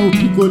motema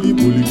okikoli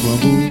bolingo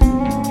yango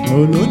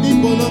oloni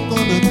boloko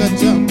na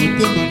kati ya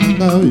motema na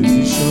nga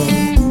ezisho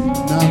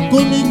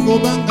nakomi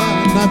kobanga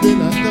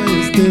nabelaka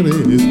estere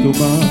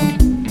estoma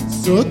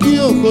soki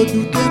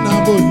okodute na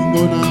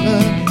bolingo na nga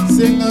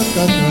senga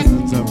kaka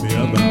na nzambe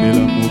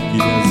abandela mokili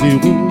ya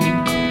zero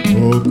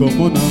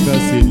okomonanga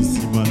se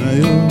lisima na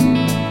yo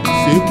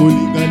se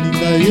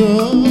kolingalinga yo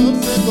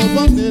se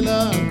kobondela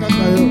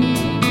kaka yo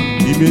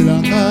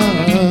limelanga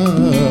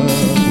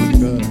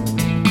moninga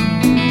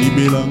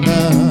limelanga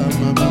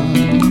mama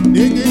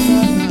ndenge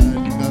nga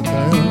nalingaka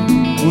yo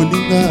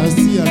moninga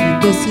asi ya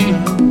mitosina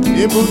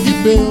ebongi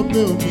mpe yo mpe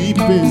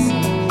omipesa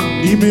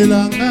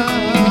limelanga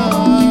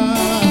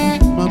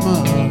mama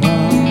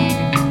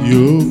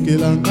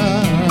yokelanga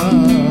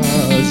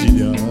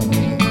Gilia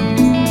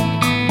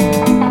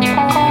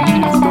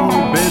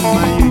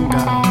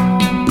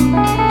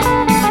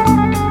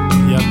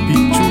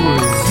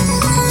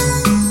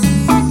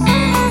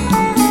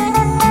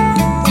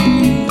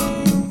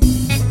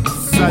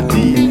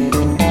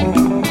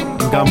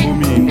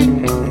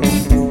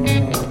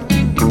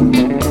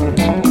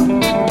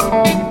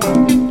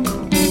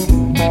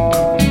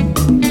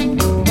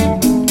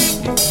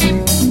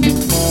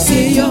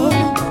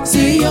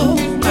Seyo,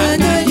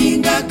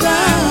 analingaka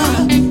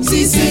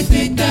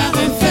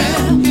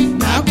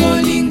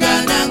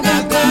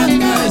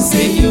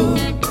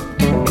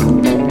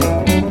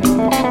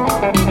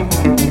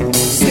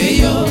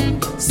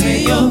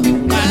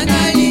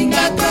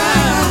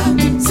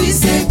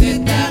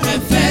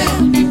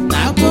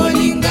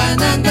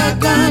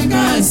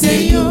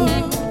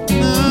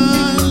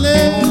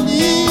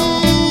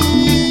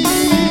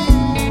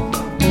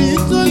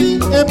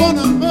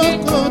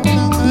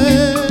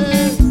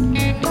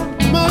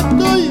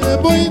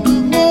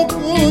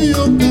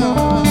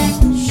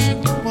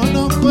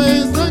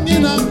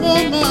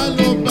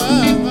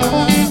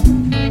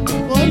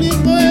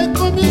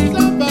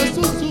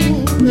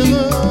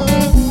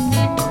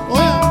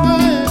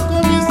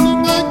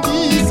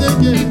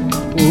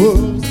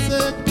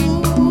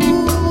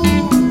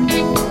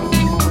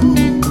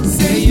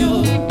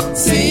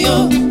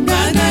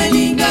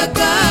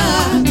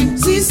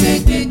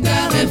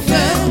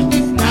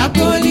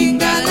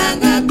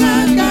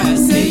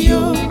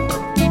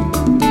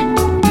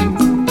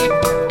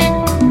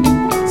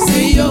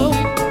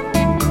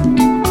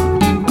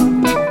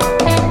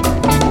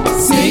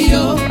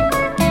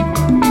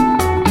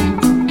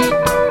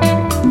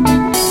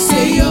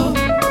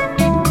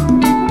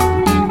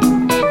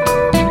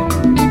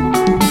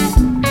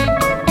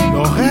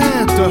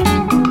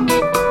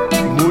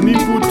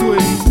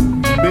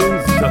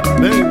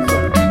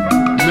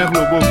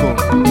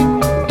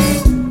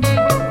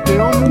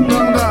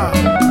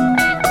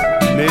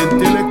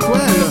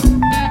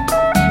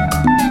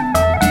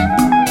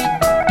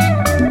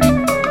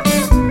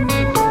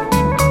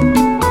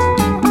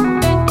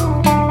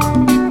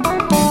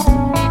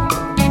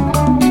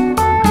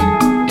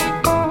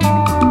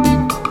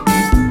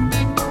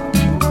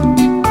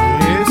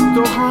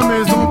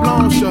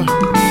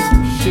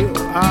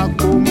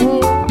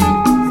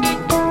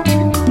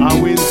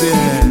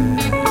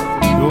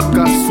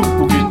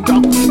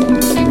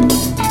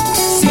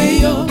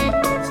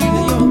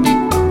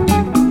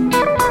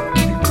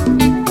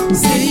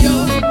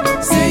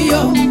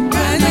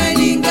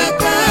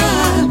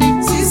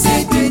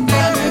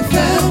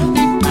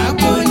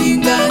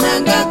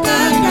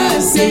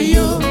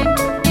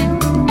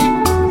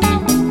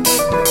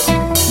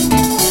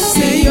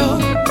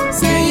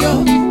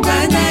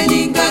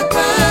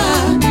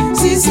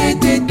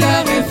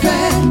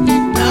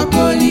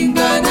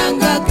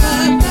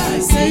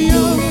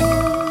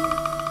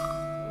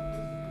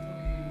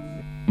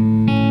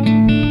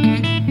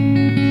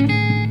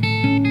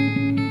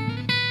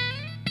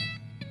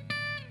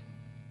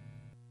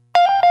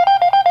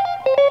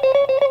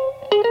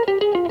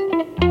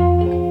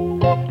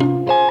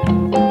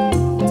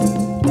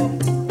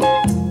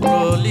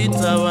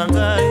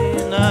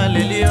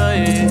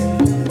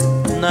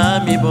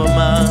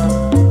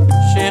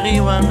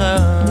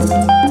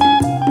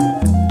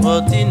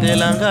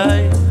otindela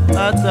ngai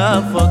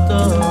ata foto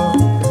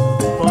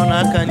mpo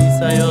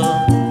nakanisa yo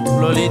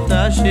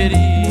Lolita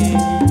sheri.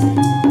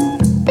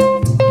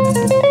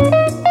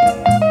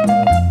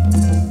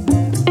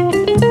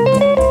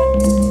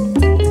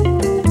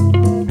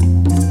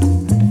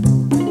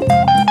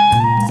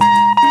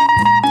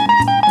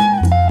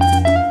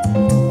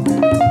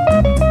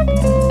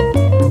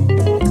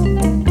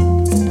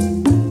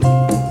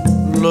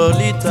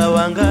 Lolita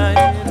wangai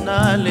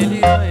na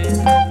lelio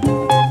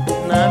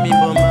na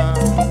miboma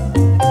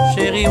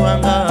sheri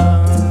wanga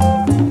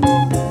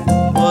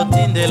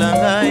otindela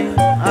ngai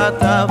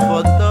ata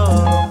foto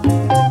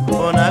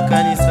mpona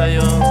kanisa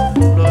yo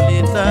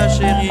Lolita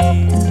sheri.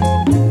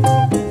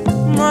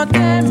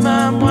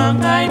 Motema mwa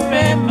ngai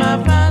mpe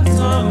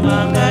mabanzo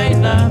mwa ngai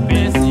na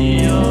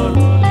pesi yo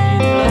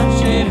Lolita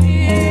sheri.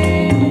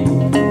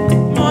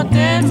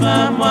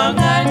 Motema mwa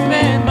ngai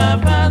mpe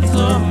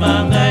mabanzo mwa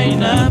ngai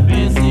na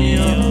pesi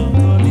yo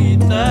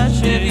Lolita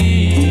sheri.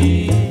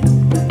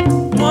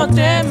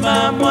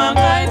 Motema mwa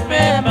ngai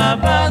mpe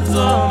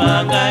mabanzo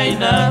mwa ngai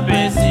na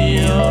pesi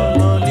yo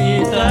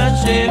Lolita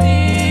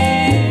sheri.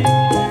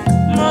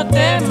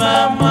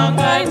 Motema mwa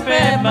ngai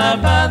mpe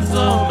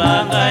mabanzo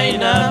mwa ngai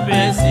na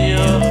pesi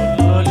yo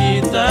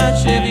Lolita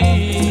sheri.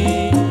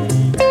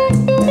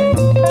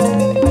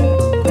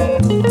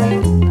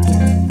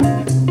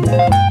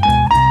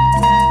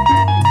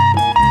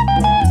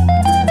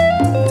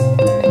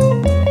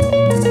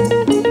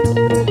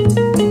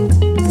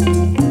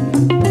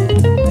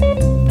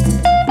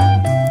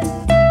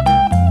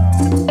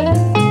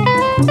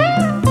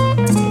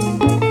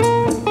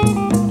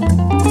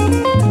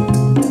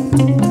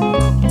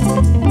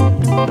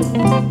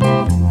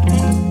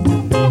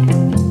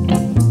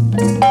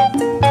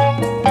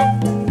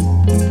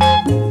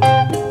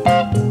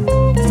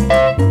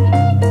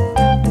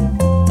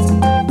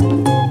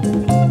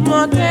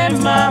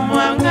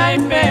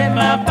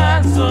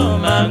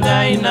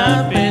 Mangai na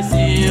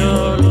pesi yo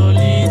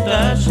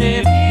Lolita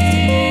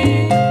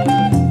sheri.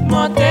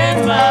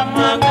 Motema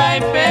mangai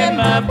pe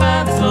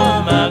mabanzo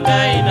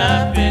mangai na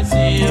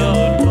pesi yo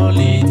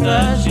Lolita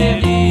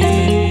sheri.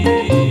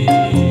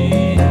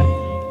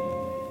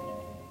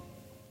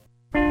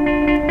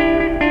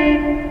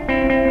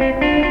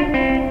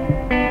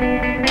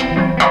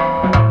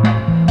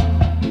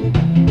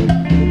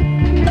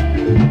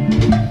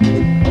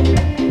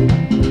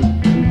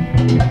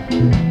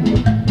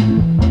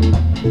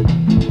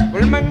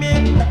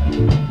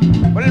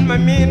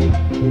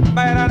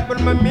 Bayrat bul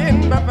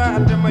mamin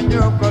baba adama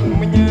jokon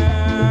munya.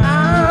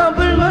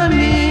 Bul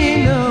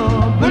mamin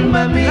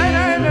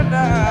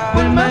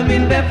bul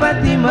mamin be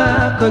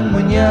Fatima kon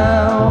munya.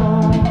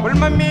 Bul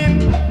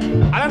mamin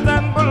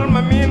alasan bul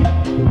mamin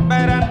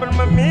bayrat bul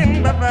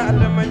mamin baba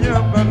adama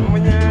jokon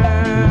munya.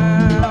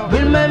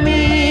 Bul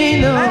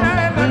mamin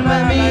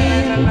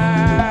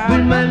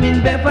bul mamin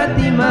be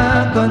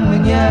Fatima kon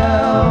munya.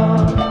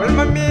 Bul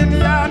mamin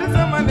ya di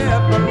sama ne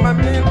bul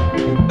mamin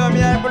dom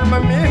yaay bul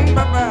mamin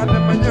baba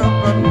adama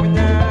jokon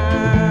munya.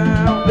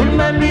 Bul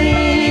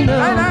mamin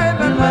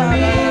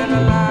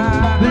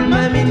bul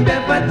mamin be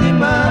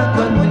Fatima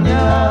kon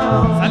munya.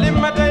 Salim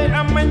matay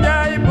am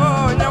njaay bo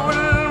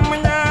ñawul mu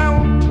ñaaw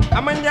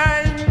am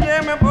njaay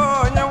ñeme bo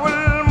ñawul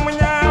mu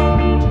ñaaw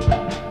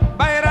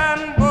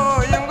bayran bo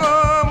yëngo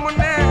mu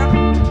neex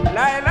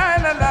lay lay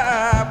la la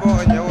bo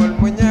ñawul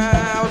mu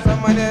ñaaw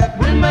sama ne.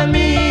 Bul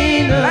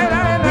mamin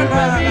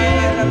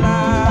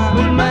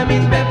bul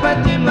mamin be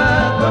Fatima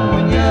kon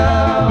munya.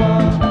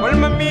 Bul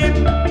mamin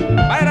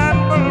bayran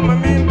bul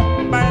mamin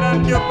bayran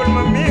jo bul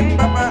mamin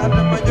baba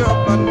adama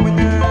jokon mu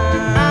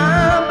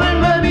ñaaw. Bul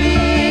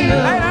mamin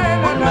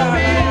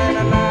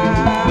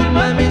bul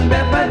mamin be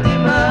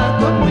Fatima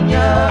kon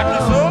munya.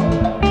 Akiso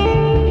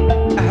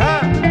aha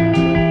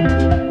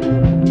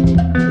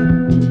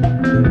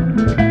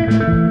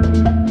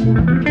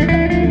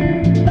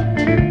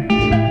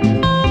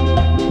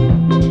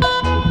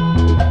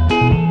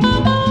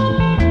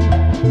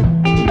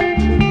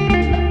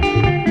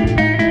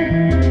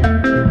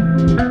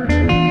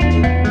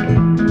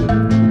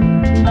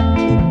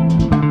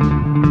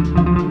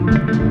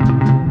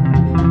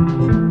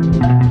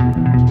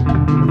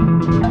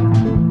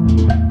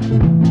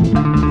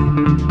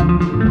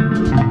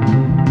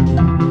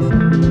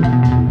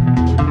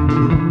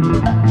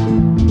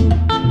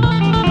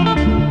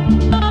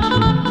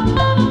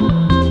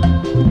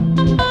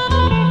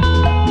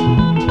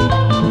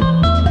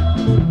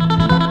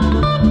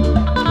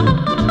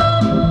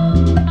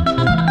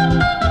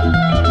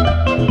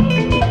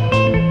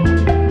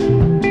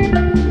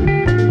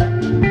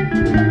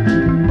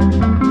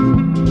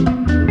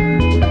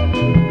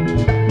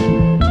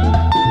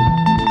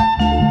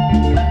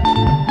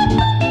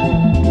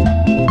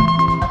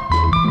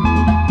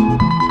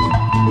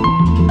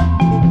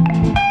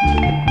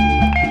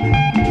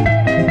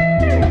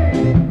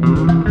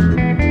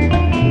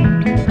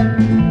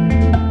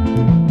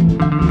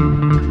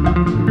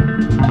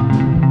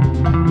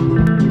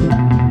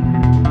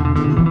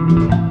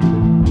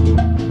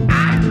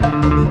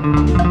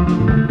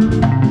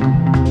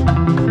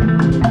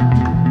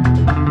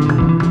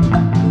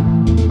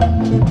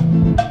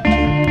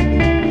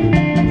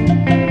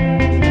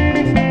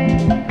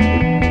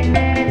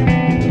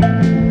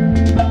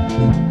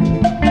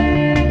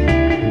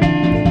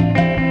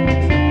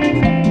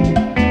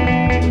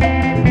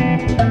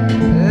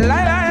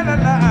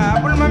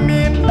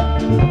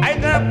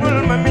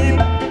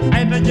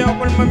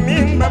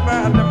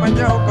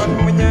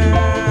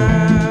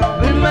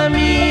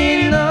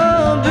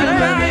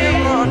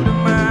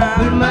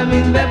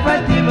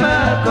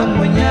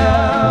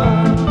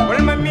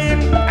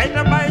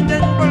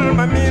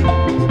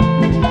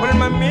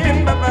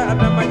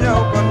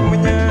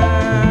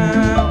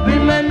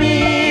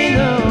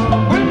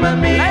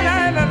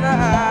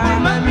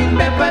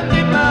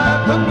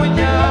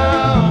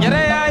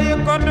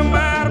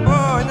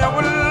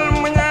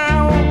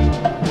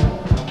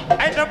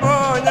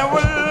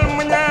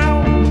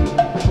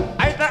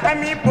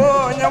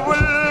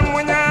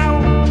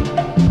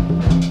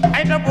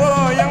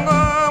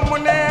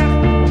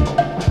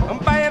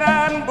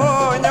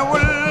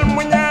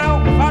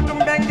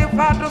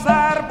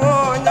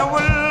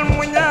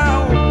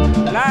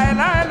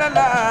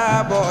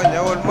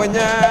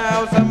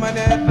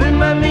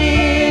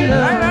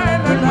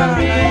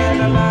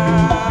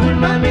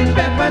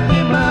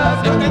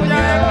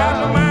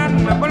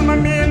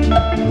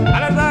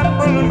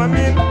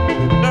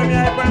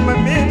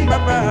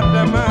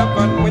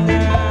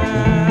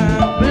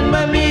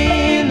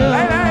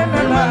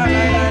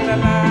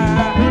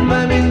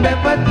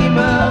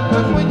Fatima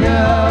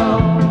Kangmunyao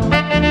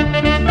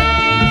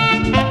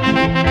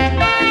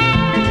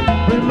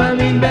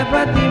Bulmamin be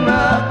Fatima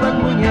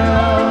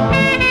Kangmunyao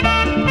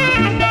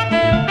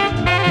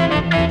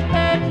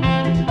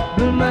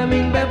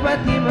Bulmamin be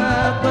Fatima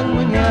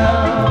Kangmunyao.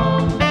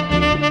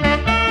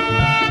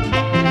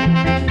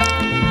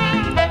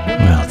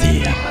 Well, the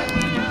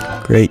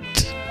great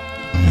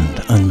and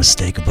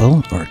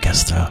unmistakable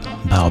Orchestra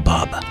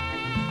Baobab.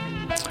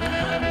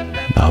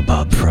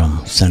 Baobab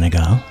from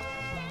Senegal.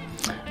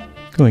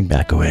 Going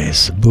back a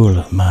ways,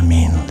 Boul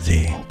Mamin,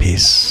 the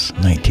piece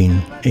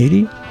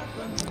 1980.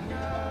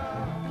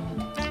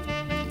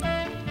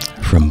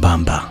 From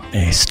Bamba,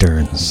 a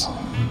Stearns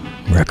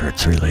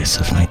Records release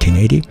of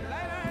 1980.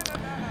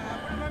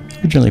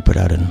 Originally put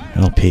out in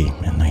LP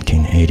in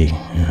 1980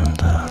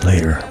 and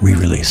later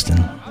re-released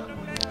in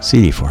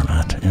CD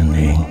format in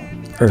the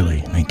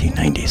early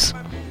 1990s.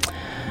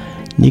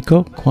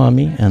 Nico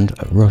Kwame and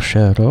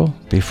Rochero,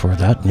 before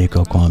that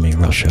Nico Kwame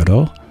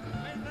Rochero,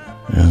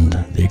 and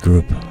the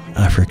group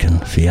African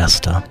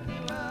Fiesta.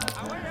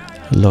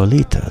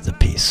 Lolita, the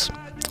piece,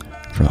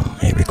 from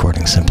a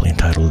recording simply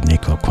entitled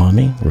Nico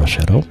Kwame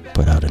Rochero,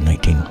 put out in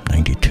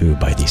 1992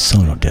 by the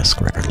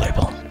Sonodisc record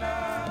label.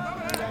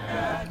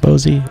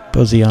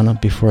 Boziana,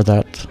 before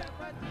that,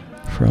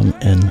 from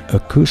an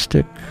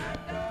acoustic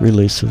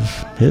release of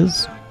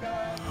his,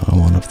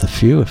 one of the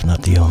few, if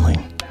not the only,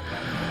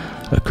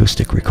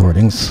 acoustic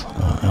recordings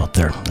out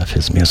there of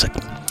his music.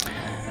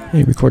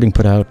 A recording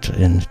put out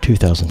in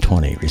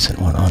 2020, recent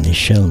one on the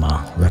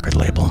Shelma record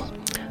label.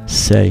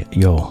 Say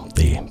Yo,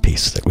 the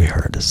piece that we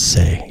heard is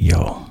Say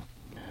Yo.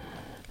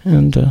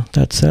 And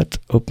that set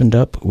opened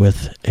up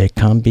with a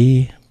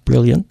Kambi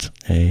Brilliant,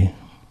 a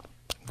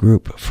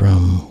group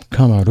from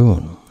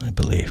Cameroon, I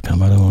believe,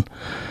 Cameroon.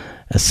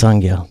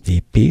 Asangya,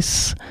 the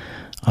piece.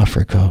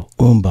 Africa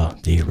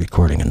Umba, the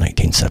recording in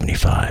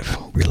 1975,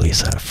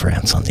 release out of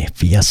France on the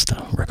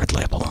Fiesta record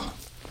label.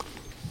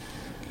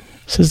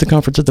 This is the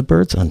Conference of the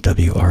Birds on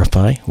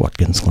WRFI,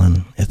 Watkins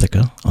Glen,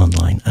 Ithaca,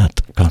 online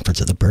at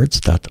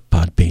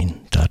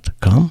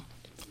conferenceofthebirds.podbean.com.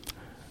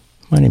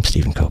 My name's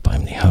Stephen Cope.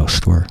 I'm the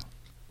host. We're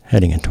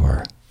heading into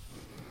our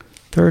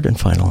third and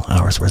final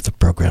hour's worth of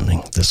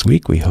programming this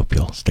week. We hope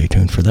you'll stay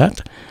tuned for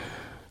that.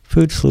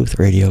 Food Sleuth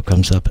Radio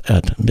comes up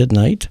at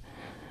midnight.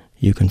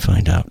 You can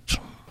find out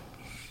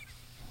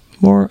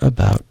more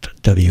about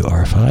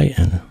WRFI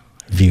and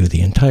view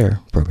the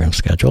entire program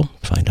schedule,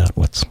 find out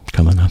what's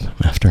coming up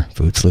after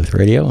Food Sleuth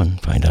Radio,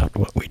 and find out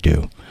what we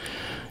do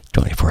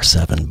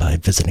 24/7 by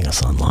visiting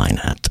us online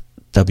at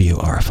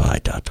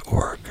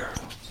wrfi.org.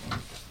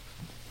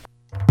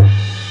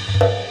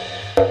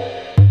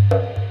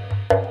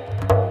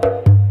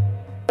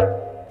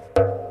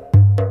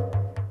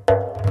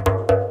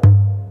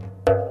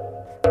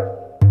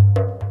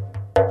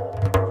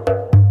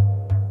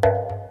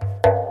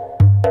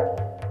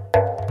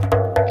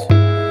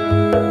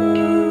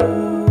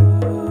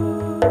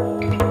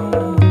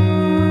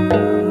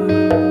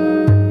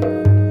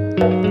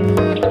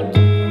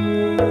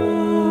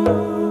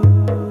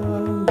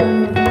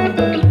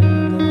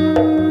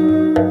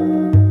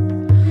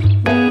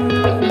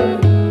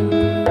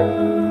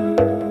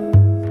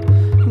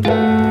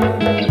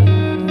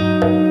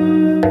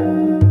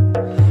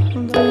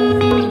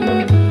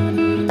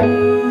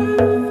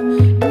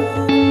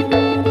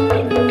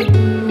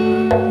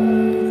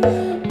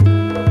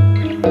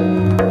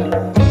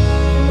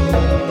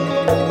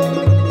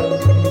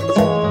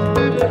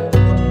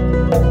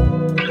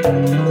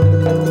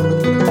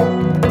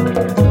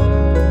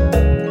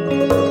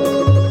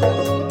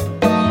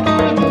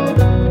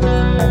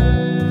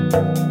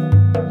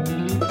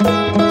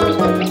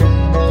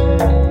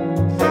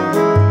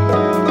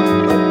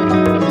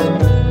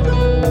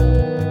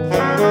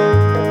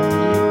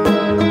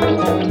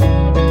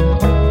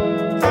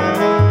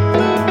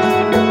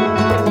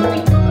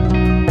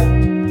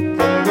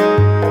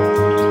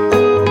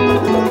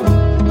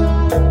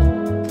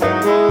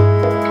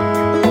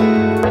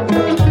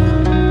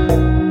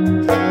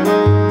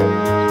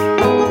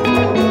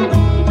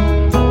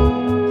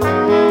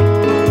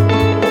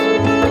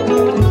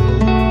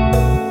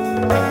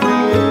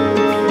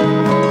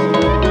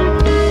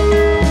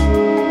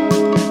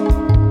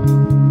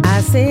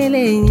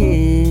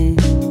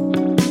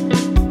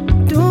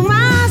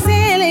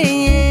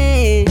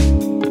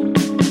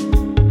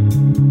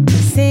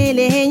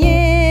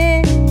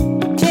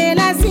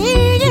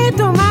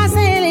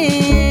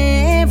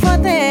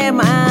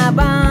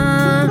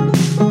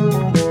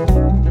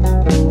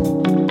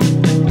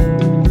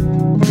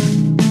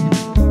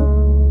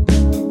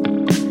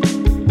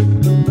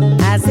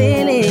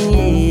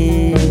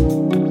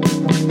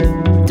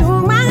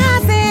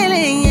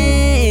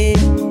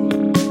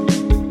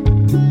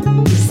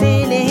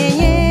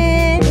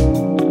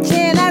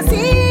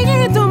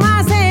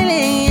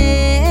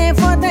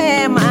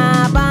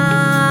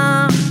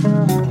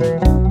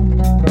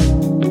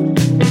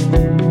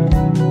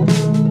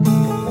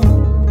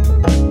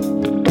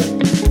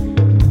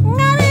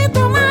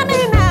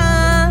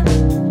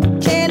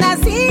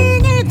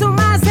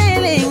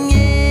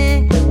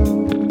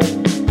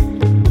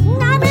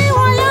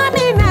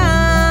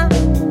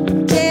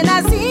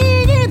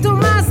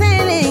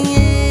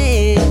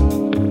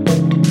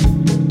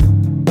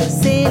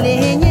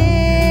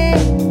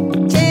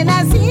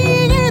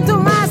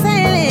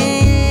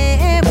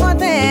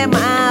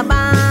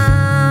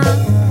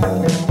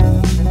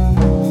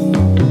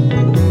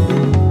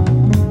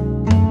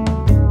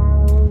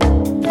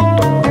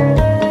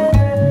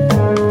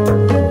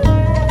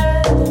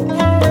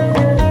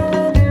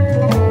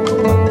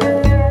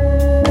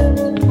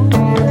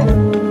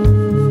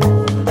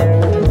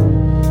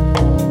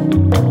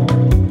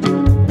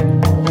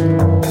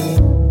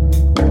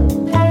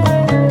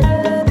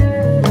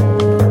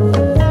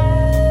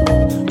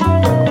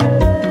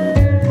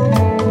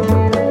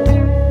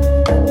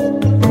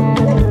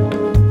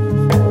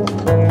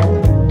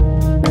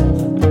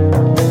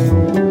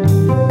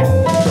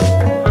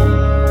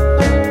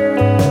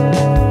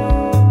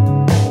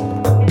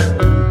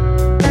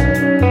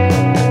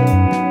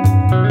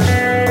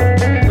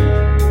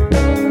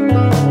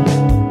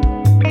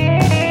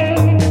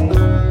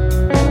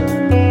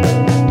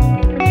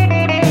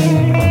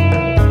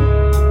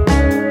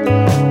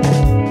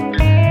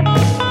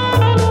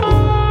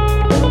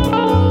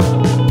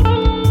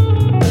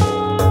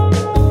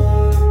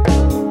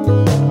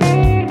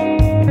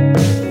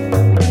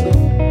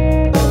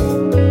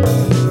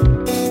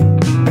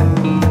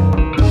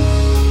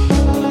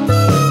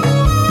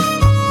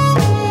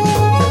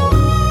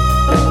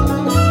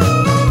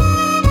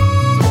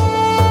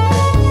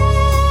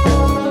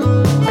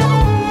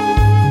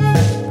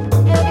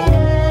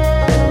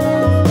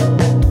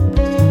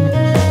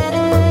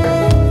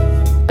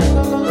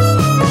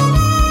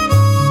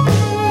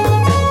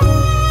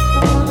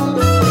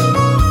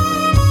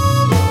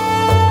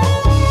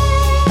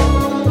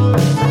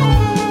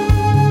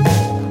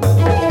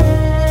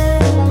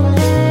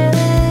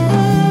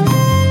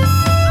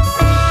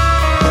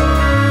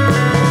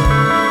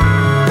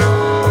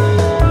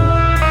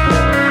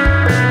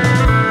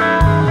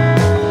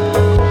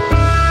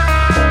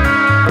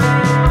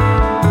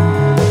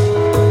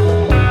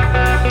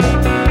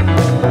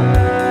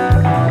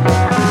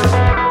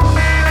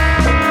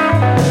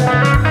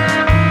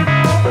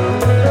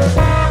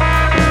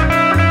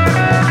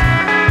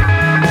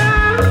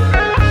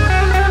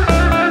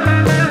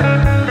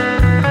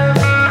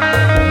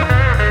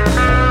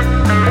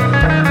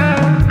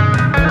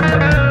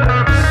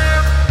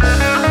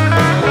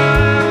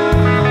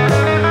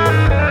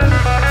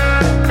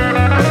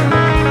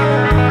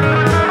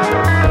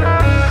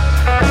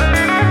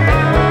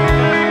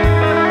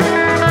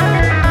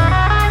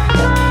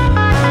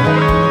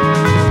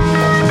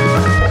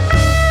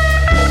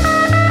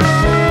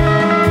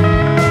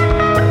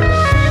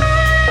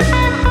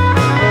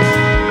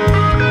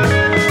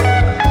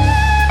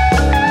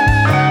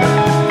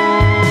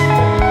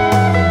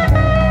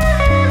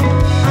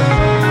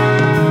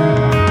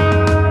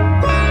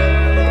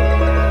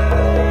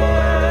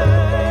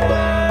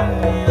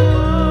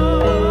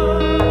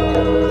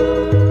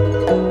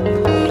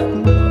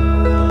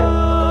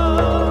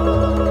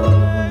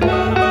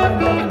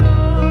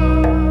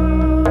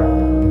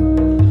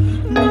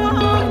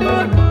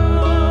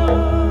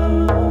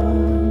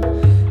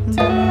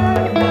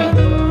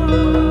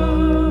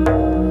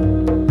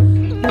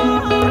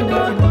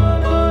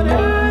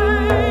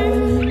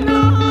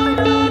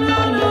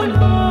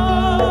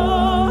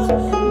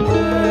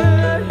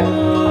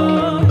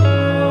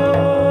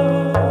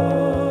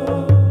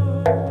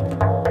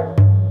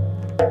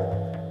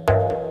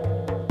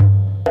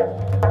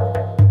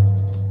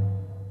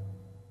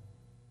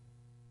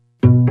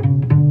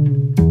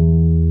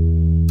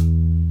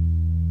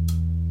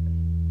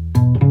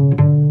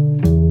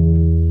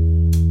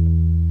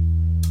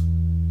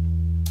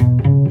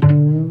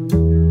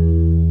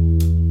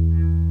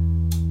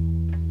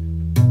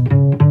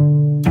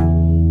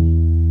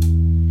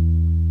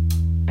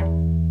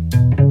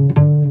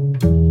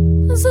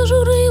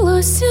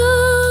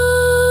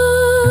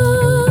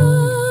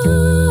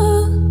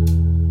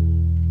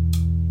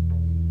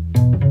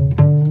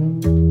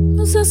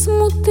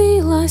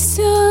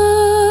 засмутилася.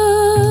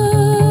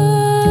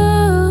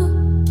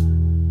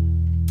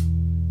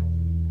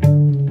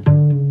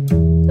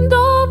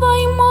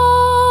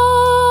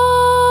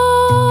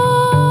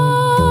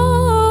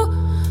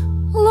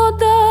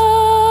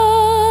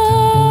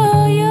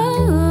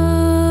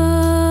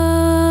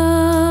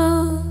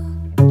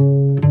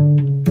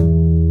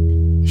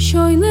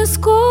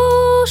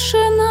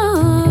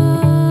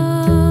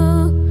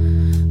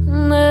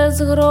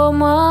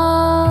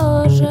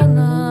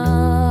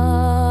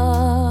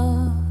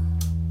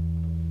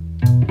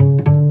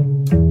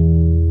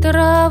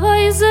 Трава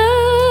й зелена,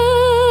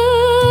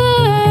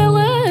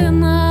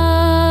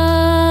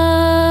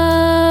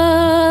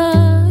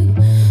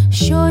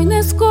 що й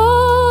не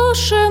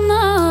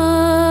скошена,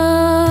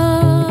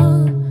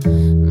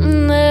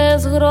 не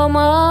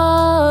згромажена.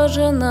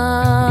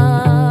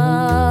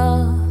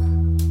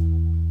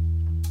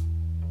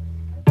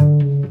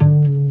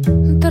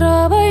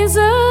 Трава й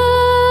зелена,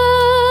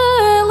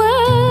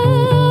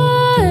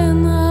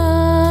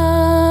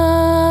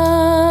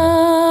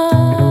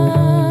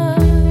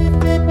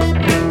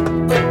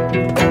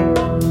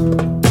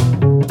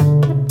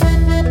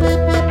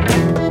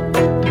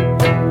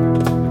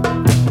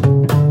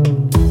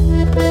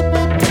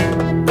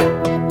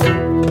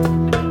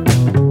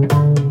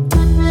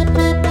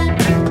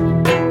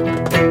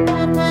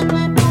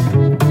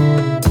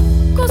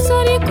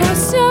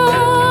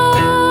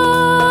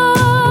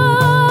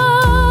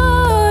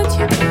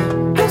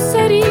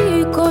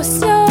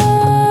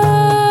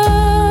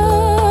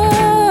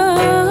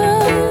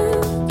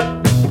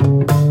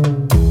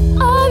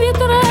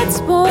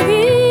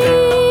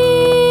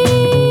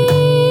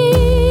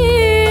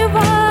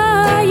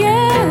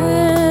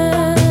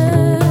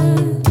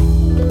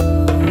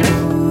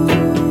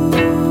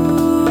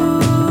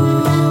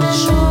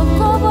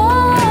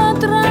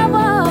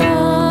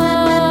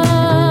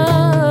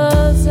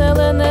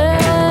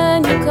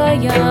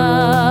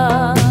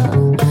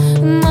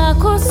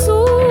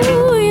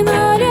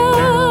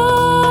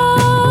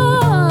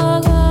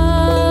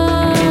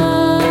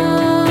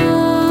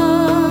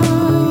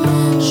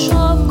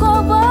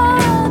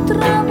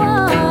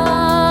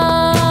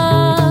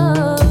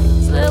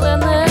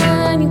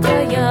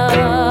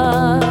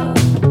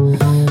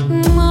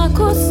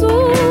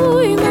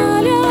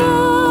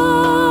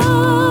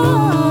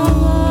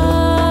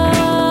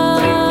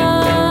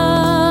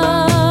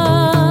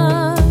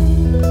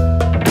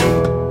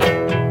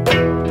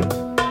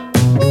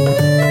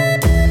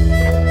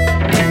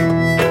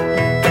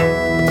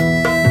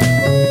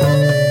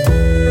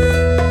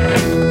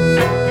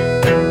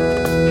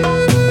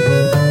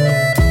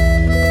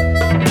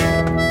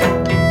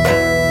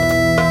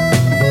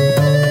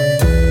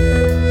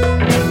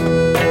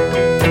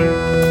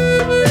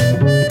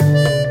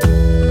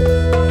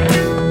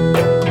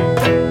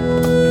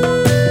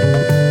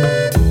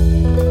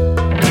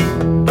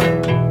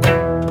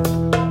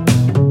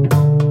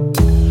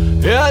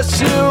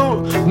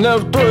 не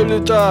в той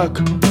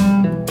літак.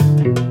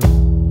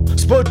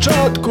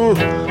 Спочатку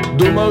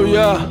думав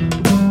я,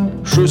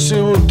 що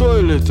сів у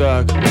той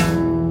літак,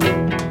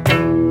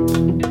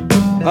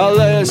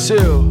 але я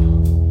сів.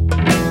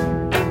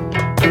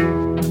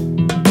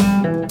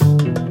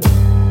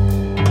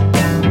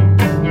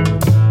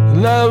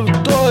 Не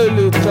в той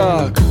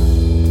літак.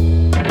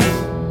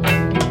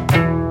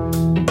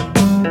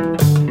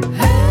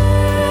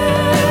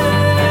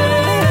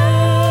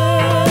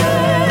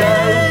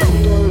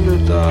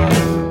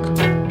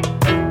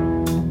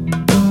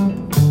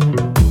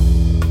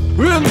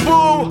 Він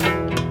був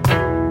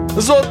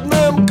з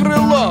одним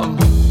крилом,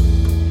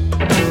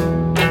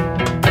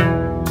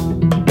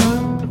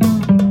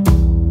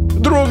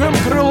 другим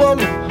крилом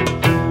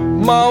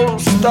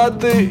мав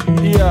стати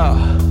я.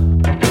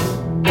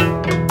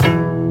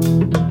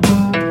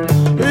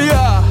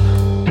 Я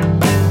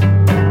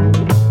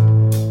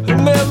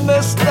ним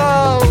не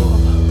став.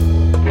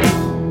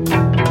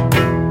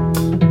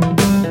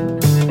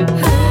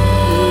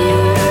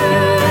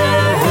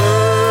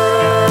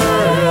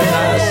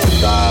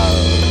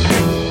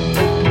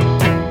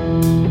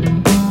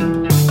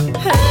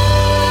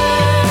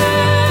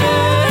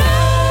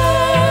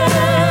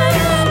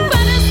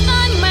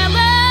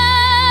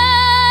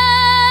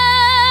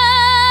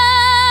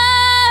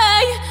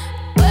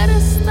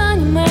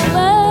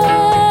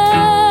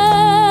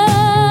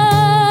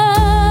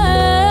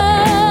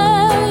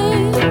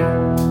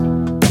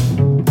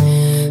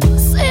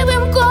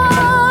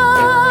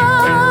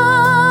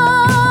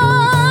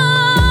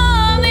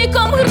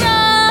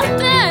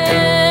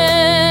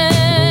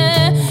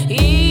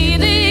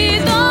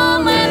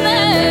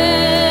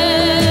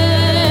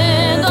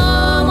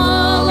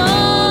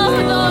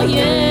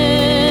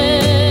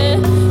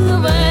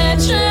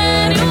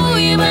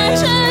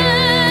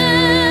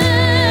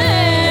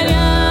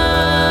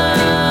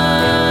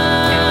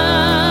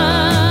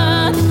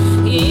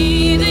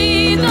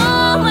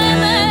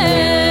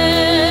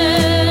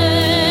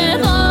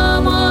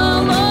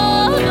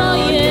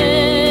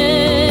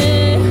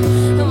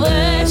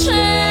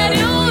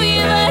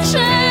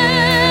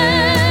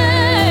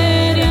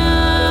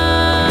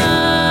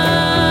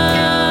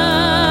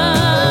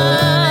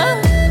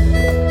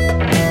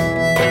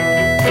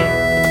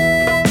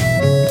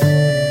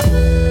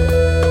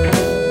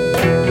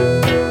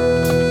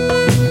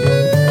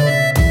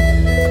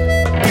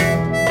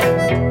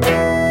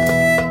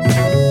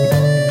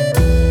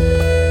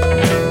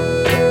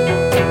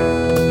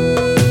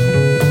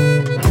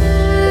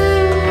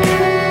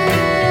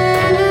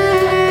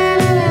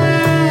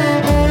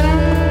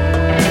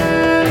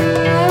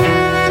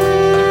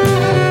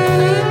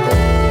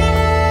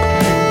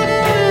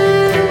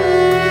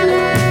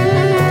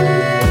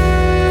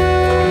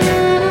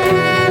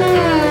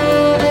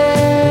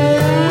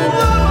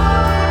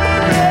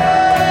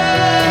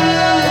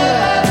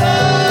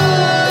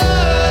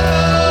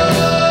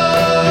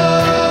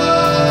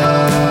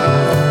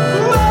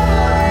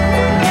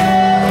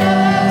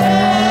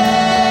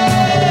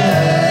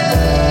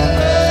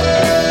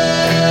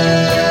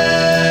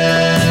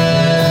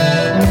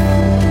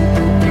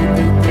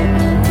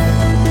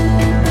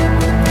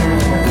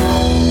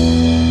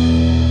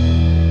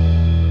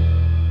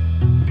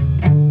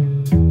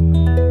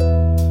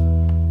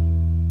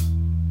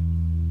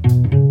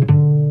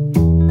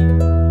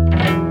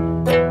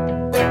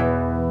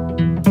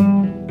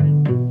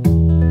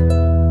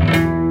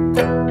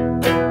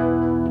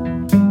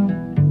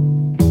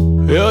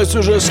 І ось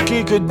уже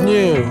скільки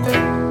днів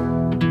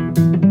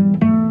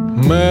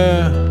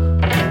ми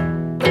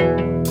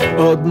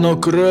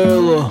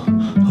однокрило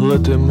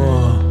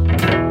летимо,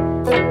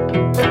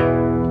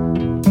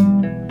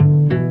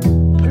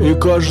 і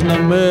кожна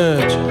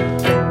мить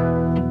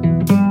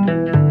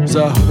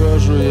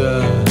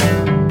загрожує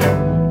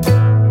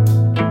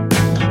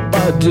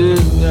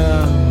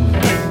падінням.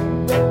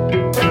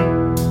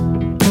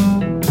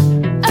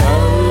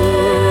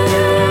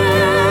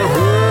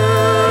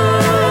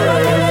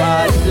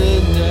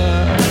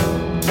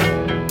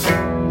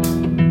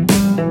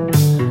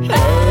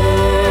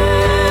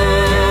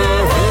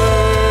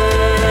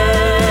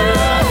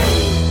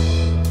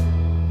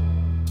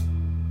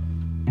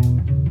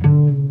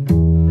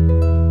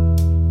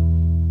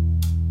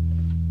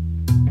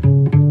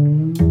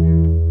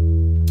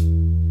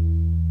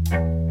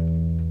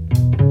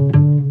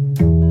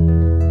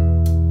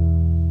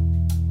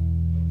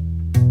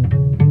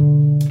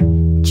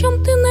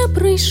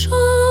 Прийшов,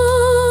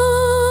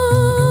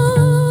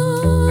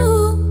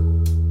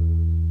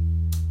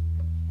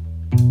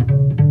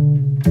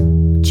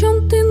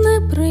 чом ти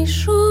не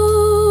прийшов?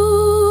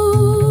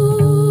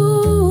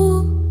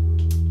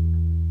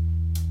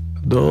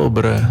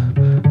 Добре,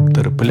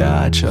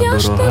 терпляча,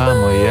 дорога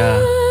моя,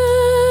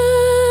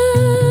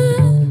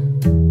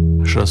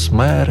 що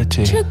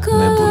смерті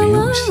не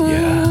боюсь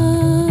я,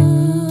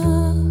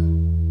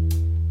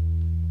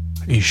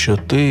 і що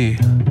ти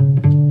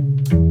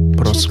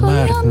про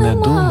смерть не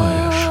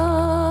думаєш,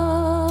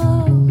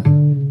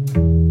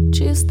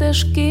 чи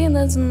стежки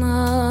не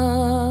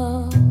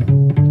знав,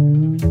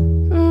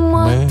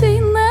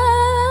 мати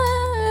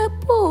не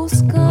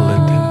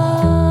пускав,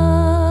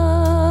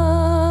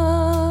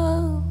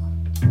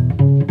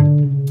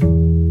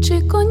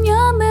 чи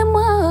коня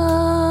нема,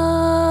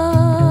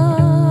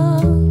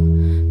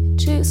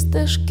 чи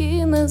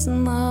стежки не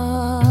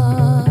знав,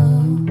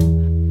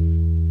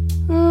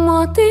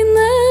 мати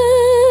не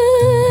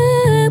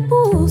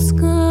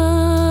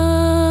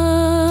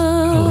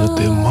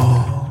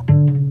летимо.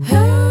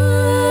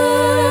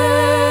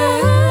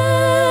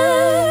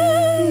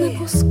 Не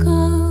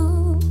пускав.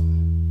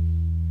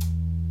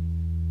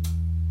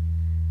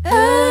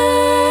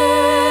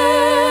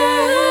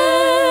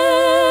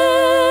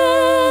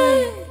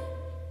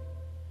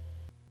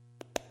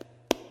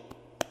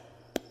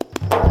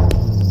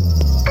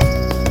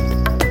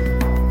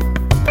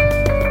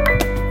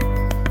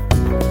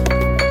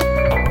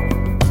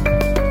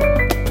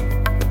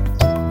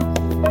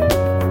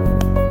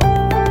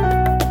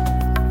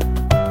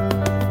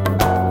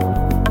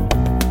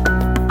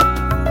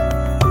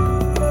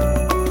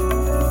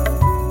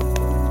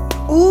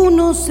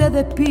 Se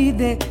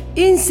despide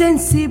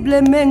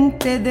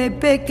insensiblemente de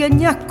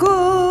pequeñas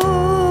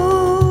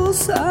cosas,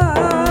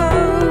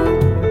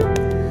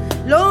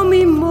 lo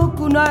mismo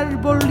que un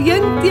árbol y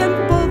en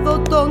tiempo de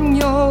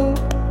otoño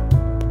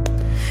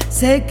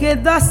se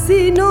queda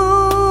sin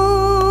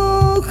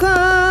hoja.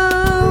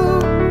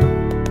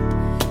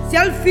 Si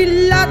al fin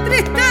la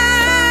tristeza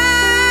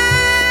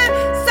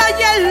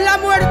y es la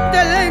muerte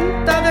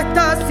lenta de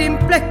estas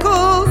simples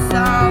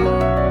cosas,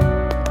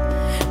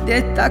 de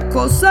estas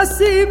cosas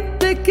simples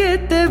que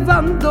te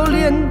van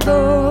doliendo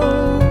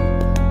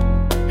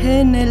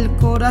en el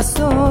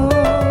corazón,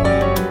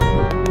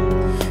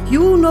 y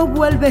uno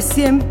vuelve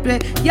siempre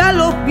y a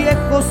los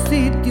viejos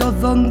sitios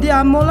donde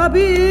amó la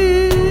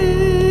vida,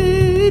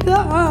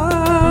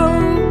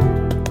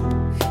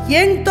 y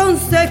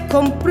entonces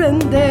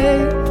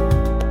comprende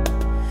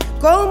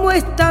cómo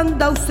están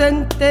de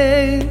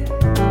ausentes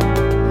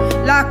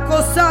las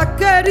cosas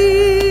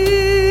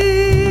queridas.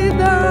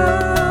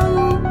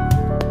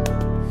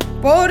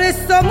 Por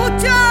eso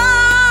muchacha,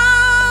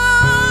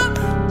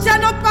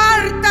 no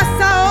partas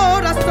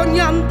ahora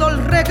soñando el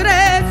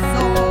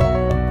regreso,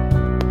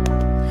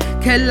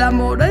 que el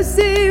amor es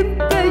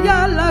simple y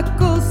a las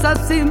cosas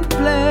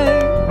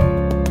simples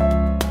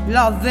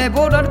las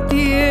devora el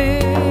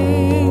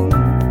tiempo.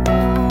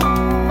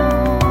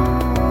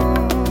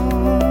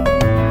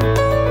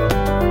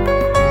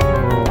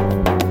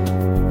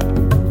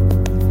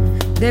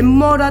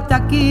 Demórate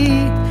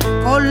aquí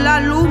con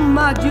la luz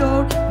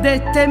mayor de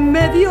este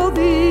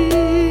mediodía,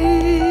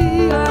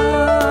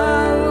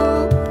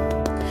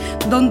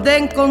 donde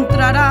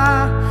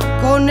encontrarás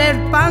con el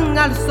pan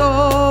al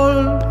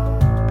sol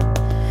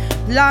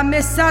la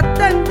mesa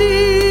tendida.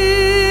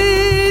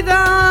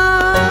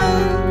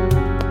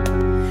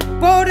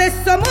 Por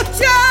eso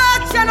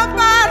muchacha, no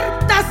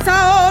partas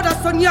ahora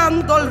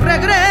soñando el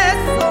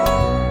regreso,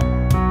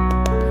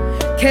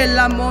 que el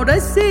amor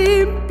es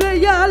simple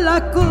y a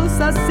las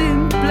cosas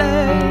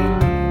simples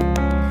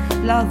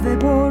las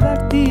devora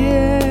el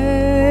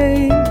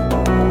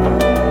tiempo.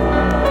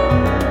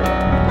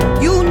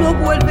 Y uno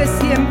vuelve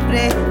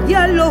siempre y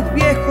a los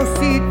viejos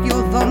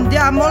sitios donde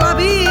amó la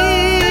vida,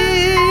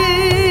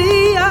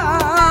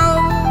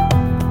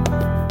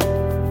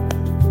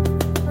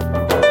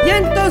 y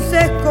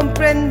entonces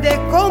comprende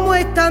cómo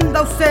están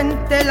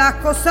ausentes las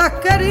cosas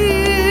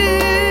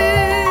queridas.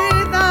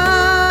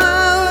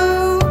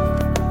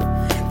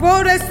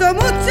 Por eso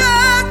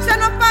muchacha,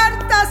 no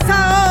partas estás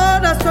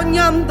ahora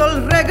soñando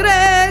el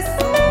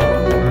regreso,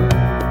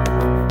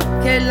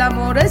 que el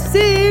amor es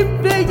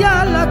simple,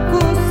 ya la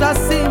cosa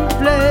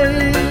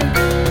simple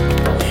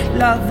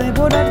la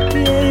devora el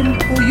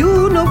tiempo y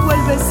uno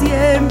vuelve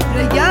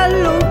siempre ya a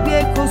los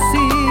viejos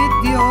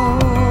sitios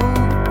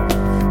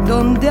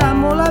donde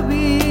amo la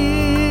vida.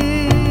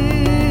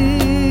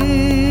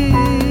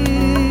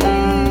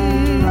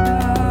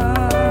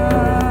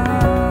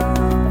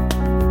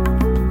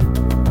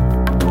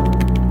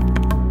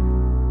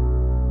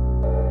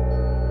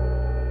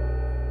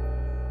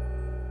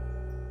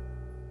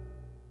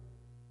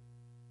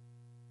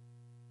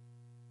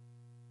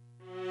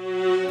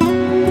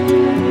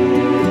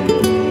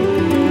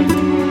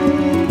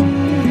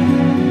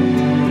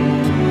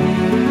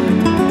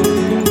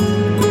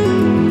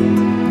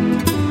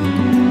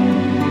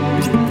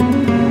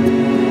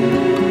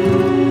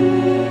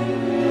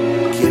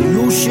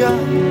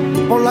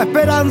 Por la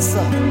esperanza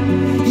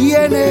y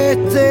en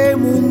este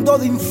mundo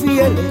de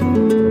infieles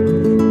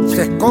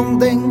se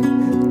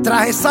esconden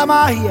tras esa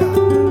magia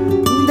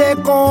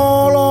de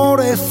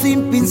colores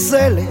sin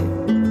pinceles.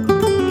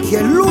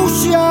 Quien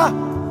lucha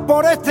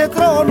por este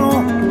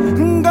trono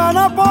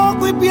gana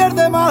poco y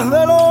pierde más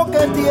de lo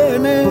que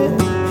tiene,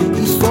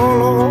 y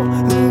solo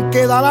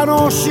queda la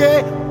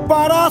noche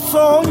para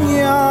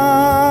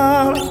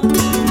soñar.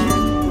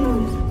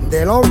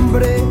 Del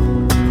hombre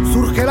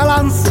surge la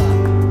lanza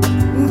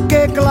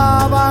que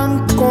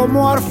clavan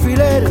como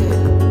alfileres,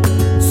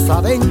 se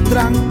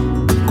adentran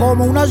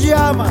como una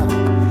llama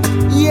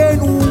y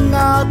en un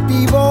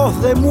ativoz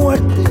de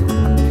muerte.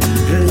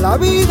 La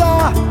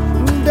vida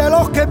de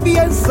los que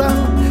piensan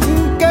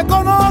que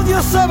con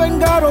odio se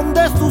vengaron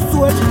de su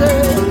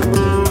suerte,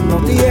 no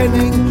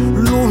tienen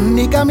luz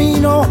ni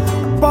camino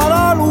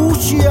para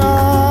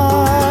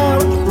luchar.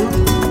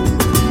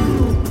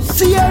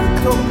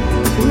 Siento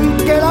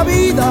que la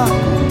vida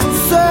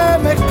se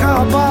me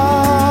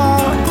escapa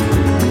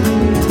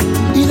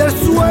y del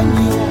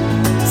sueño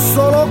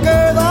solo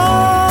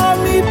queda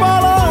mi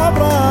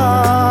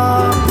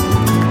palabra.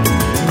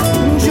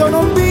 Yo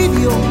no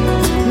envidio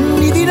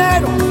ni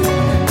dinero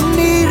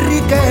ni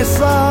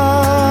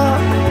riqueza,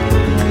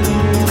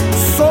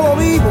 solo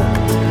vivo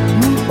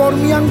por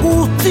mi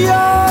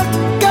angustia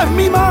que es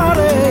mi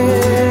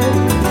madre.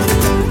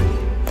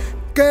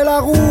 Que la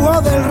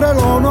aguja del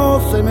reloj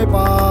no se me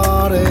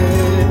pare.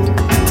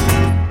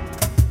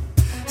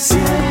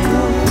 Siento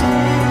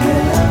que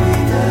la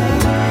vida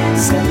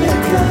se me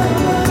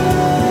acaba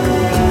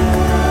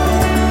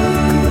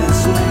y el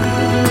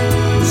sueño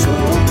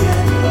solo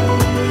quiero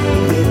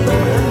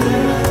liberar.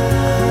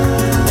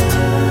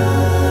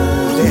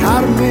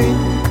 Dejarme,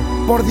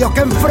 por Dios,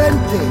 que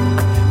enfrente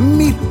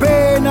mis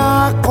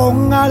penas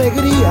con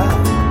alegría,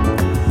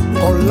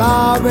 con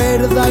la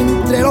verdad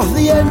entre los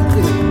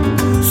dientes,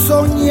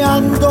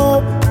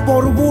 soñando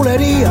por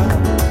bulería.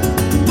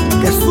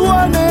 Que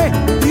suene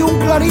y un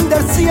clarín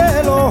del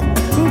cielo,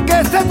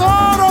 que este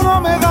toro no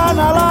me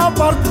gana la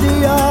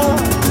partida,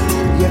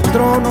 y el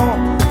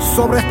trono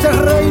sobre este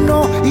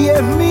reino y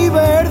es mi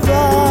verdad.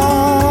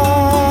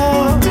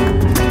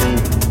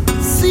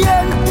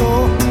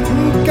 Siento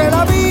que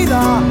la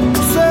vida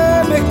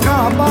se me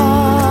escapa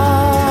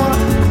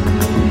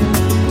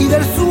y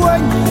del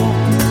sueño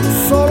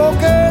solo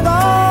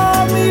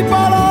queda mi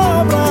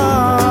palabra.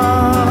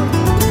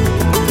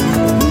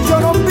 Yo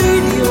no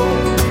envidio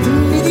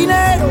ni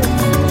dinero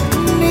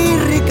ni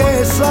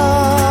riqueza,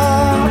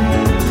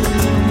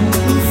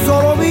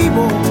 solo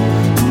vivo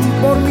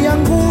por mi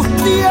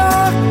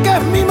angustia que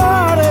es mi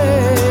madre.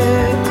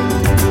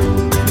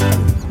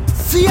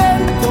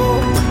 Siento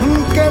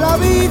que la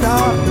vida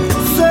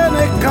se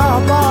me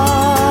escapa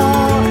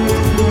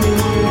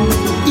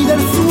y del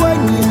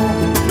sueño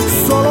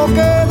solo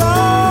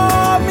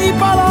queda mi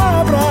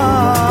palabra.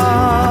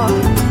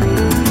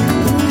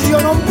 Yo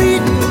no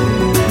envidio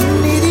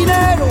ni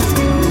dinero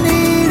ni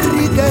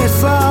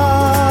riqueza,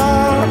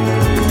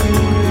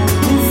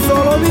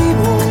 solo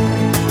vivo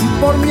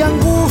por mi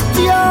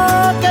angustia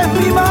que es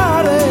mi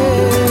madre.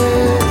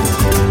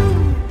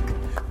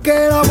 Que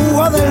la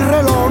aguja del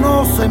reloj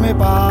no se me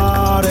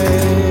pare.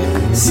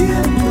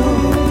 Siento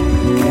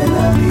que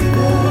la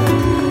vida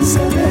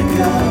se me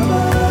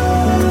acaba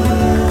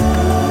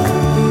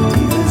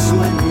y del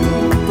sueño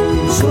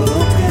solo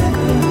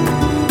queda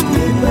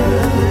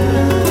liberar.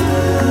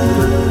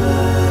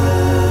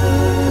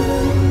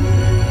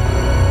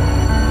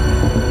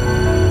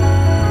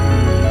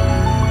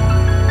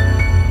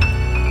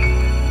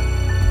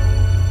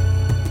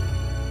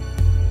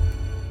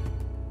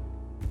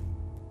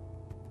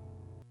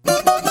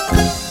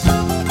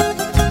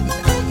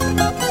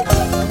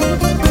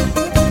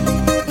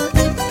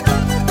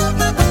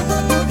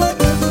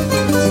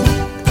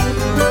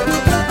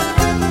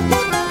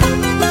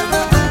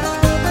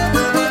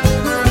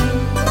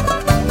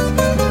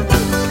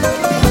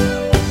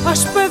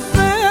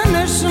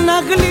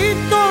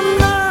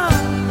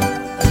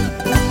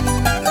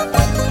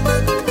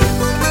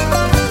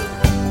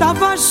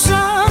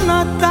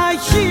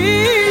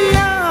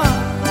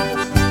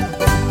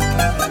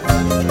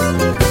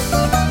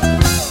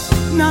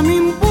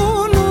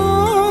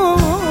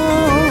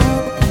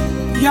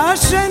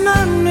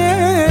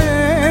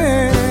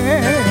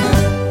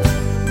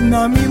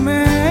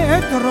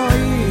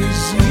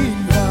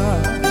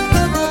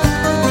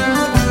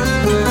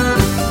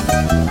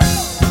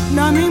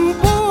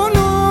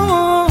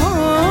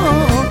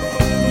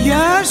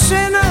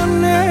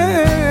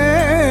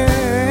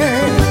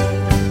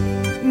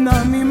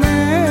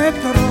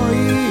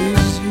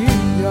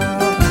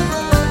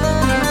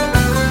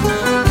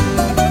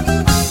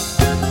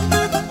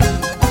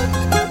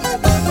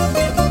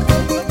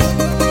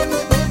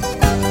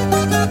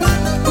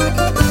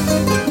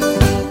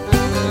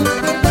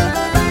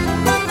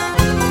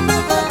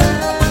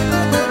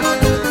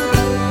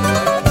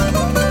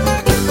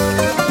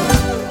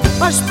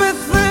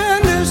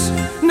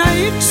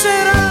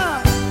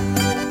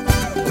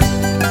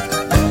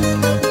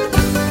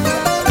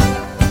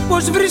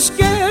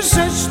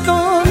 βρίσκεσαι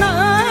στον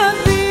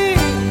άδει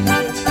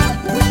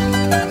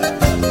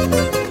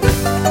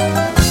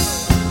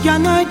για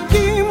να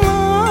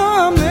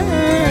κοιμάμαι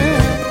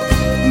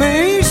με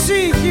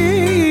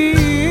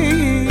ησυχία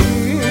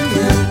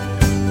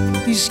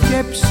τη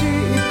σκέψη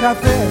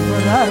κάθε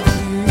βράδυ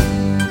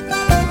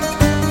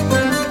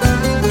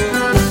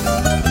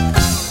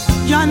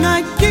για να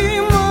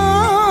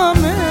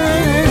κοιμάμαι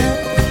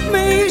με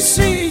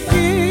ησυχία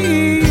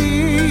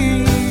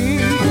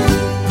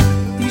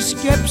τη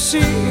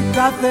σκέψη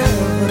κάθε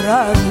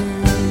βράδυ.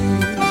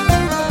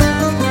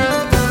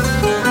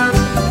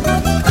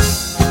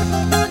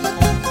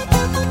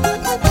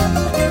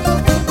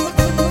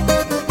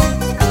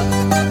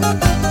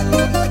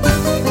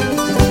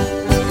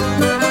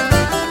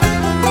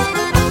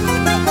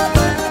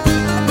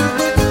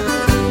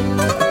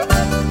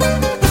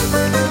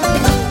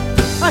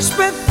 Ας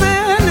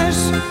πεθαίνες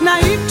να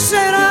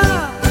ήξερα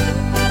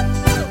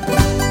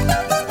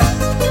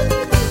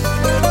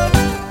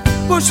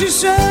πως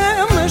είσαι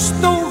μες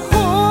στο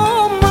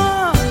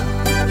χώμα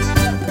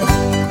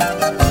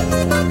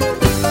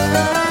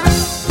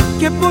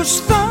και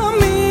πως θα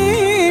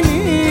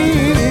μείνει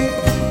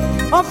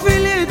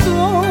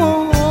αφιλητό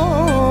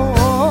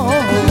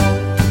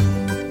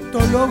το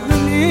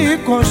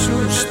λογλίκο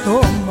σου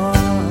στόμα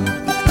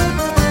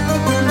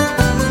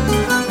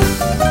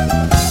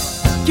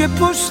και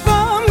πως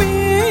θα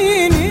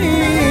μείνει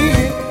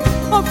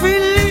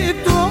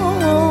αφιλητό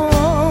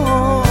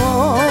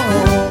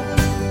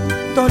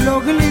το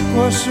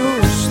λογλίκο σου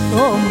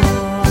στόμα.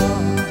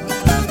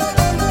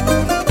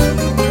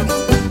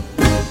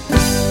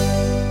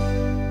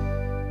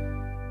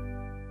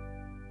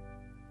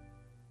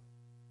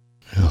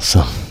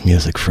 Some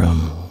music from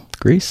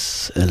Greece,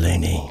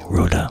 Eleni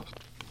Rhoda.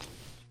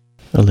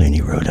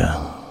 Eleni Rhoda.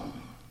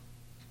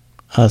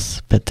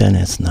 As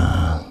petenes na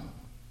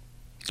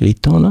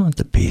glitona,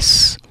 the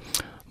piece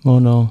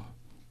Mono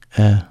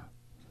e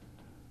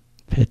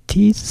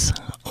Petis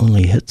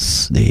only hits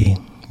the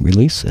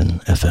release in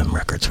FM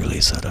Records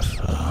release out of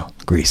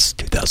Greece,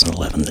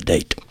 2011, the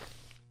date.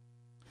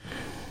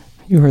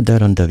 You heard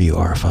that on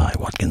WRFI,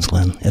 Watkins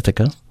Glen,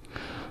 Ithaca,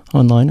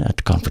 online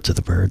at Conference of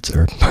the Birds,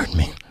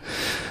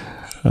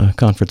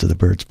 Conference of the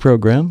Birds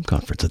program,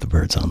 Conference of the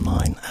Birds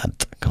online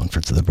at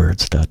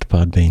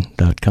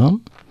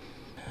conferenceofthebirds.podbean.com.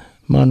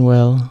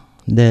 Manuel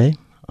de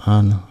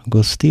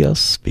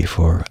Angustias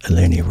before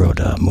Eleni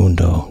Rhoda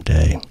Mundo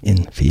de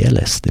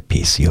Infieles de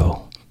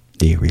Picio,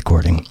 the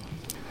recording.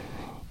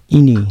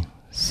 Ini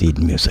Seed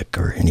Music,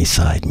 or Any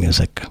Side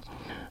Music,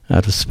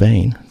 out of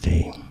Spain,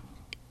 the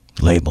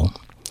label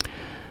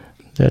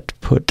that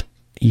put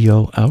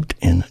Yo out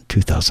in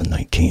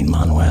 2019.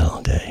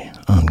 Manuel de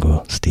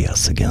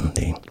Angustias, again,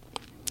 the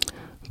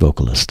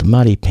vocalist.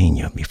 Mari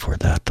Peña before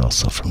that,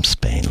 also from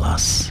Spain.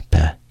 Las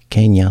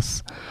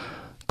Pequeñas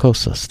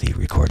Cosas, the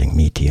recording.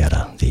 Mi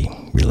Tierra, the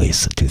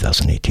release, the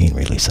 2018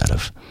 release out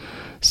of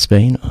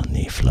Spain on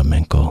the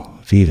Flamenco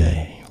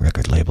Vive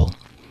record label.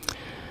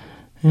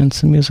 And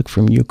some music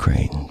from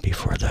Ukraine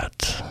before that.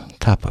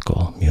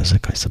 Topical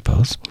music, I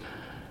suppose.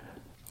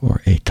 Or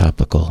a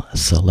topical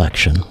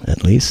selection,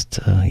 at least.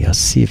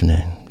 Yasivne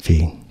vi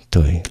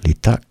Toy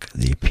Litak,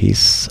 the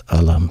piece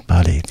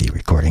Alambari, the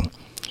recording.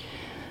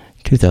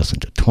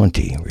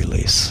 2020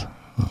 release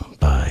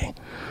by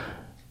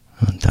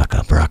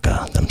Daka Braka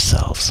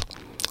themselves,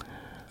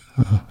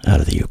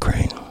 out of the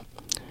Ukraine.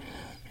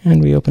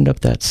 And we opened up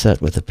that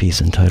set with a piece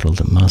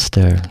entitled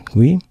Master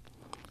Gui.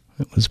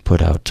 It was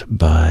put out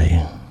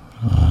by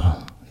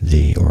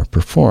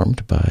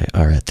performed by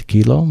Aret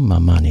Kilo,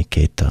 Mamani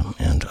Keita,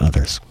 and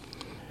others.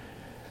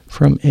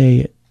 From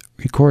a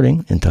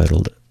recording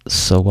entitled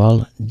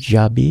Sawal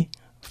Jabi,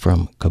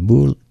 From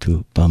Kabul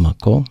to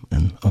Bamako,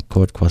 an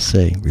Accord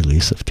Kwase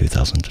release of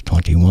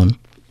 2021.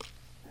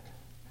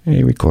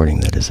 A recording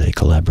that is a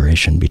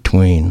collaboration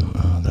between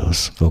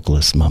those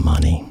vocalists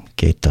Mamani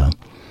Keita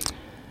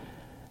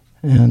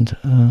and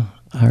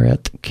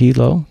Aret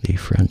Kilo, the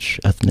French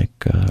ethnic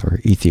or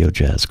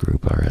Ethio-jazz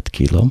group Aret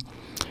Kilo,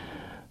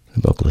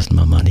 the vocalist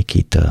Mamani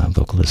Keita,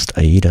 vocalist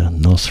Aida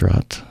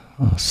Nosrat,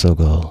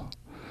 Sogol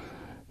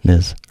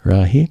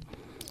Mizrahi,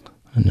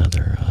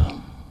 another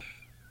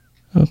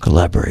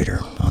collaborator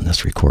on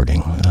this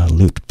recording,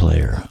 lute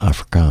player,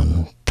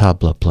 African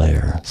tabla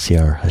player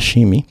Siar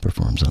Hashimi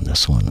performs on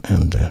this one,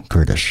 and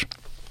Kurdish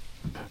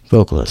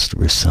vocalist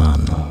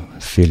Rusan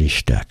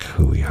Filishtek,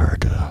 who we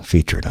heard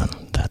featured on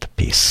that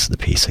piece, the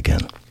piece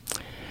again.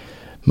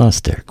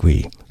 Master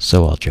Gui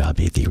Soal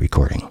Jabi, the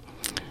recording.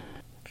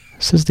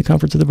 This is the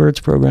Conference of the Birds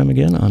program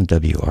again on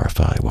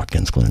WRFI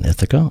Watkins Glen,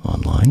 Ithaca,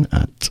 online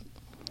at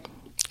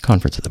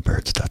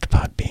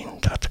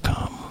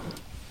conferenceofthebirds.podbean.com.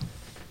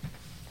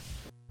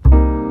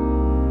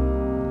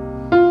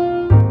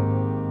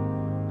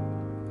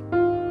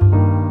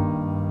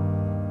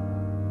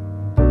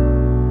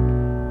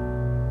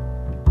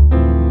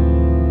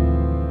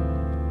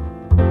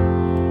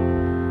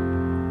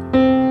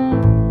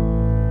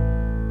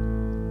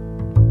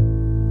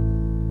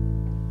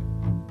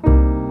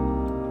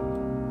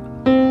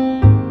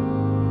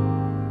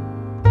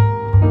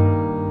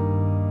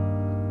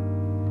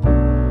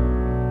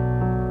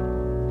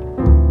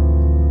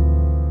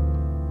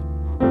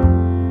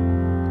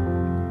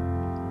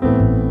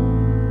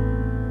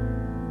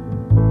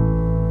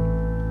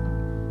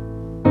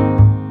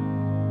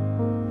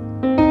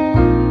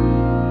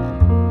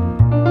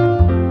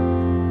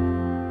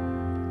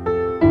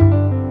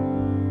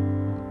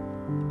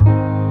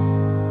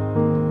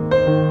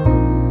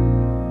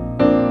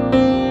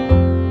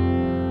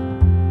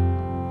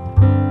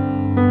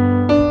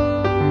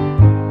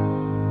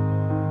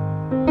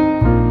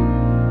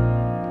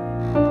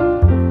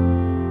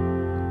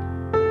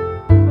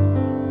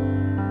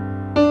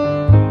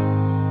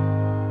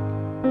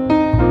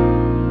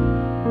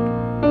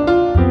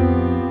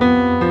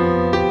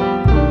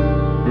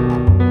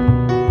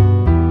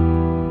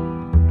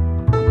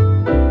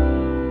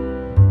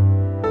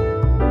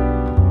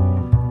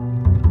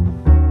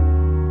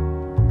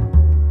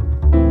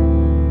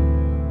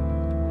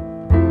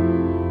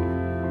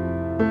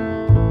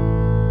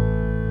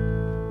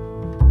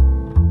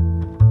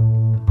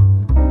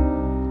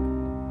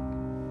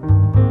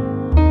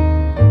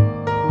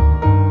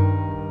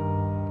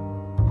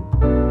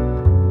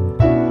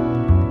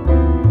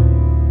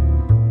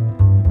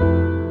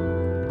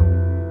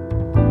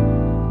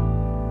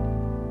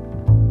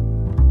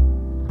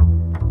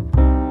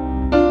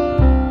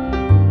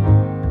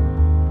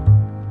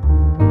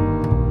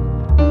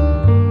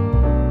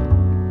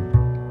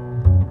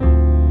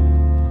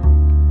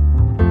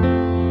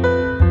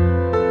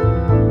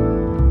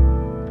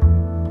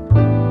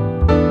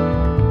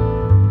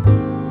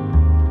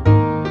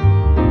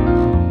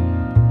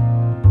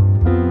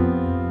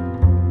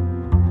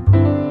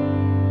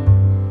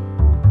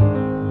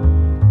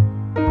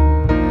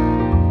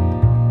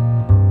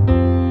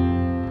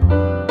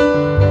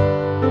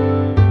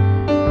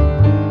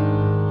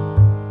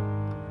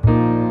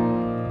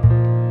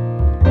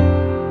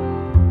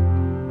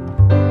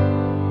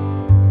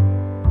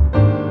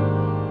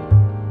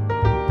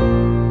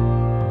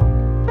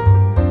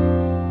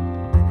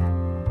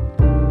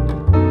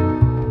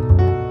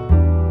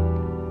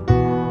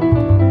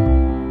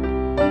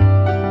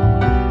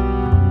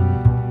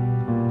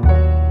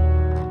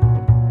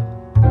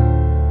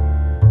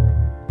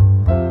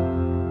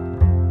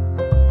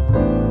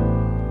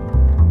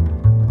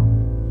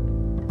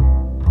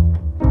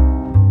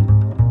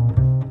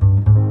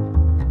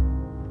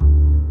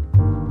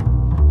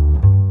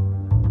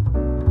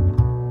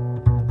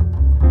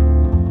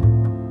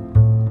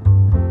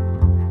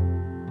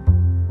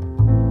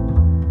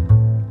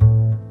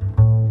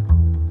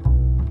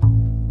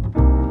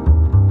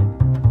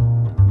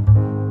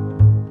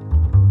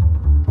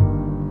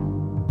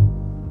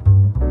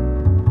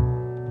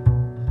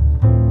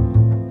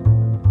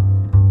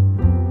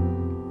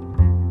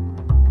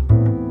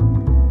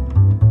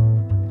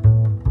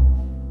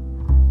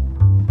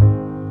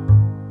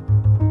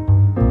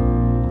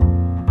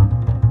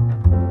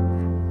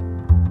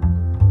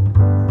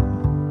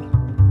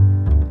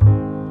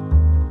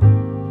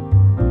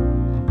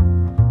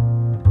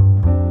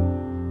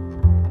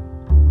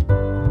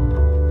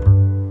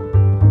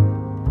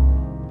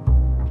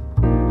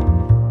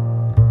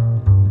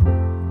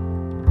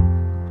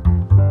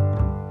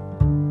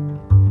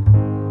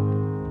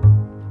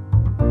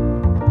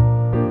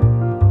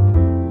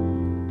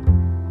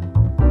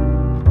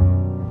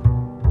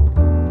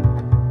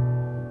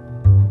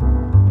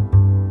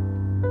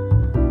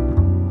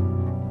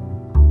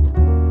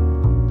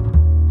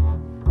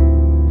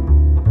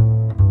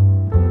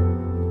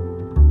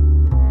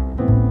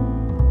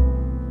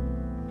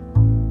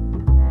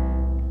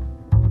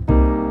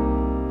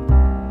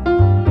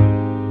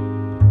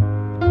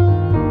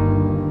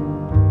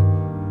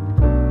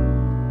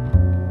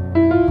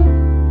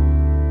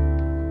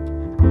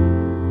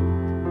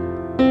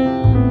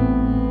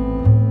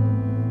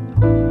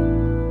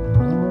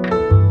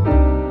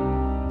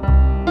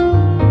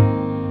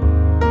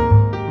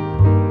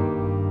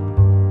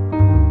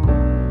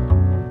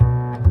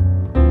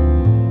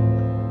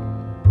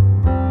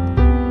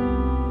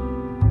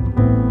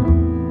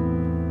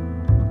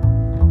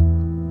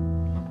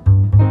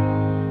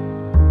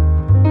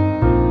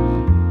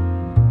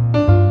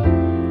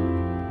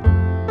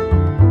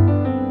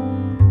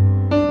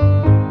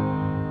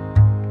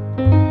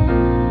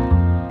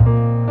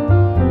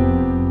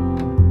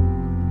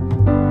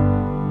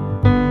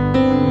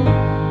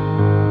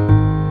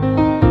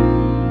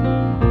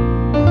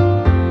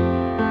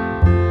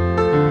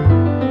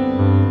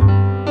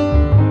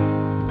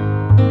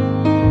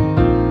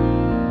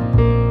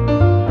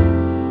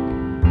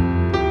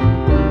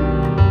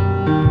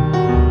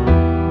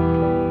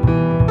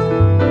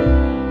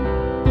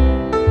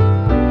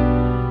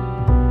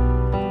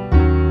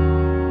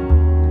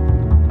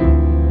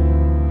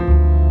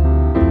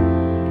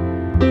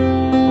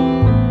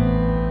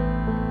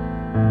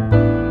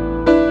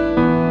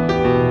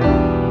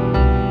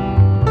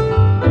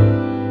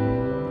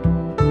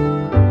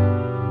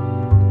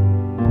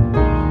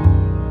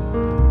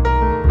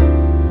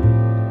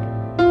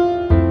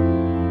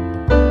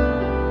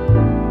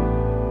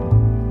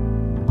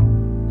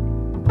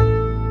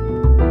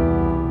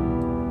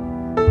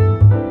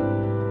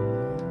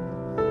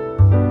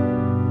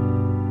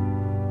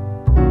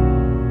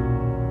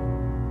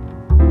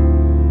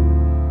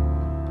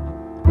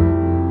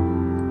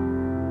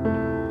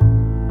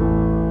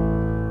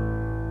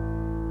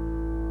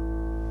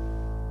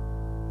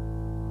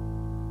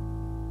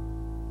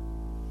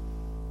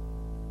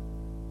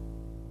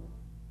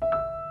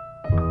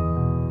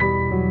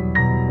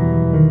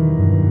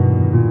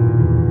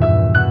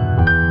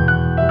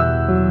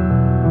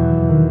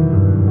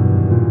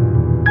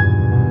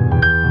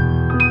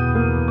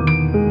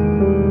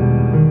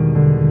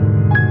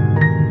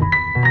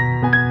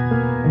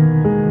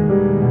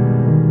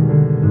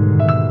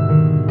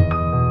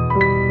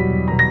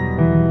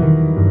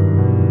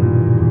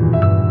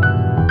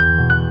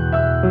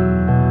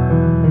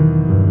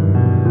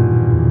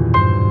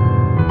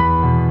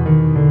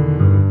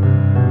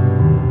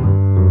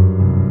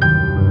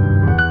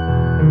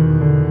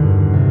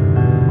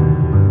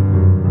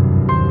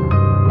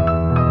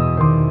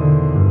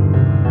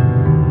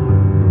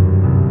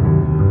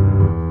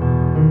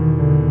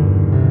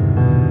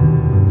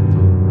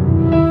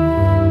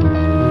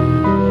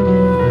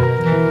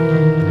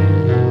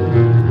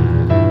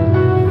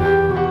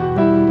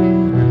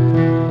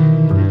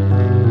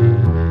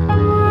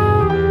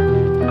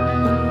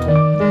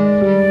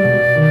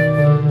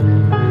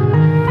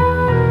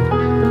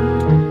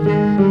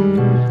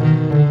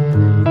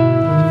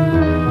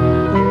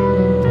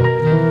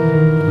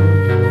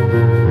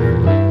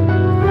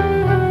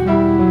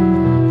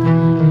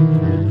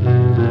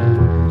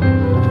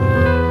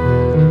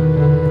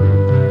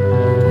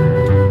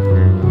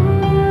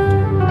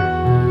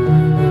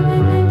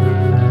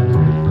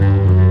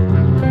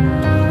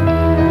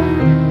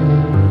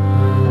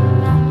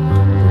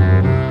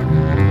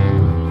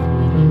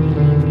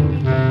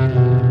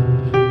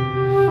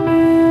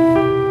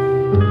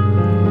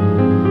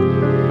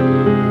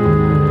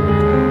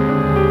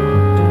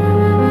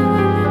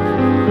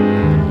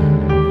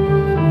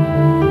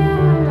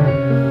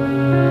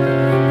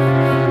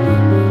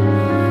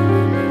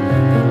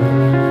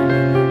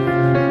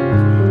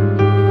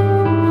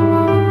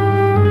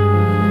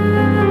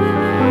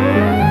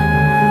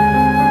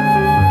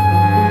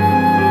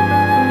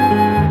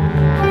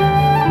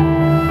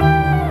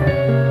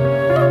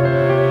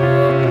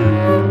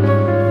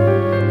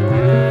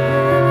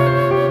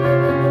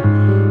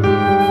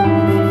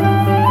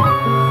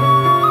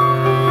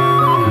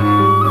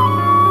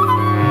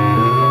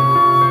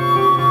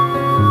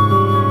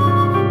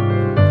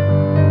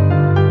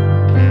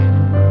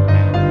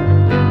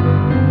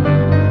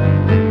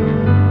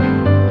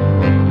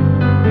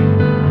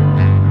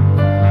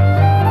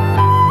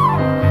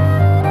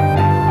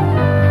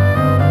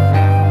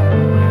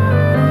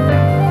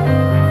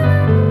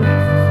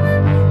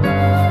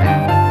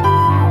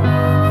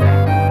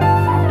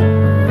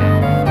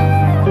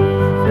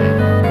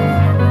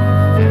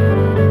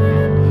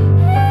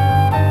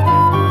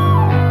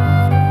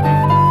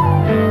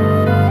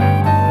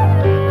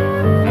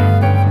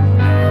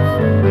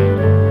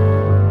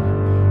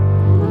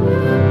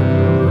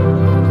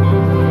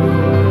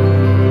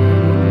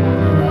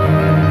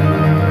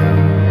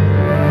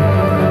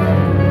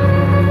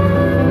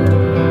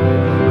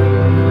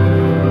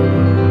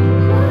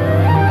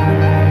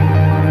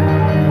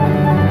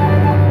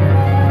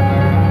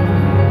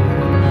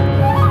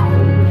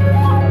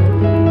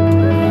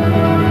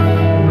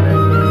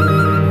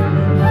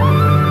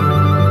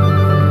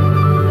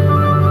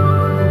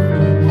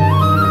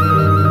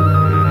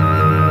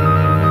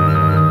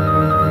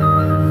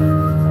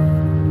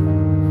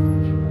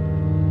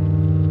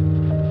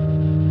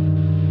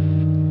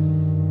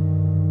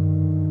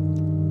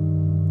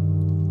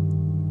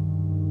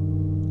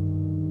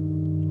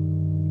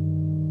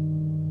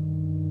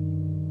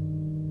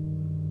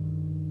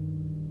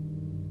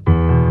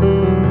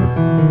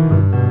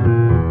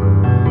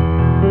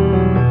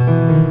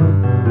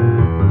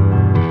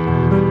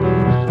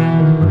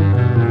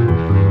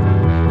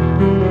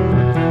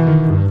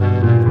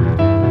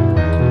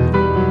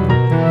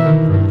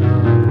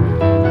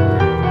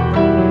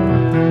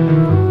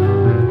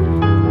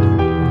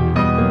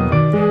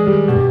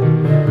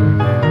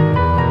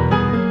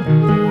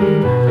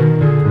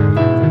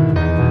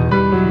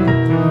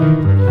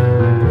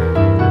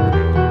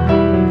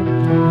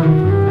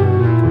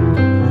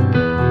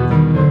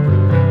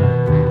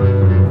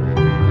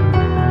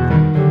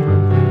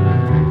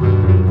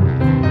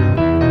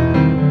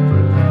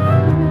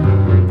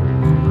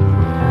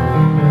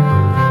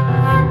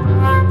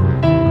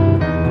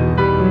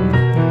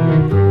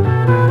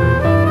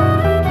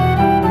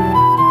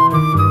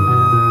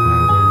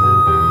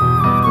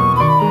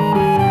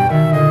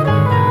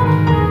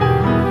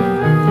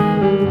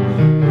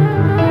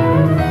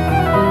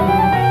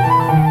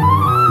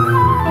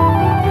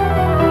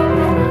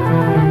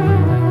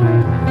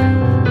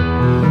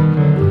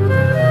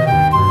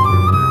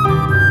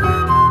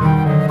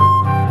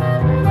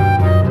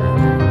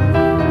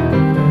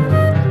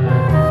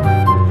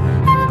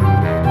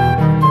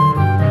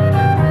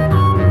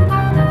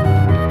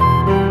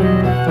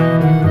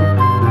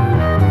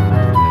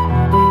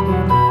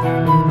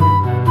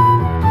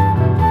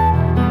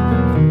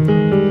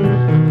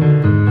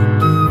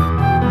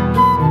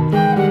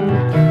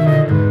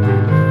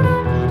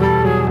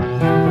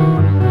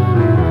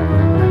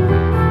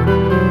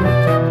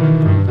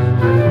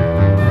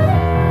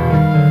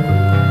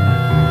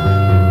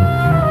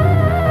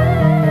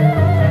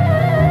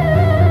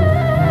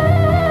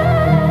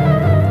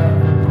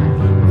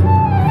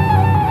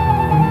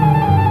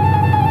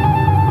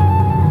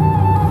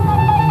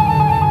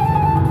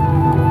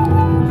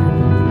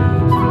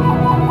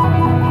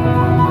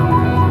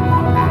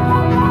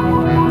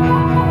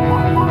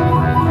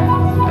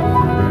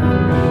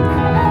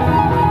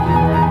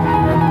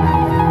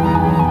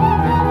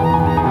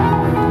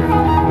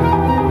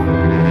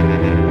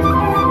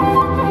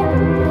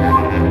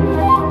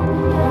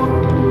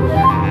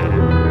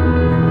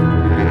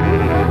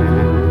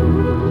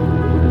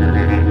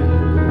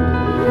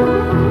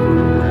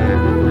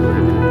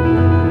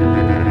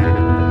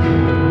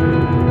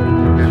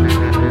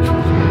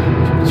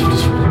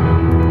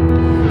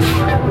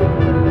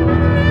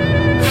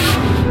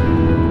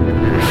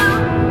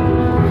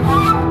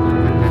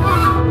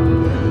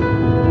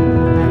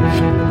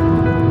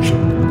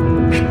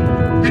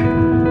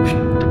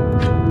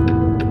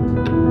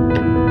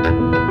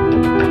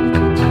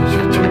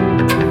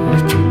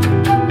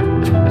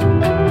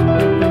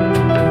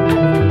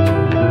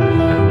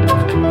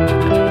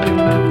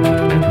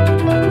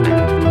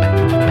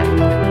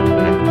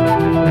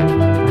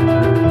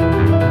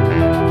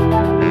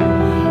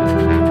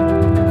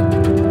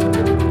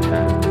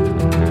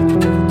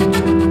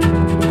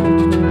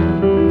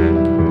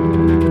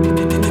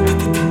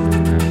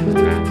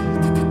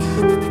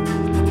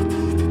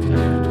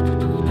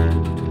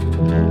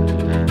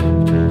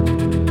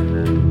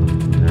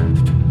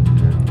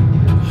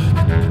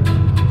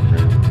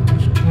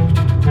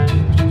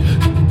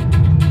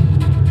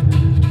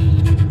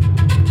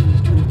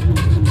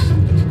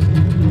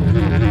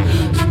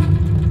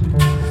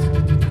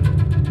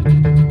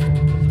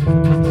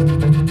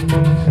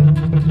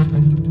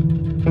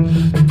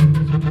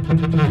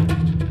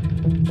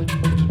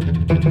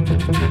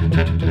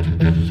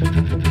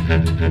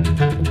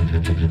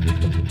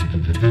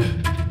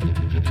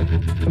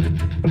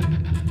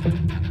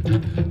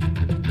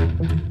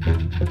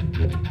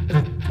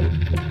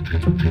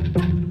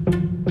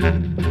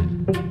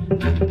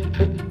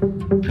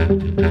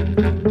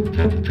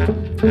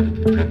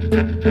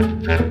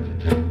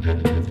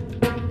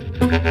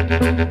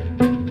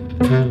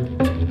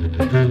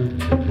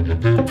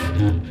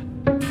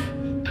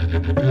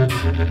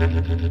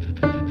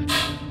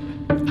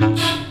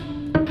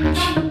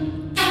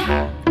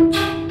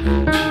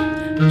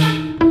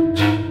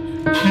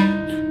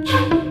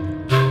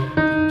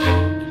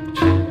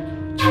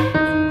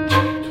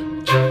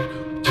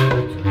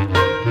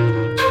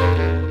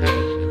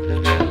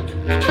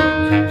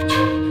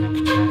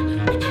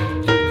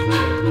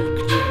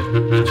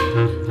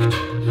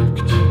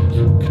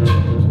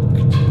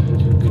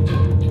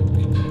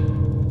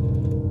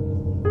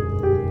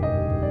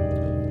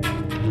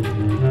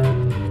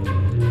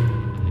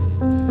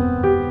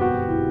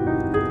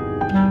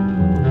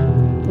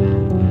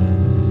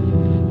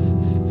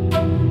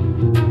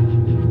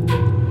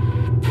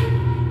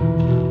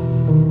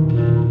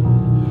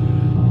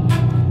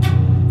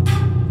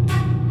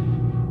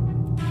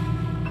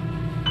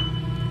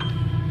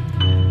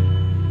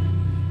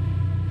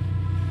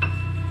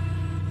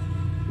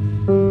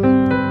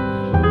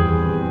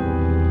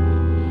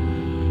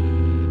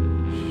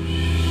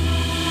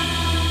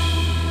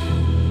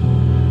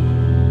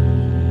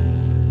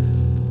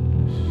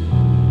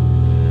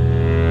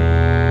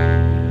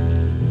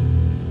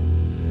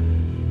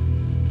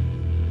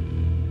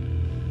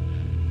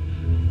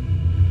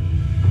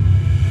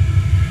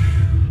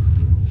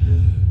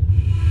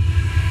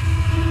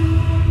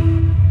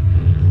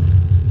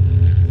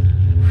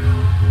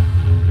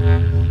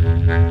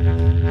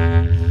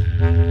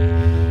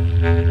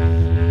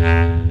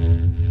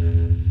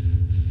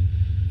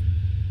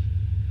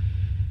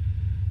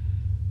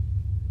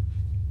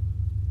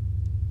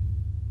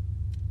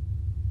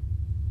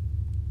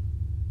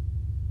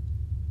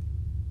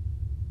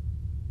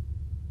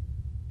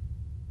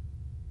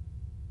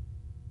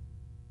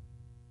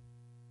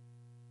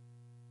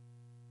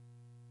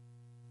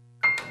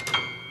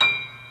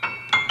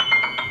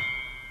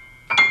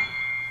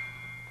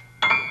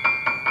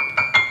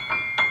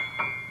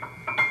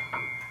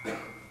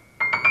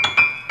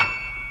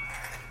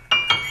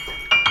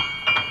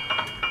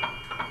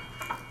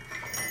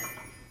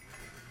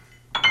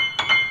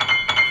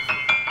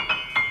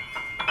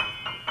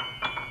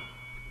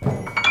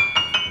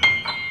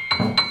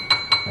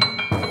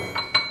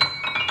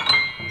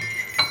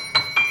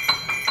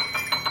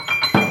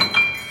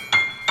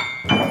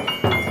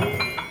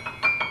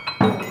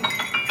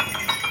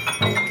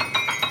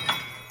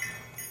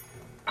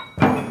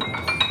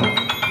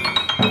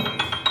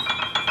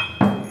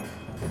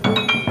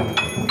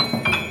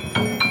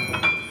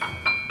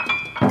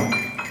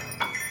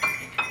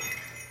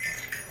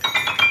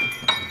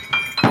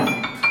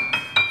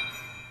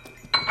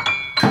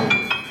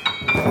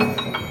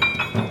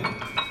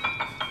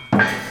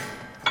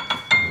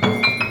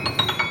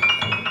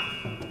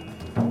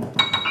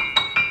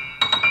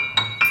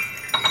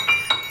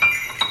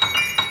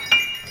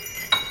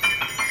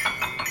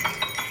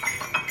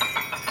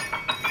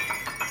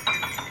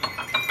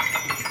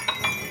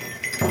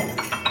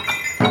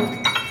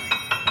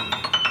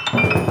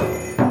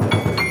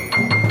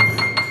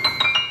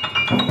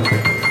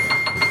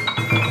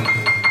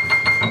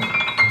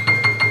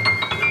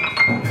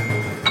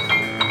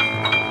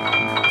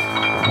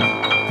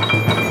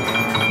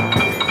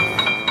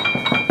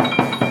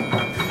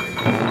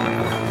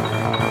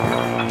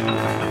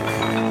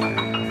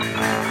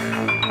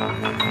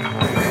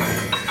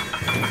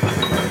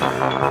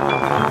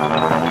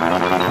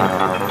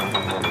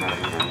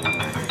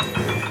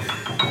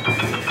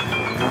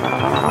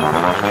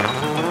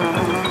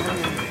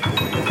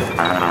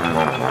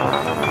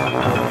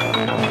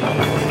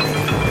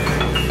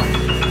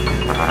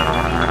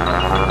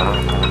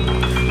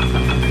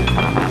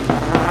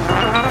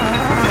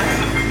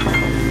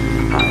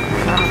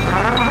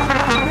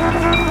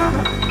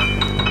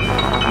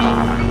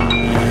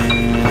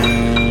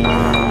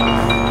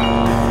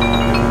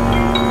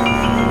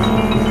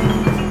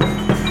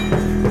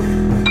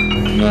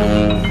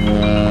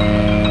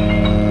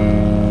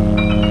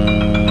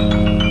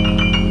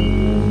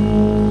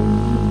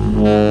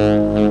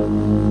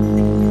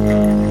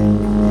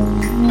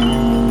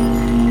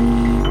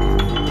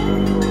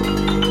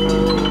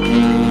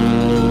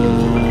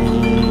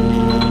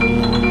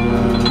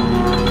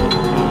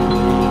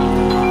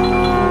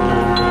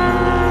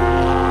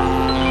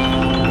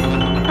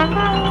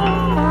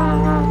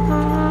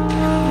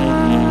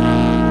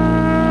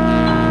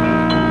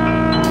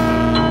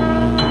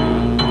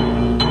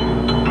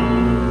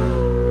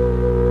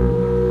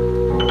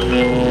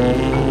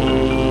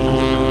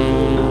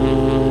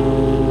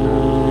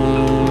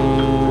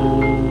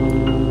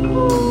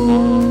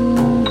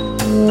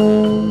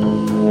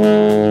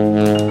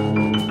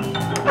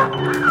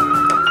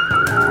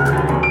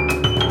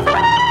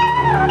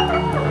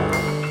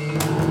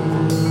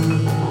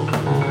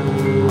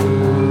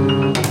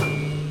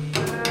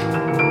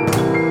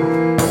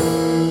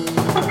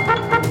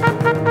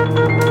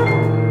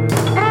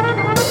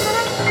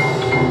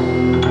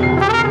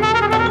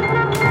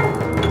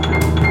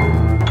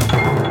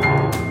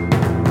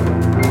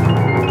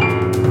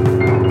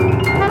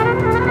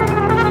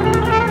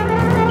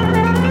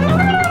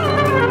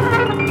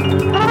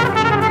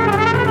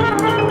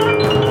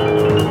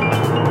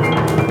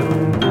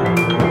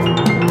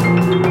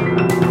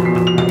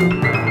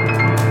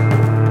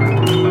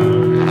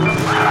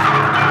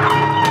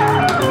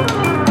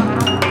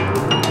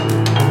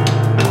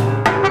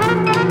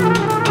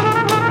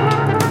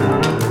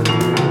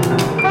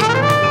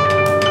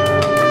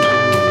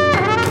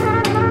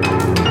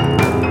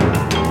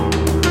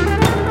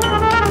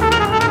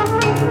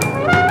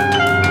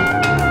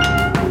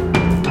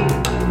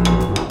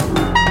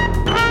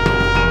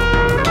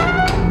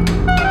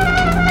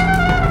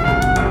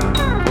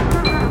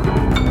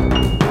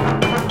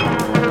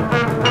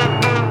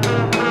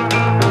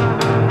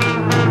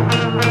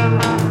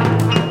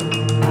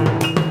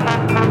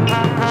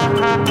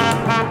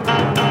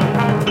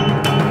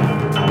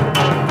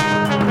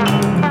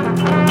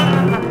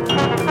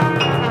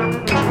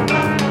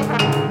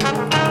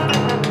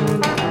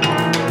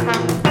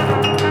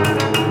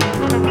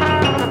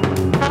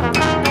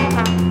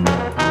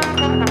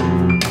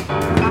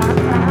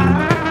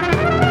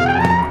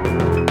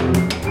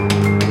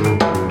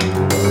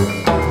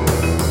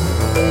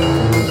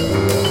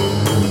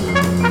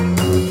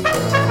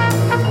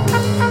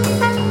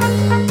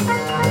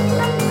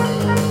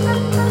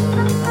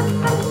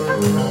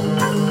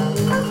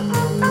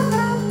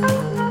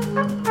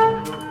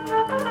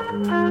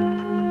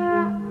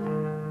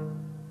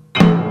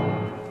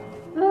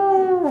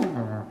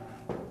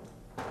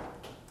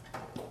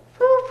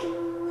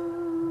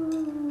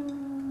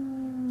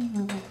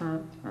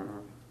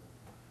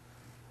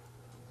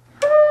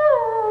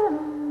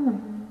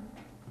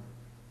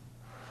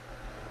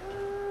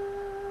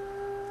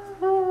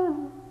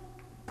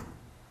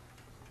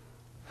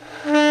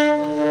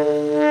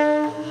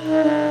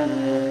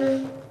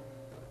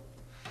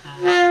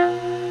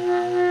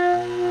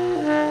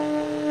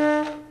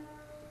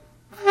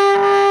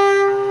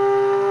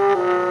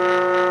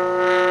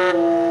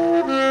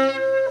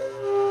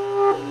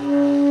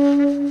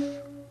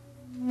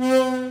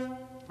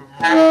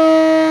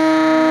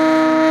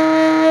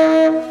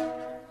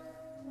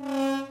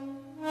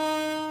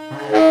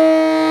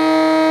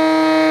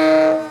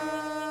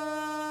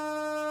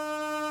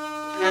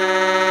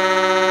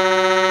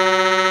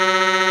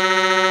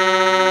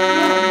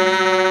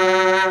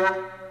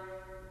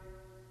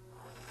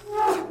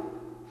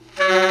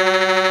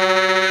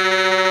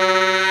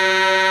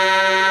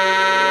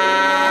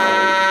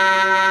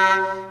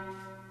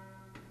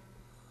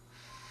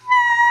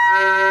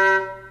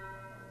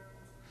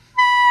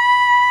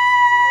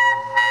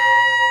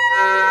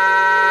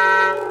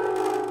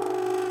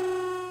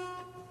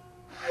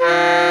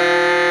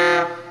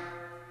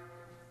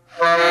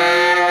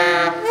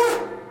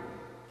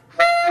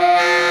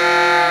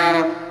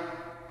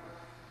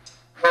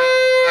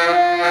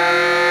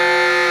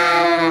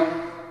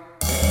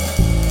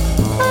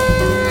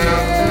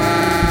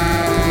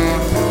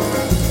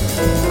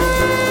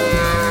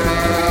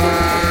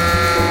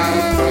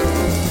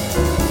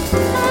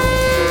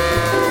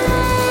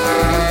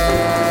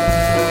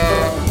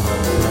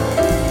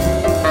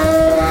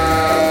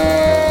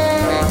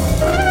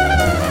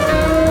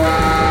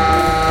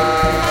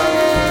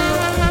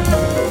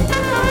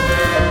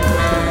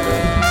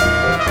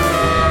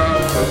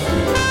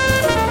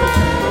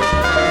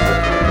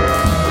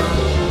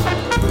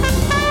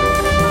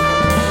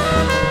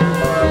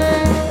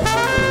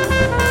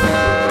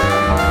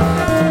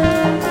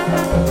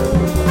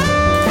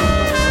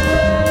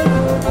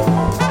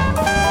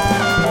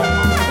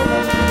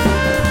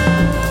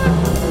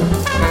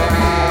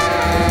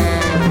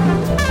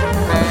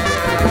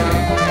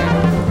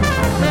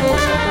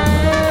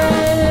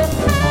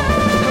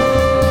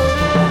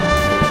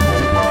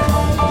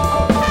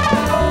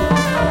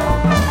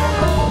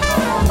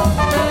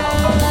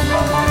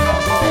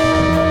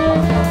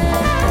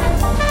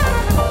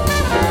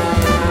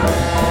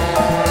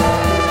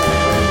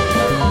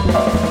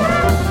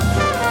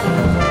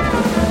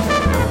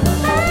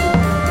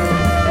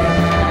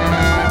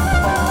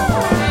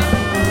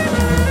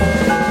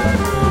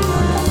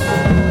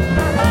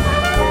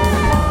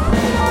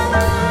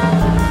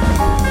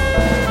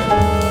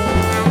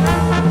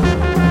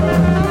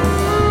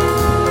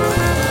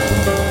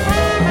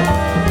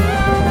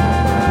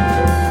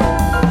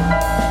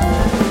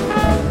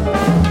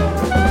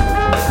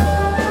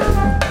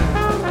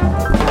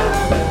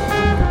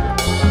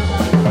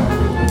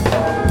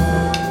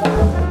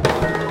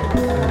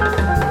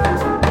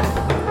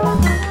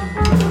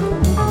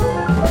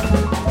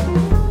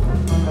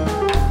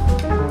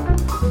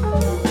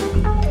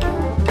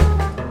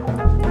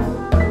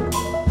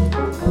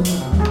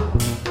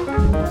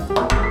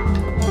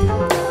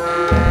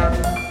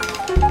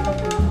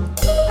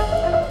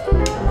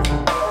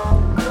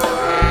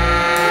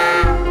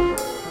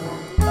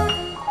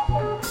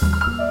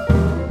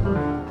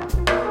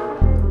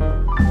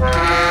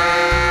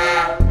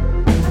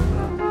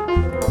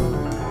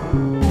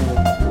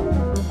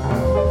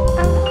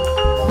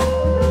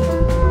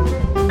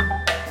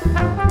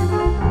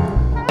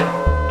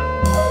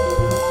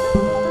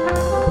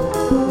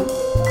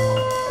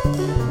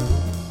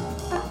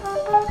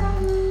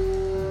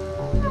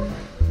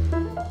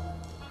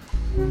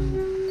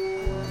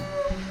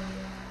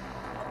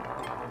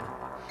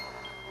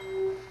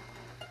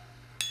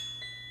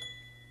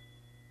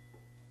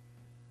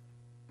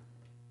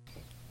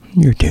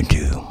 You're tuned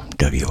to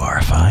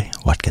WRFI,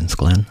 Watkins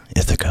Glen,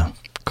 Ithaca,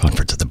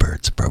 Conference of the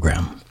Birds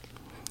program.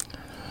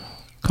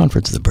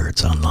 Conference of the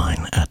Birds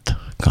online at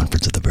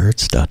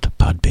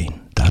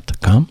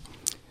conferenceofthebirds.podbean.com.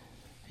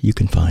 You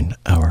can find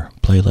our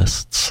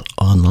playlists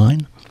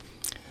online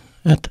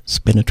at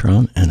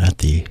Spinitron and at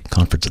the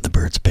Conference of the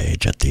Birds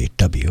page at the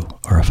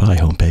WRFI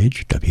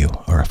homepage,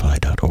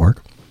 wrfi.org.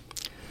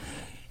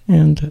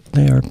 And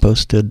they are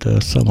posted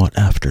somewhat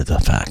after the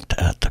fact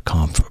at the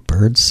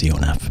confbirds,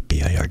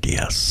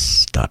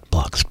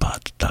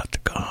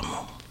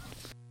 confbirds.blogspot.com.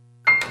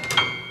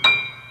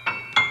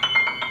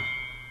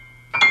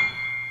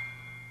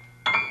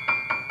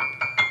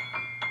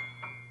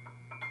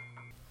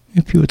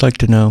 If you would like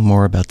to know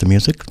more about the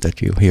music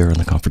that you hear on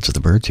the Conference of the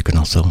Birds, you can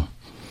also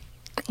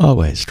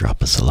always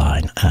drop us a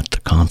line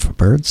at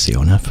confbirds,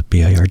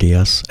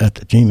 confbirds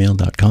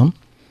 @gmail.com.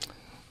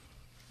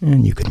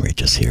 And you can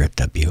reach us here at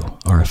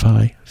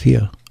WRFI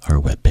via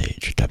our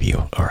webpage,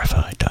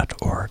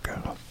 wrfi.org.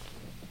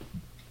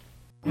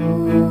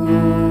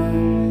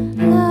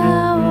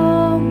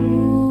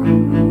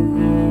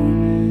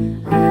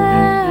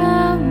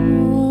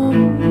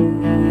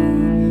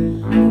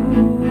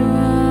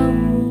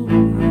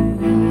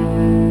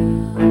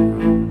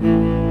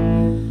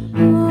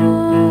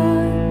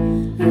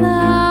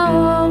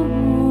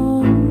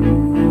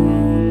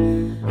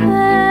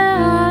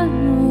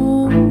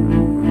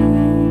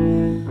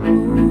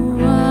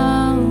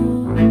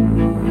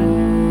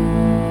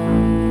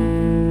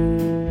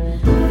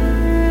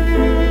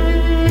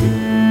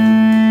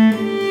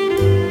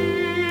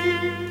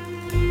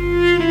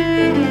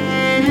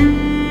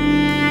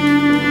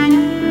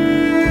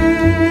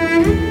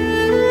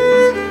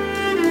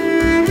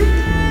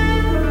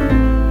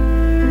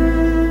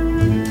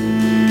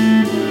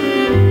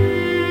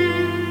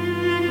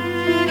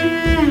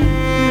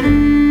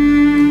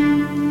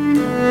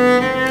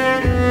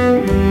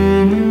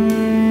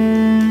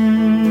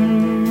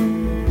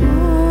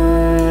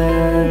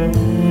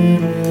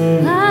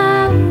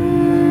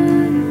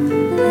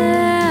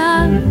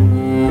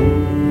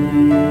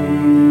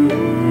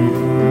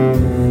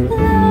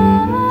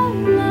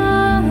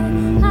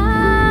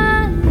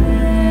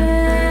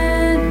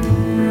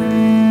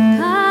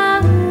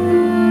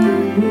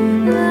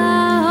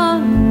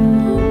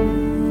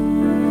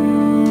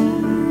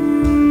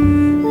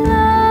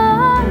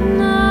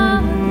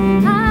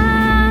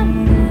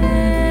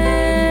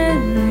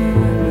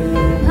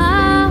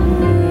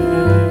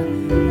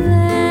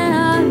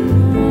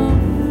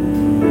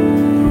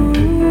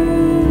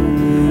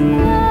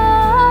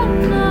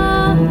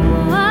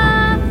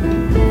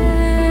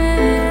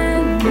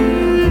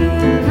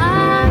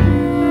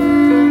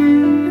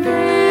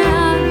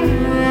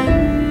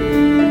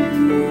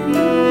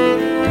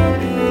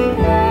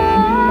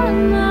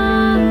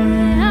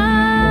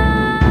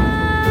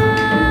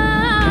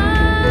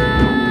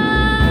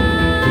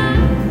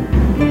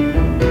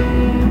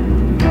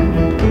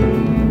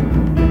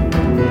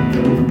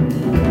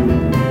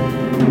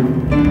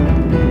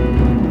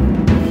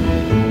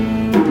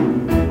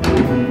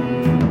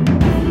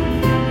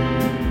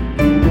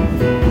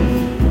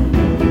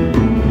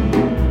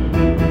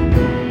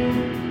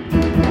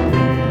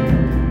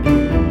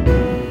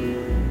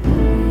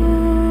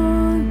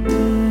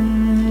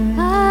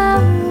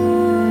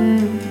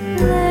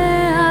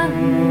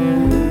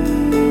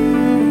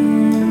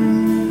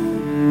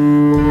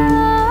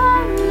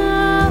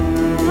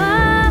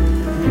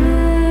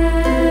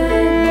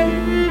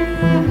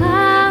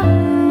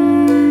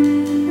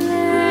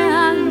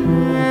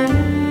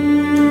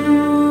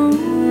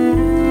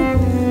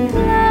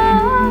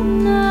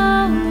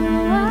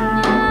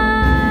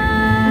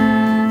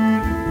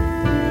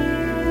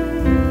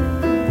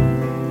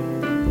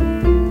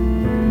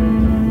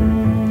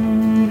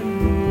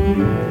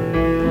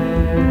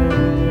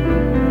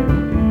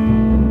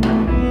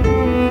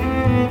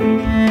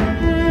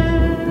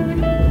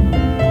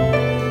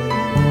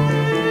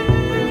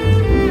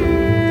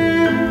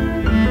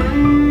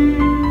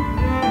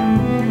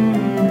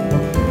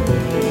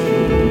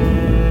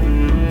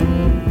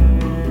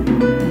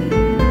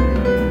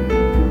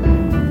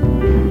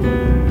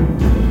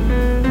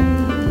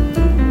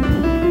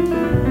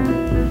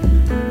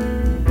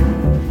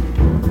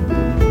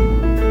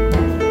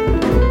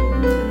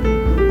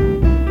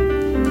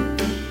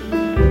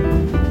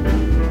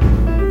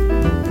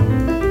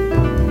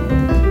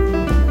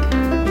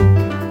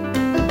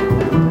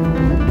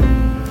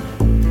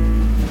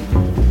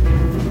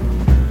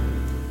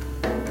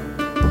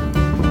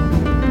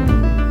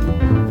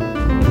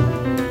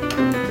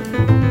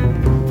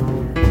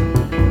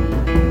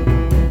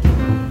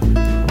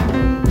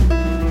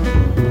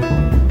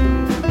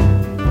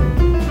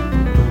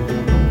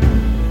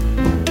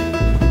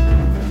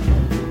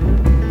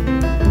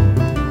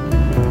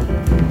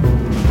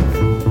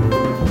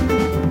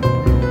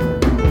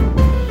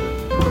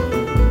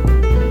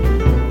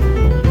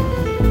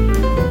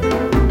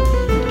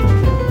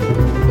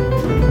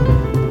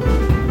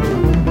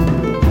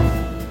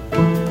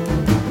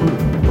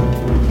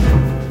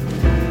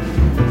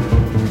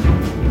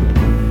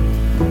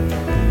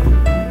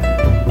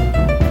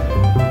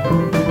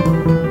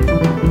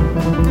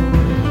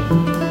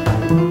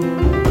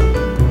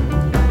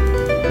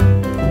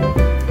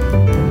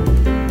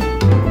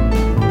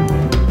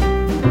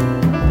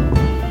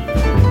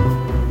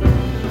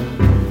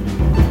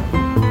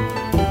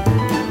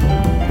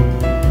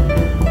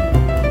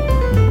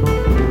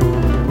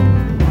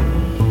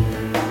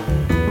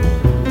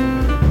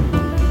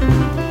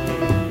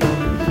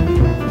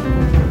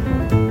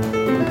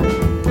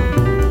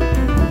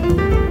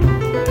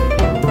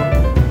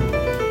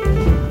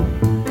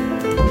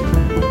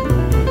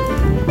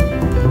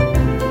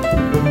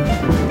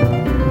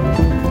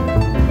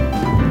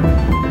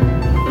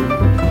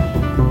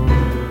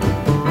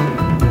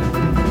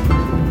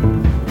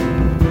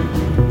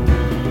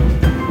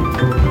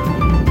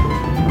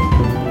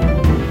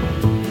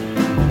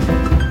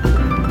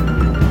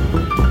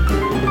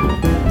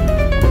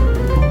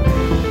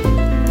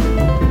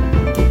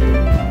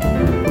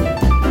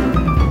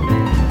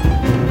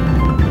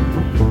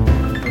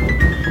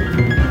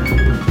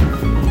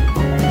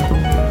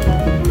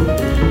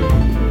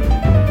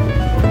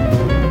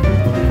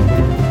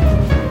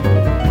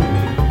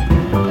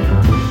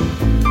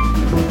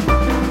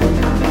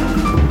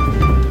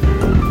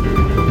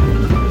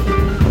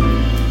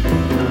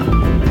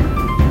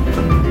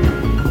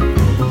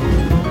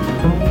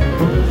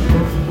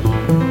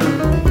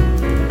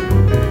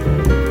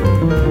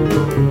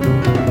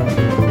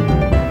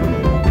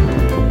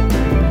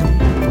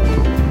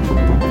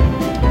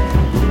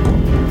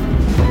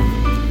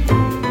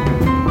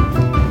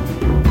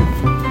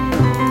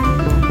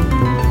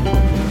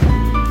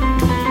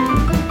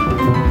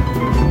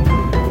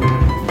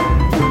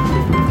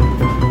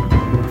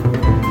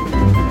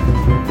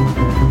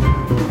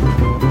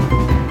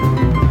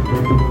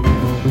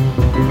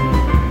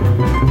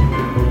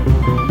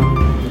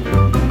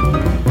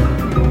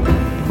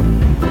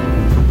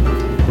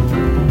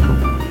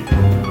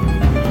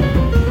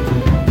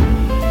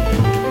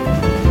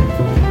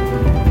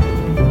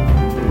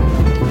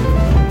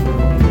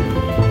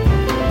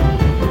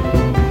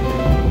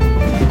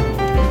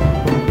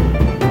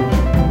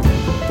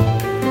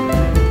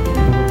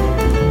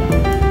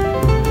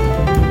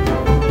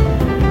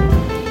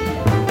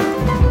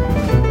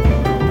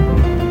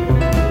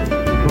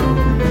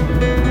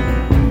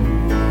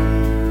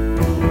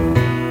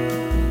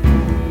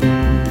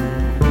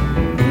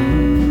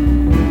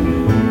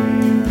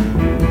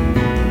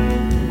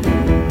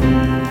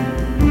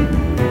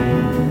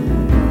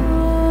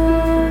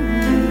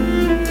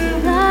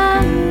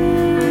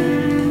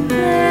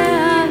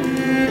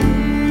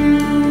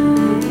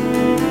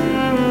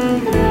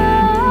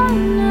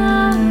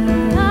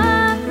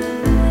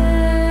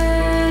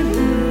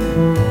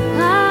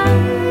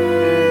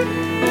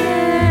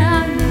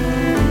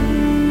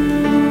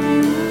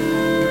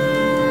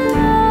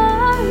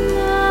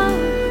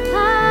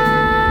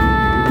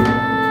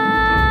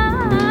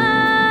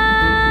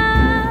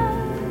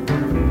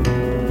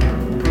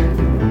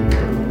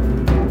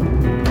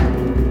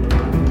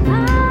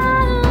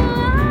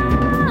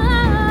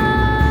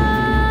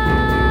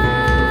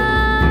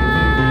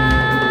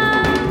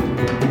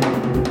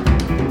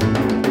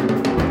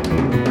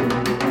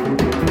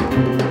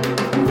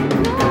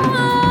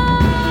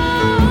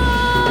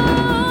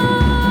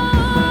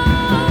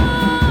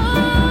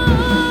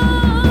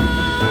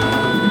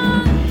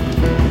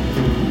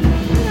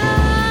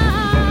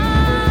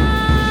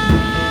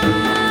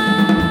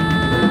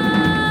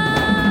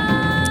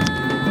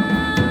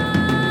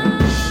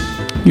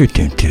 You're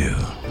tuned to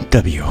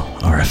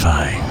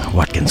WRFI,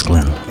 Watkins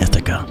Glen,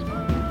 Ithaca.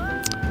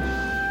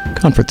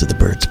 Conference of the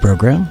Birds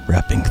program,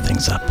 wrapping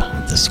things up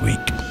this week.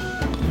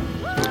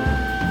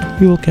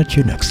 We will catch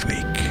you next week.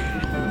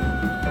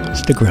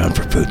 Stick around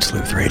for Food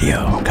Sleuth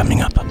Radio,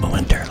 coming up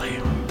momentarily.